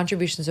on the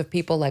contributions of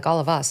people like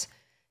all of us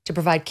to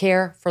provide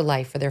care for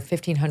life for their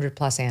 1,500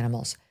 plus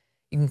animals.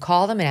 You can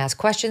call them and ask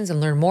questions and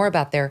learn more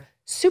about their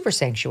super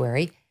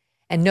sanctuary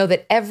and know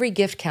that every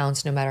gift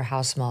counts no matter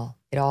how small.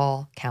 It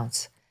all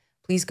counts.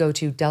 Please go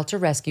to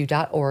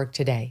deltarescue.org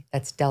today.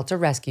 That's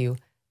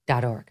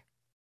deltarescue.org.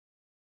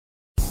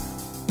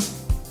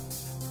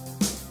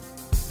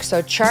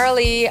 So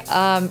Charlie,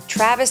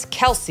 Travis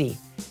Kelce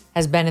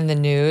has been in the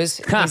news.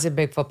 He's a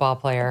big football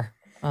player.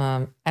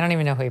 I don't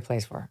even know who he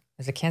plays for.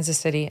 Is it Kansas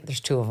City? There's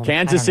two of them.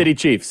 Kansas City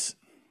Chiefs.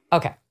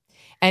 Okay.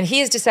 And he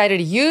has decided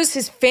to use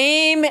his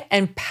fame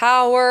and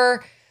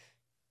power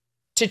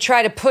to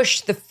try to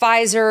push the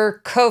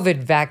Pfizer COVID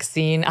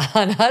vaccine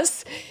on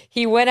us.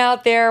 He went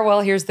out there.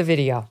 Well, here's the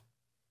video.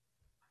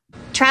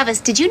 Travis,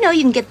 did you know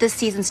you can get this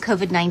season's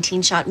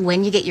COVID-19 shot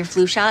when you get your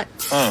flu shot?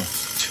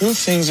 Two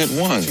things at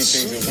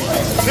once.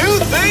 Two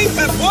things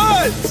at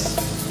once!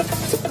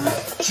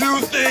 Two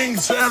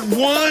things at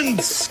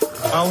once!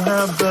 I'll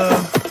have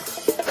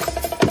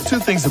two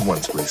things at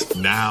once, please.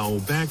 Now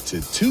back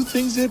to two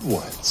things at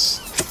once.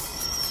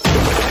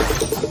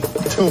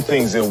 Two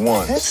things at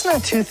once. That's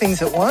not two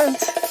things at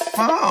once.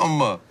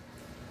 Mom!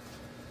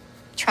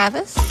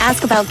 Travis,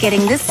 ask about getting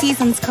this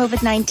season's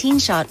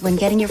COVID-19 shot when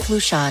getting your flu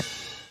shot.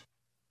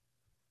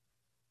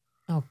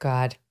 Oh,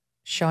 God.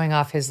 Showing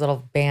off his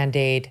little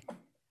Band-Aid.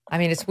 I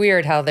mean, it's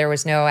weird how there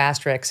was no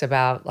asterisks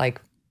about,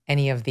 like,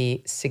 any of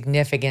the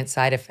significant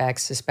side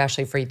effects,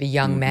 especially for the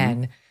young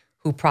men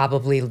who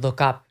probably look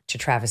up to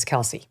Travis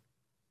Kelce.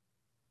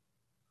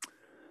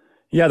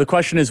 Yeah, the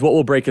question is, what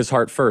will break his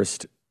heart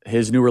first?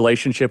 His new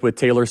relationship with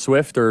Taylor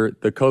Swift or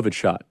the COVID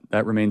shot?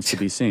 That remains to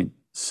be seen.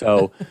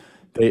 So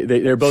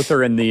they're both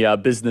are in the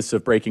business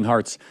of breaking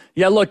hearts.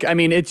 Yeah, look, I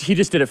mean, he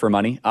just did it for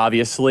money,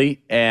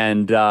 obviously.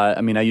 And I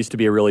mean, I used to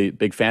be a really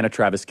big fan of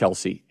Travis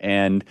Kelce.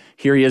 And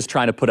here he is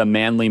trying to put a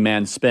manly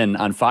man spin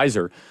on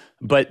Pfizer.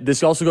 But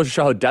this also goes to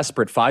show how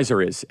desperate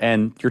Pfizer is.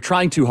 And you're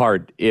trying too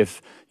hard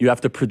if you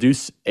have to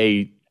produce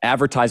a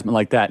advertisement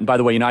like that. And by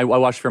the way, I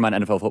watched a fair amount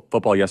of NFL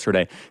football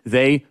yesterday.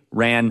 They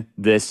ran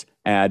this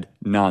ad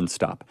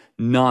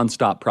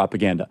nonstop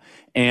propaganda.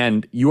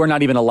 And you are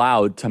not even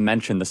allowed to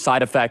mention the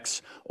side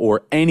effects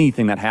or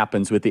anything that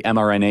happens with the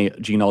mRNA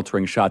gene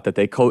altering shot that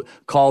they call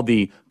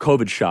the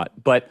COVID shot.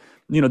 But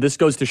this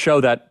goes to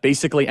show that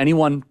basically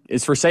anyone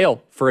is for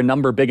sale for a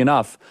number big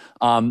enough.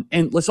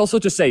 And let's also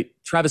just say,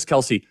 Travis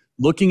Kelce,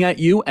 looking at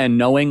you and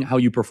knowing how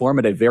you perform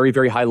at a very,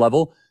 very high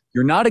level,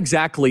 you're not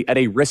exactly at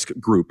a risk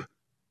group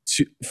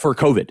for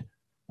COVID.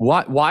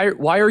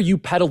 Why are you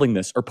peddling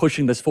this or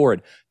pushing this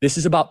forward? This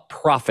is about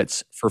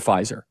profits for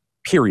Pfizer,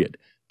 period.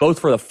 Both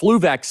for the flu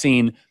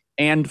vaccine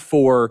and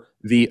for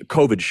the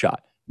COVID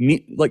shot.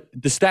 Like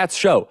the stats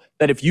show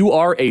that if you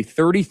are a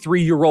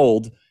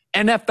 33-year-old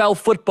NFL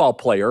football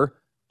player,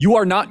 you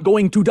are not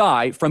going to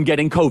die from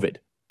getting COVID,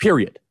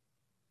 period.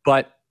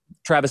 But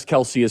Travis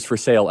Kelce is for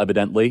sale,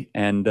 evidently,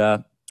 and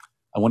I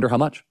wonder how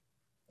much.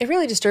 It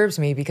really disturbs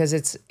me because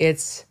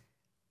it's.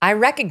 I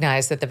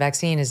recognize that the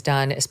vaccine has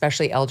done,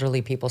 especially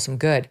elderly people, some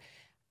good.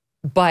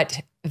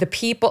 But the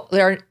people,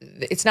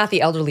 it's not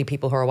the elderly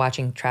people who are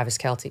watching Travis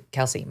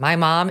Kelce. My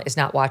mom is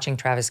not watching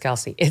Travis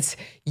Kelce. It's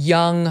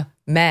young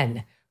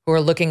men who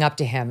are looking up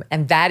to him.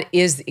 And that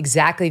is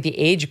exactly the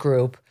age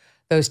group,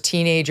 those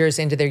teenagers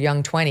into their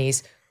young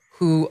 20s,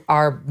 who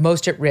are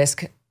most at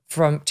risk of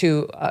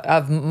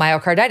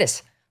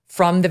myocarditis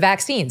from the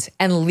vaccines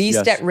and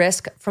least at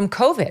risk from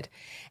COVID.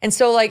 And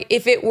so like,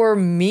 if it were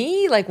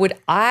me, like, would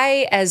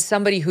I, as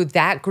somebody who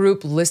that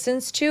group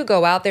listens to,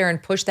 go out there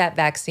and push that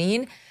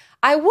vaccine?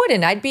 I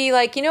wouldn't. I'd be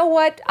like, you know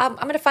what? I'm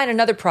going to find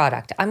another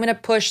product. I'm going to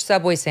push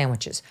Subway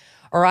sandwiches,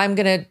 or I'm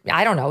going to,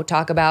 I don't know,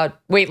 talk about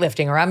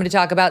weightlifting, or I'm going to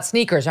talk about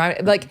sneakers.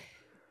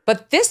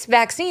 But this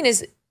vaccine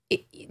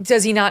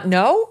does he not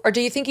know? Or do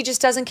you think he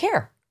just doesn't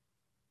care?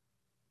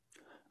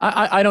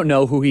 I don't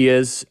know who he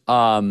is.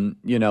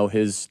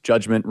 His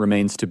judgment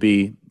remains to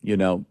be,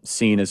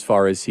 seen as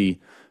far as he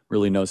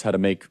really knows how to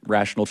make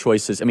rational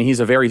choices. I mean, he's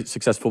a very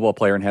successful football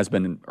player and has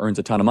been and earns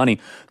a ton of money.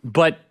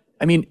 But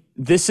I mean,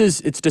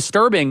 it's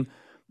disturbing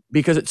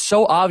because it's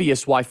so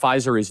obvious why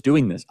Pfizer is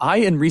doing this. I,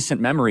 in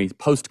recent memory,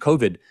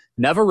 post-COVID,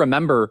 never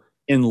remember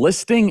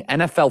enlisting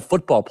NFL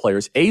football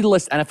players,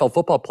 A-list NFL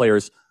football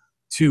players,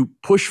 to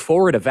push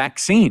forward a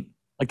vaccine.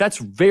 Like, that's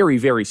very,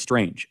 very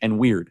strange and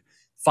weird.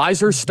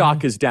 Pfizer's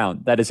stock is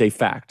down. That is a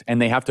fact. And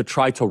they have to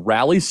try to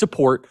rally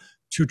support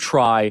to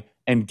try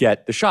and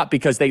get the shot,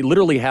 because they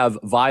literally have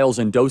vials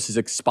and doses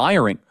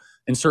expiring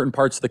in certain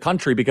parts of the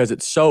country because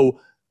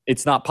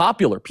it's not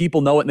popular.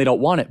 People know it and they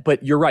don't want it.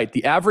 But you're right.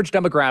 The average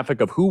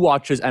demographic of who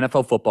watches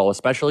NFL football,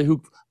 especially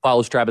who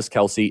follows Travis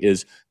Kelce,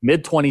 is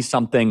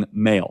mid-20-something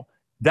male.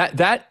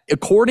 That,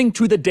 according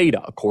to the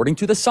data, according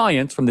to the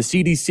science from the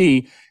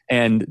CDC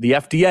and the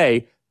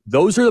FDA,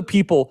 those are the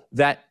people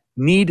that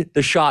need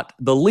the shot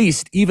the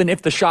least, even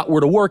if the shot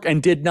were to work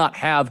and did not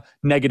have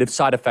negative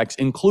side effects,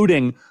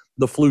 including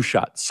the flu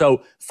shot.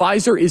 So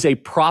Pfizer is a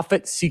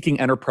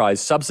profit-seeking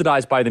enterprise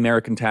subsidized by the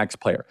American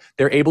taxpayer.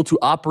 They're able to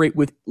operate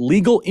with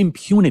legal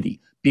impunity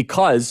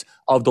because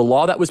of the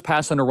law that was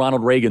passed under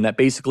Ronald Reagan that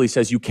basically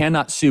says you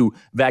cannot sue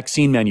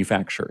vaccine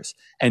manufacturers.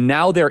 And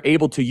now they're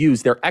able to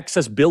use their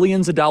excess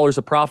billions of dollars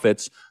of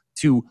profits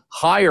to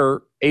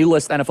hire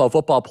A-list NFL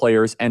football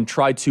players and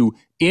try to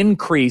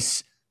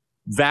increase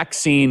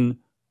vaccine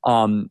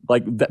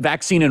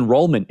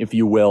enrollment, if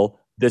you will,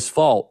 this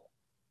fall.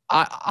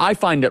 I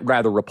find it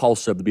rather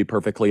repulsive, to be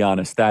perfectly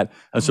honest, that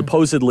a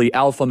supposedly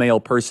alpha male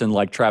person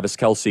like Travis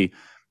Kelce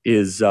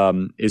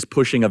is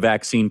pushing a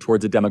vaccine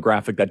towards a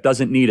demographic that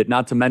doesn't need it.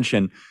 Not to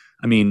mention,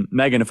 I mean,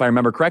 Megyn, if I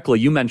remember correctly,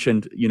 you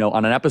mentioned,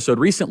 on an episode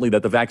recently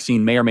that the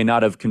vaccine may or may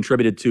not have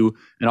contributed to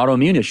an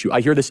autoimmune issue.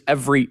 I hear this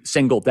every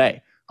single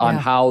day on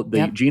how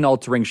the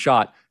gene-altering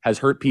shot has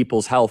hurt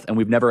people's health, and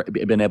we've never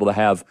been able to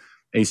have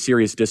a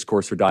serious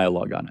discourse or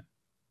dialogue on it.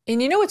 And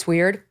you know what's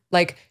weird?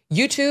 Like,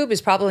 YouTube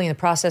is probably in the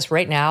process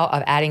right now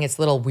of adding its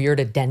little weird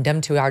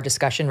addendum to our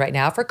discussion right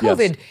now for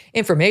COVID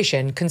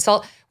information.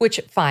 Which,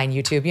 fine,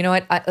 YouTube. You know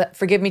what?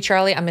 Forgive me,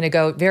 Charlie. I'm going to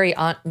go very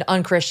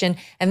unchristian.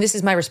 And this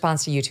is my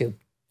response to YouTube.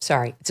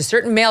 Sorry. It's a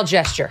certain male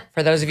gesture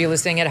for those of you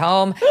listening at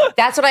home.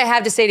 That's what I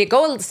have to say to you.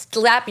 Go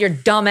slap your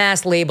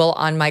dumbass label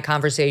on my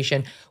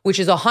conversation, which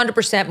is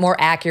 100% more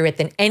accurate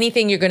than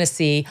anything you're going to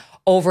see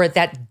over at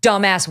that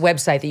dumbass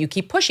website that you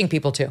keep pushing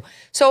people to.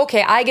 So,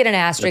 okay, I get an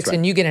asterisk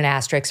and you get an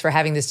asterisk for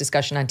having this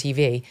discussion on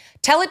TV.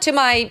 Tell it to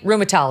my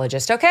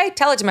rheumatologist, okay?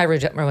 Tell it to my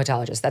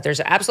rheumatologist that there's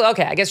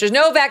okay, I guess there's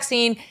no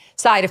vaccine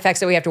side effects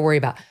that we have to worry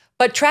about.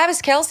 But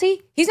Travis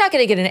Kelce, he's not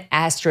going to get an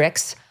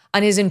asterisk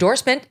on his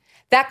endorsement.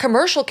 That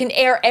commercial can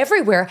air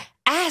everywhere,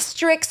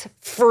 asterisk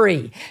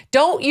free.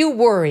 Don't you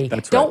worry.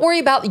 Don't worry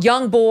about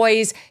young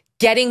boys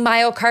getting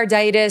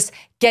myocarditis,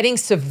 getting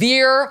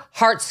severe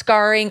heart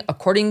scarring.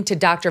 According to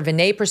Dr.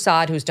 Vinay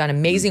Prasad, who's done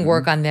amazing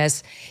work on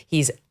this,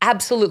 he's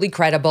absolutely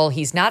credible.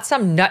 He's not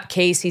some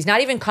nutcase. He's not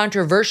even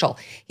controversial.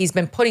 He's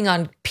been putting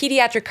on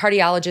pediatric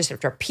cardiologist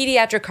after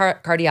pediatric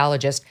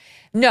cardiologist.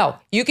 No,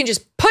 you can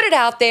just put it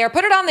out there,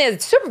 put it on the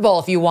Super Bowl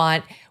if you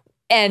want,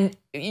 and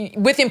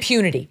with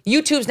impunity.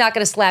 YouTube's not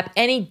going to slap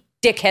any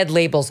dickhead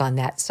labels on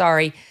that.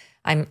 Sorry.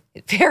 I'm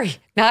very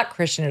not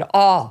Christian at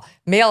all.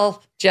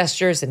 Male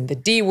gestures and the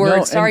D word.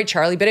 No, sorry,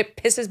 Charlie, but it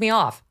pisses me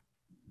off.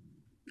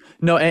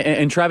 No,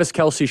 and Travis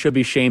Kelce should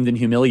be shamed and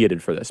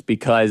humiliated for this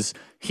because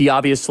he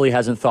obviously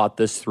hasn't thought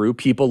this through.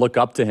 People look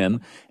up to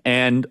him,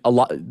 and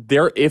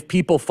if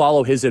people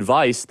follow his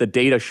advice, the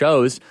data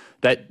shows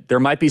that there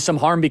might be some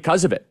harm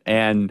because of it,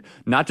 and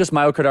not just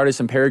myocarditis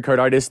and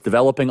pericarditis,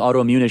 developing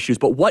autoimmune issues.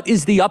 But what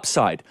is the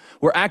upside?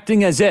 We're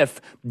acting as if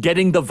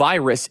getting the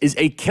virus is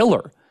a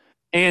killer.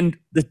 And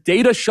the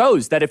data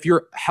shows that if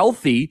you're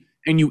healthy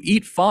and you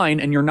eat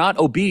fine and you're not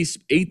obese,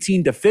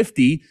 18 to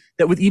 50,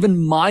 that with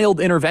even mild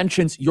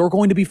interventions, you're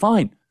going to be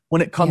fine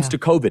when it comes to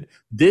COVID.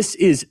 This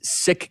is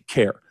sick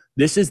care.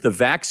 This is the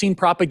vaccine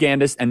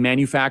propagandists and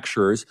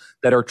manufacturers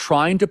that are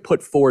trying to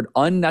put forward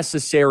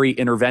unnecessary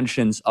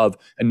interventions of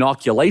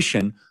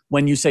inoculation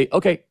when you say,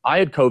 okay, I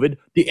had COVID.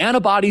 The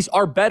antibodies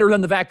are better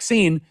than the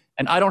vaccine,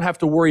 and I don't have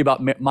to worry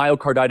about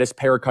myocarditis,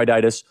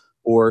 pericarditis,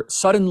 or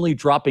suddenly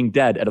dropping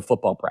dead at a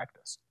football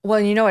practice. Well,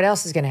 you know what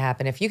else is going to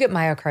happen? If you get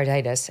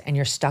myocarditis and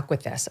you're stuck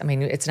with this, I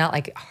mean, it's not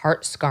like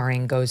heart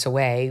scarring goes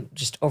away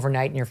just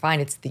overnight and you're fine.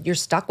 It's that you're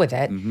stuck with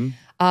it.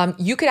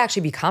 You could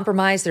actually be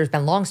compromised. There's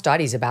been long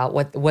studies about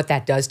what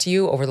that does to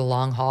you over the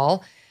long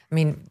haul. I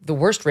mean, the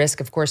worst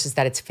risk, of course, is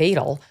that it's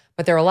fatal,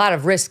 but there are a lot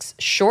of risks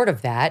short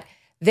of that.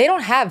 They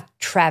don't have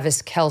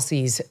Travis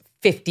Kelce's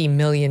 $50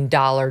 million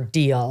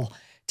deal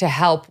to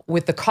help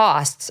with the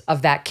costs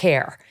of that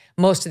care.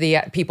 Most of the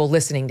people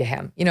listening to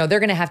him, you know, they're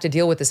going to have to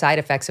deal with the side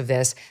effects of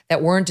this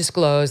that weren't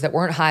disclosed, that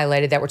weren't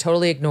highlighted, that were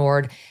totally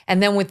ignored.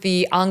 And then with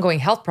the ongoing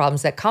health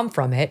problems that come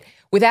from it,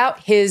 without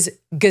his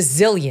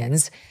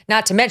gazillions,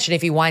 not to mention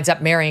if he winds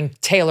up marrying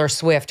Taylor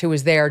Swift, who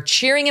was there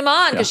cheering him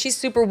on because she's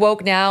super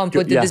woke now and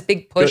did this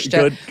big push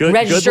to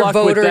register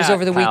voters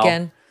over the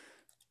weekend.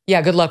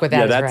 Yeah, good luck with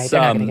that. That's right.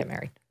 They're not going to get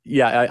married.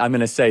 Yeah, I'm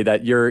going to say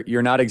that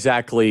you're not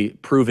exactly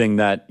proving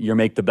that you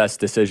make the best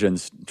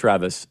decisions,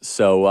 Travis.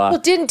 So, well,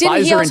 didn't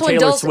he also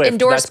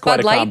endorse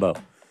Bud Light?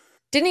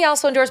 Didn't he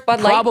also endorse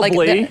Bud Light?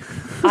 Probably.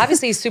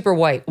 Obviously, he's super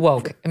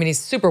woke. I mean, he's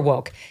super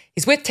woke.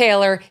 He's with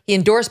Taylor. He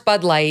endorsed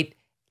Bud Light,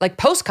 like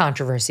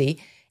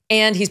post-controversy,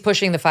 and he's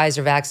pushing the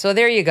Pfizer vax. So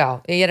there you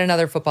go. Yet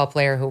another football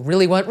player who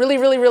really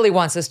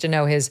wants us to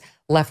know his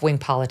left-wing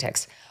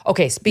politics.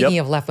 Okay, speaking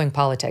of left-wing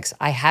politics,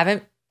 I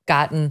haven't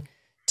gotten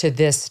to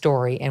this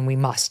story, and we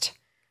must.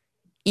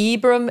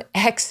 Ibram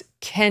X.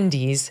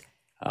 Kendi's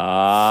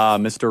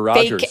Mr.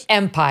 Rogers fake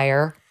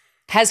empire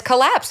has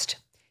collapsed.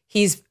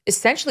 He's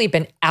essentially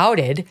been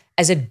outed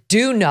as a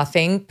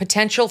do-nothing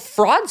potential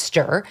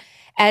fraudster,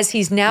 as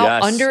he's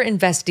now under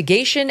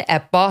investigation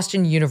at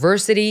Boston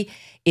University.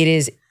 It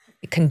is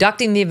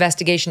conducting the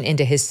investigation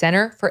into his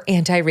Center for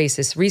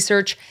Anti-Racist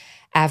Research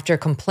after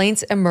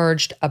complaints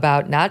emerged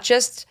about not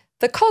just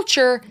the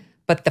culture,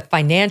 but the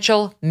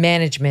financial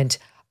management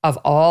of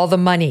all the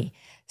money,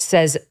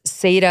 says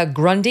Seda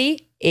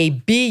Grundy, a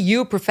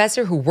BU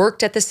professor who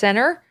worked at the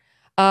center.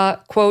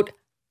 Quote,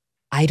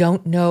 I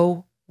don't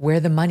know where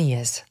the money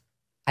is.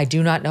 I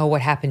do not know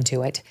what happened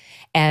to it.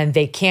 And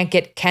they can't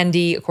get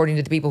Kendi, according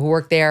to the people who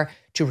work there,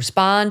 to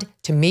respond,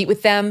 to meet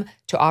with them,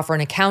 to offer an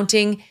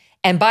accounting.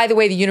 And by the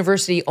way, the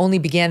university only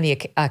began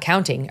the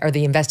accounting or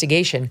the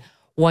investigation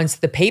once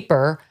the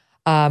paper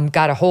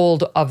got a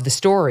hold of the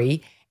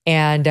story,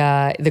 and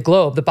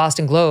the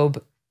Boston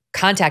Globe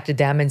contacted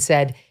them and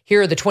said,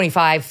 here are the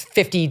 25,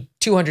 50,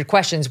 200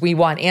 questions we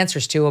want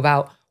answers to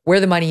about where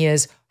the money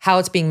is, how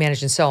it's being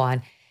managed, and so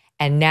on.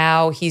 And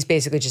now he's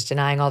basically just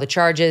denying all the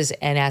charges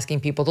and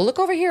asking people to look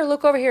over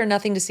here,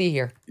 nothing to see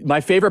here.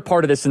 My favorite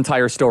part of this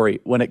entire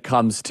story when it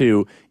comes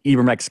to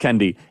Ibram X.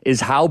 Kendi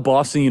is how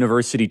Boston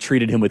University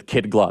treated him with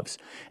kid gloves.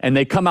 And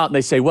they come out and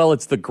they say, well,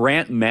 it's the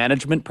grant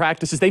management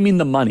practices. They mean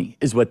the money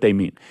is what they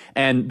mean.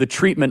 And the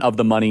treatment of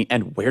the money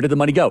and where did the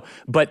money go?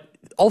 But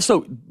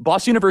also,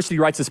 Boston University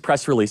writes this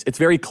press release. It's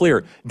very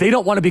clear. They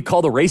don't want to be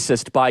called a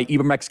racist by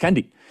Ibram X.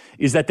 Kendi.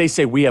 Is that they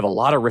say, we have a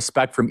lot of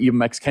respect from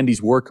Ibram X.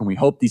 Kendi's work, and we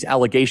hope these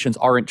allegations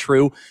aren't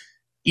true.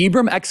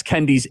 Ibram X.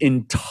 Kendi's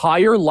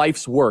entire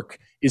life's work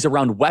is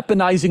around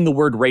weaponizing the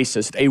word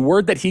racist, a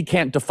word that he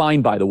can't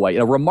define, by the way,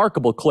 a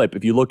remarkable clip,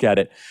 if you look at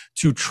it,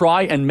 to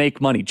try and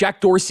make money.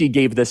 Jack Dorsey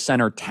gave this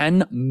center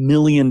 $10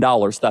 million,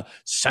 the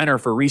Center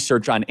for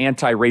Research on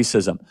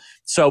Anti-Racism.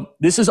 So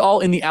this is all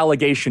in the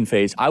allegation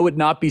phase. I would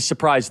not be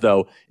surprised,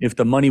 though, if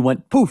the money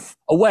went poof,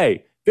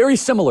 away. Very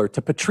similar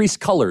to Patrisse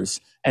Cullors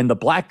and the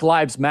Black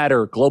Lives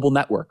Matter Global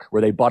Network,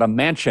 where they bought a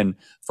mansion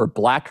for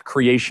Black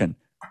creation.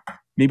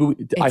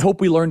 I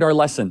hope we learned our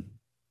lesson.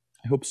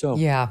 I hope so.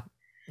 Yeah,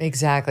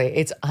 exactly.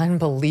 It's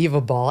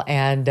unbelievable.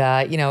 And,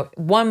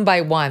 one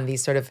by one,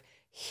 these sort of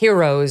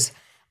heroes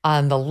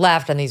on the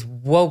left, on these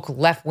woke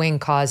left-wing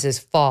causes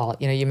fall.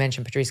 You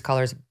mentioned Patrisse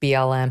Cullors,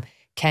 BLM,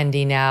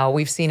 Kendi now.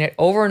 We've seen it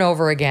over and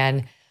over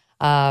again.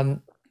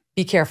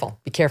 Be careful.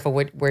 Be careful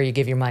where you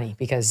give your money,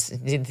 because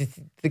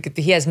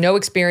he has no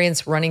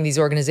experience running these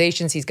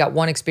organizations. He's got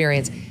one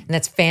experience, and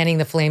that's fanning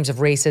the flames of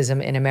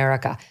racism in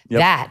America. Yep.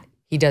 That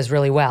he does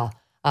really well.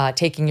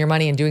 Taking your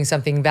money and doing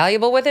something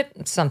valuable with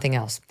it, something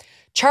else.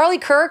 Charlie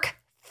Kirk,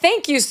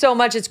 thank you so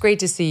much. It's great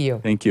to see you.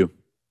 Thank you.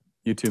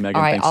 You too, Megyn.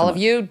 All right, Thanks all so of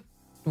much. you,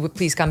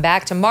 please come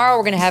back. Tomorrow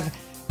we're going to have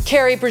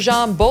Carrie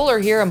Prejean Bowler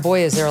here, and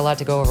boy, is there a lot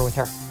to go over with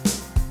her.